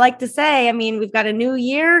as I like to say, I mean, we've got a new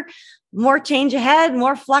year, more change ahead,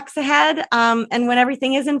 more flux ahead. And when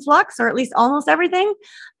everything is in flux, or at least almost everything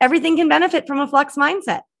can benefit from a flux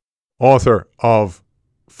mindset. Author of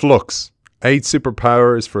Flux, 8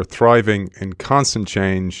 Superpowers for Thriving in Constant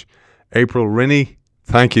Change, April Rinne.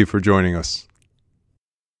 Thank you for joining us.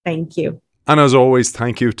 Thank you. And as always,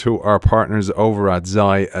 thank you to our partners over at Xi,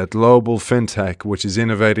 a global fintech which is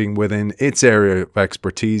innovating within its area of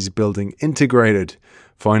expertise, building integrated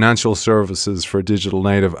financial services for digital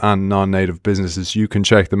native and non-native businesses. You can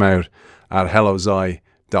check them out at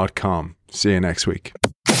helloxi.com. See you next week.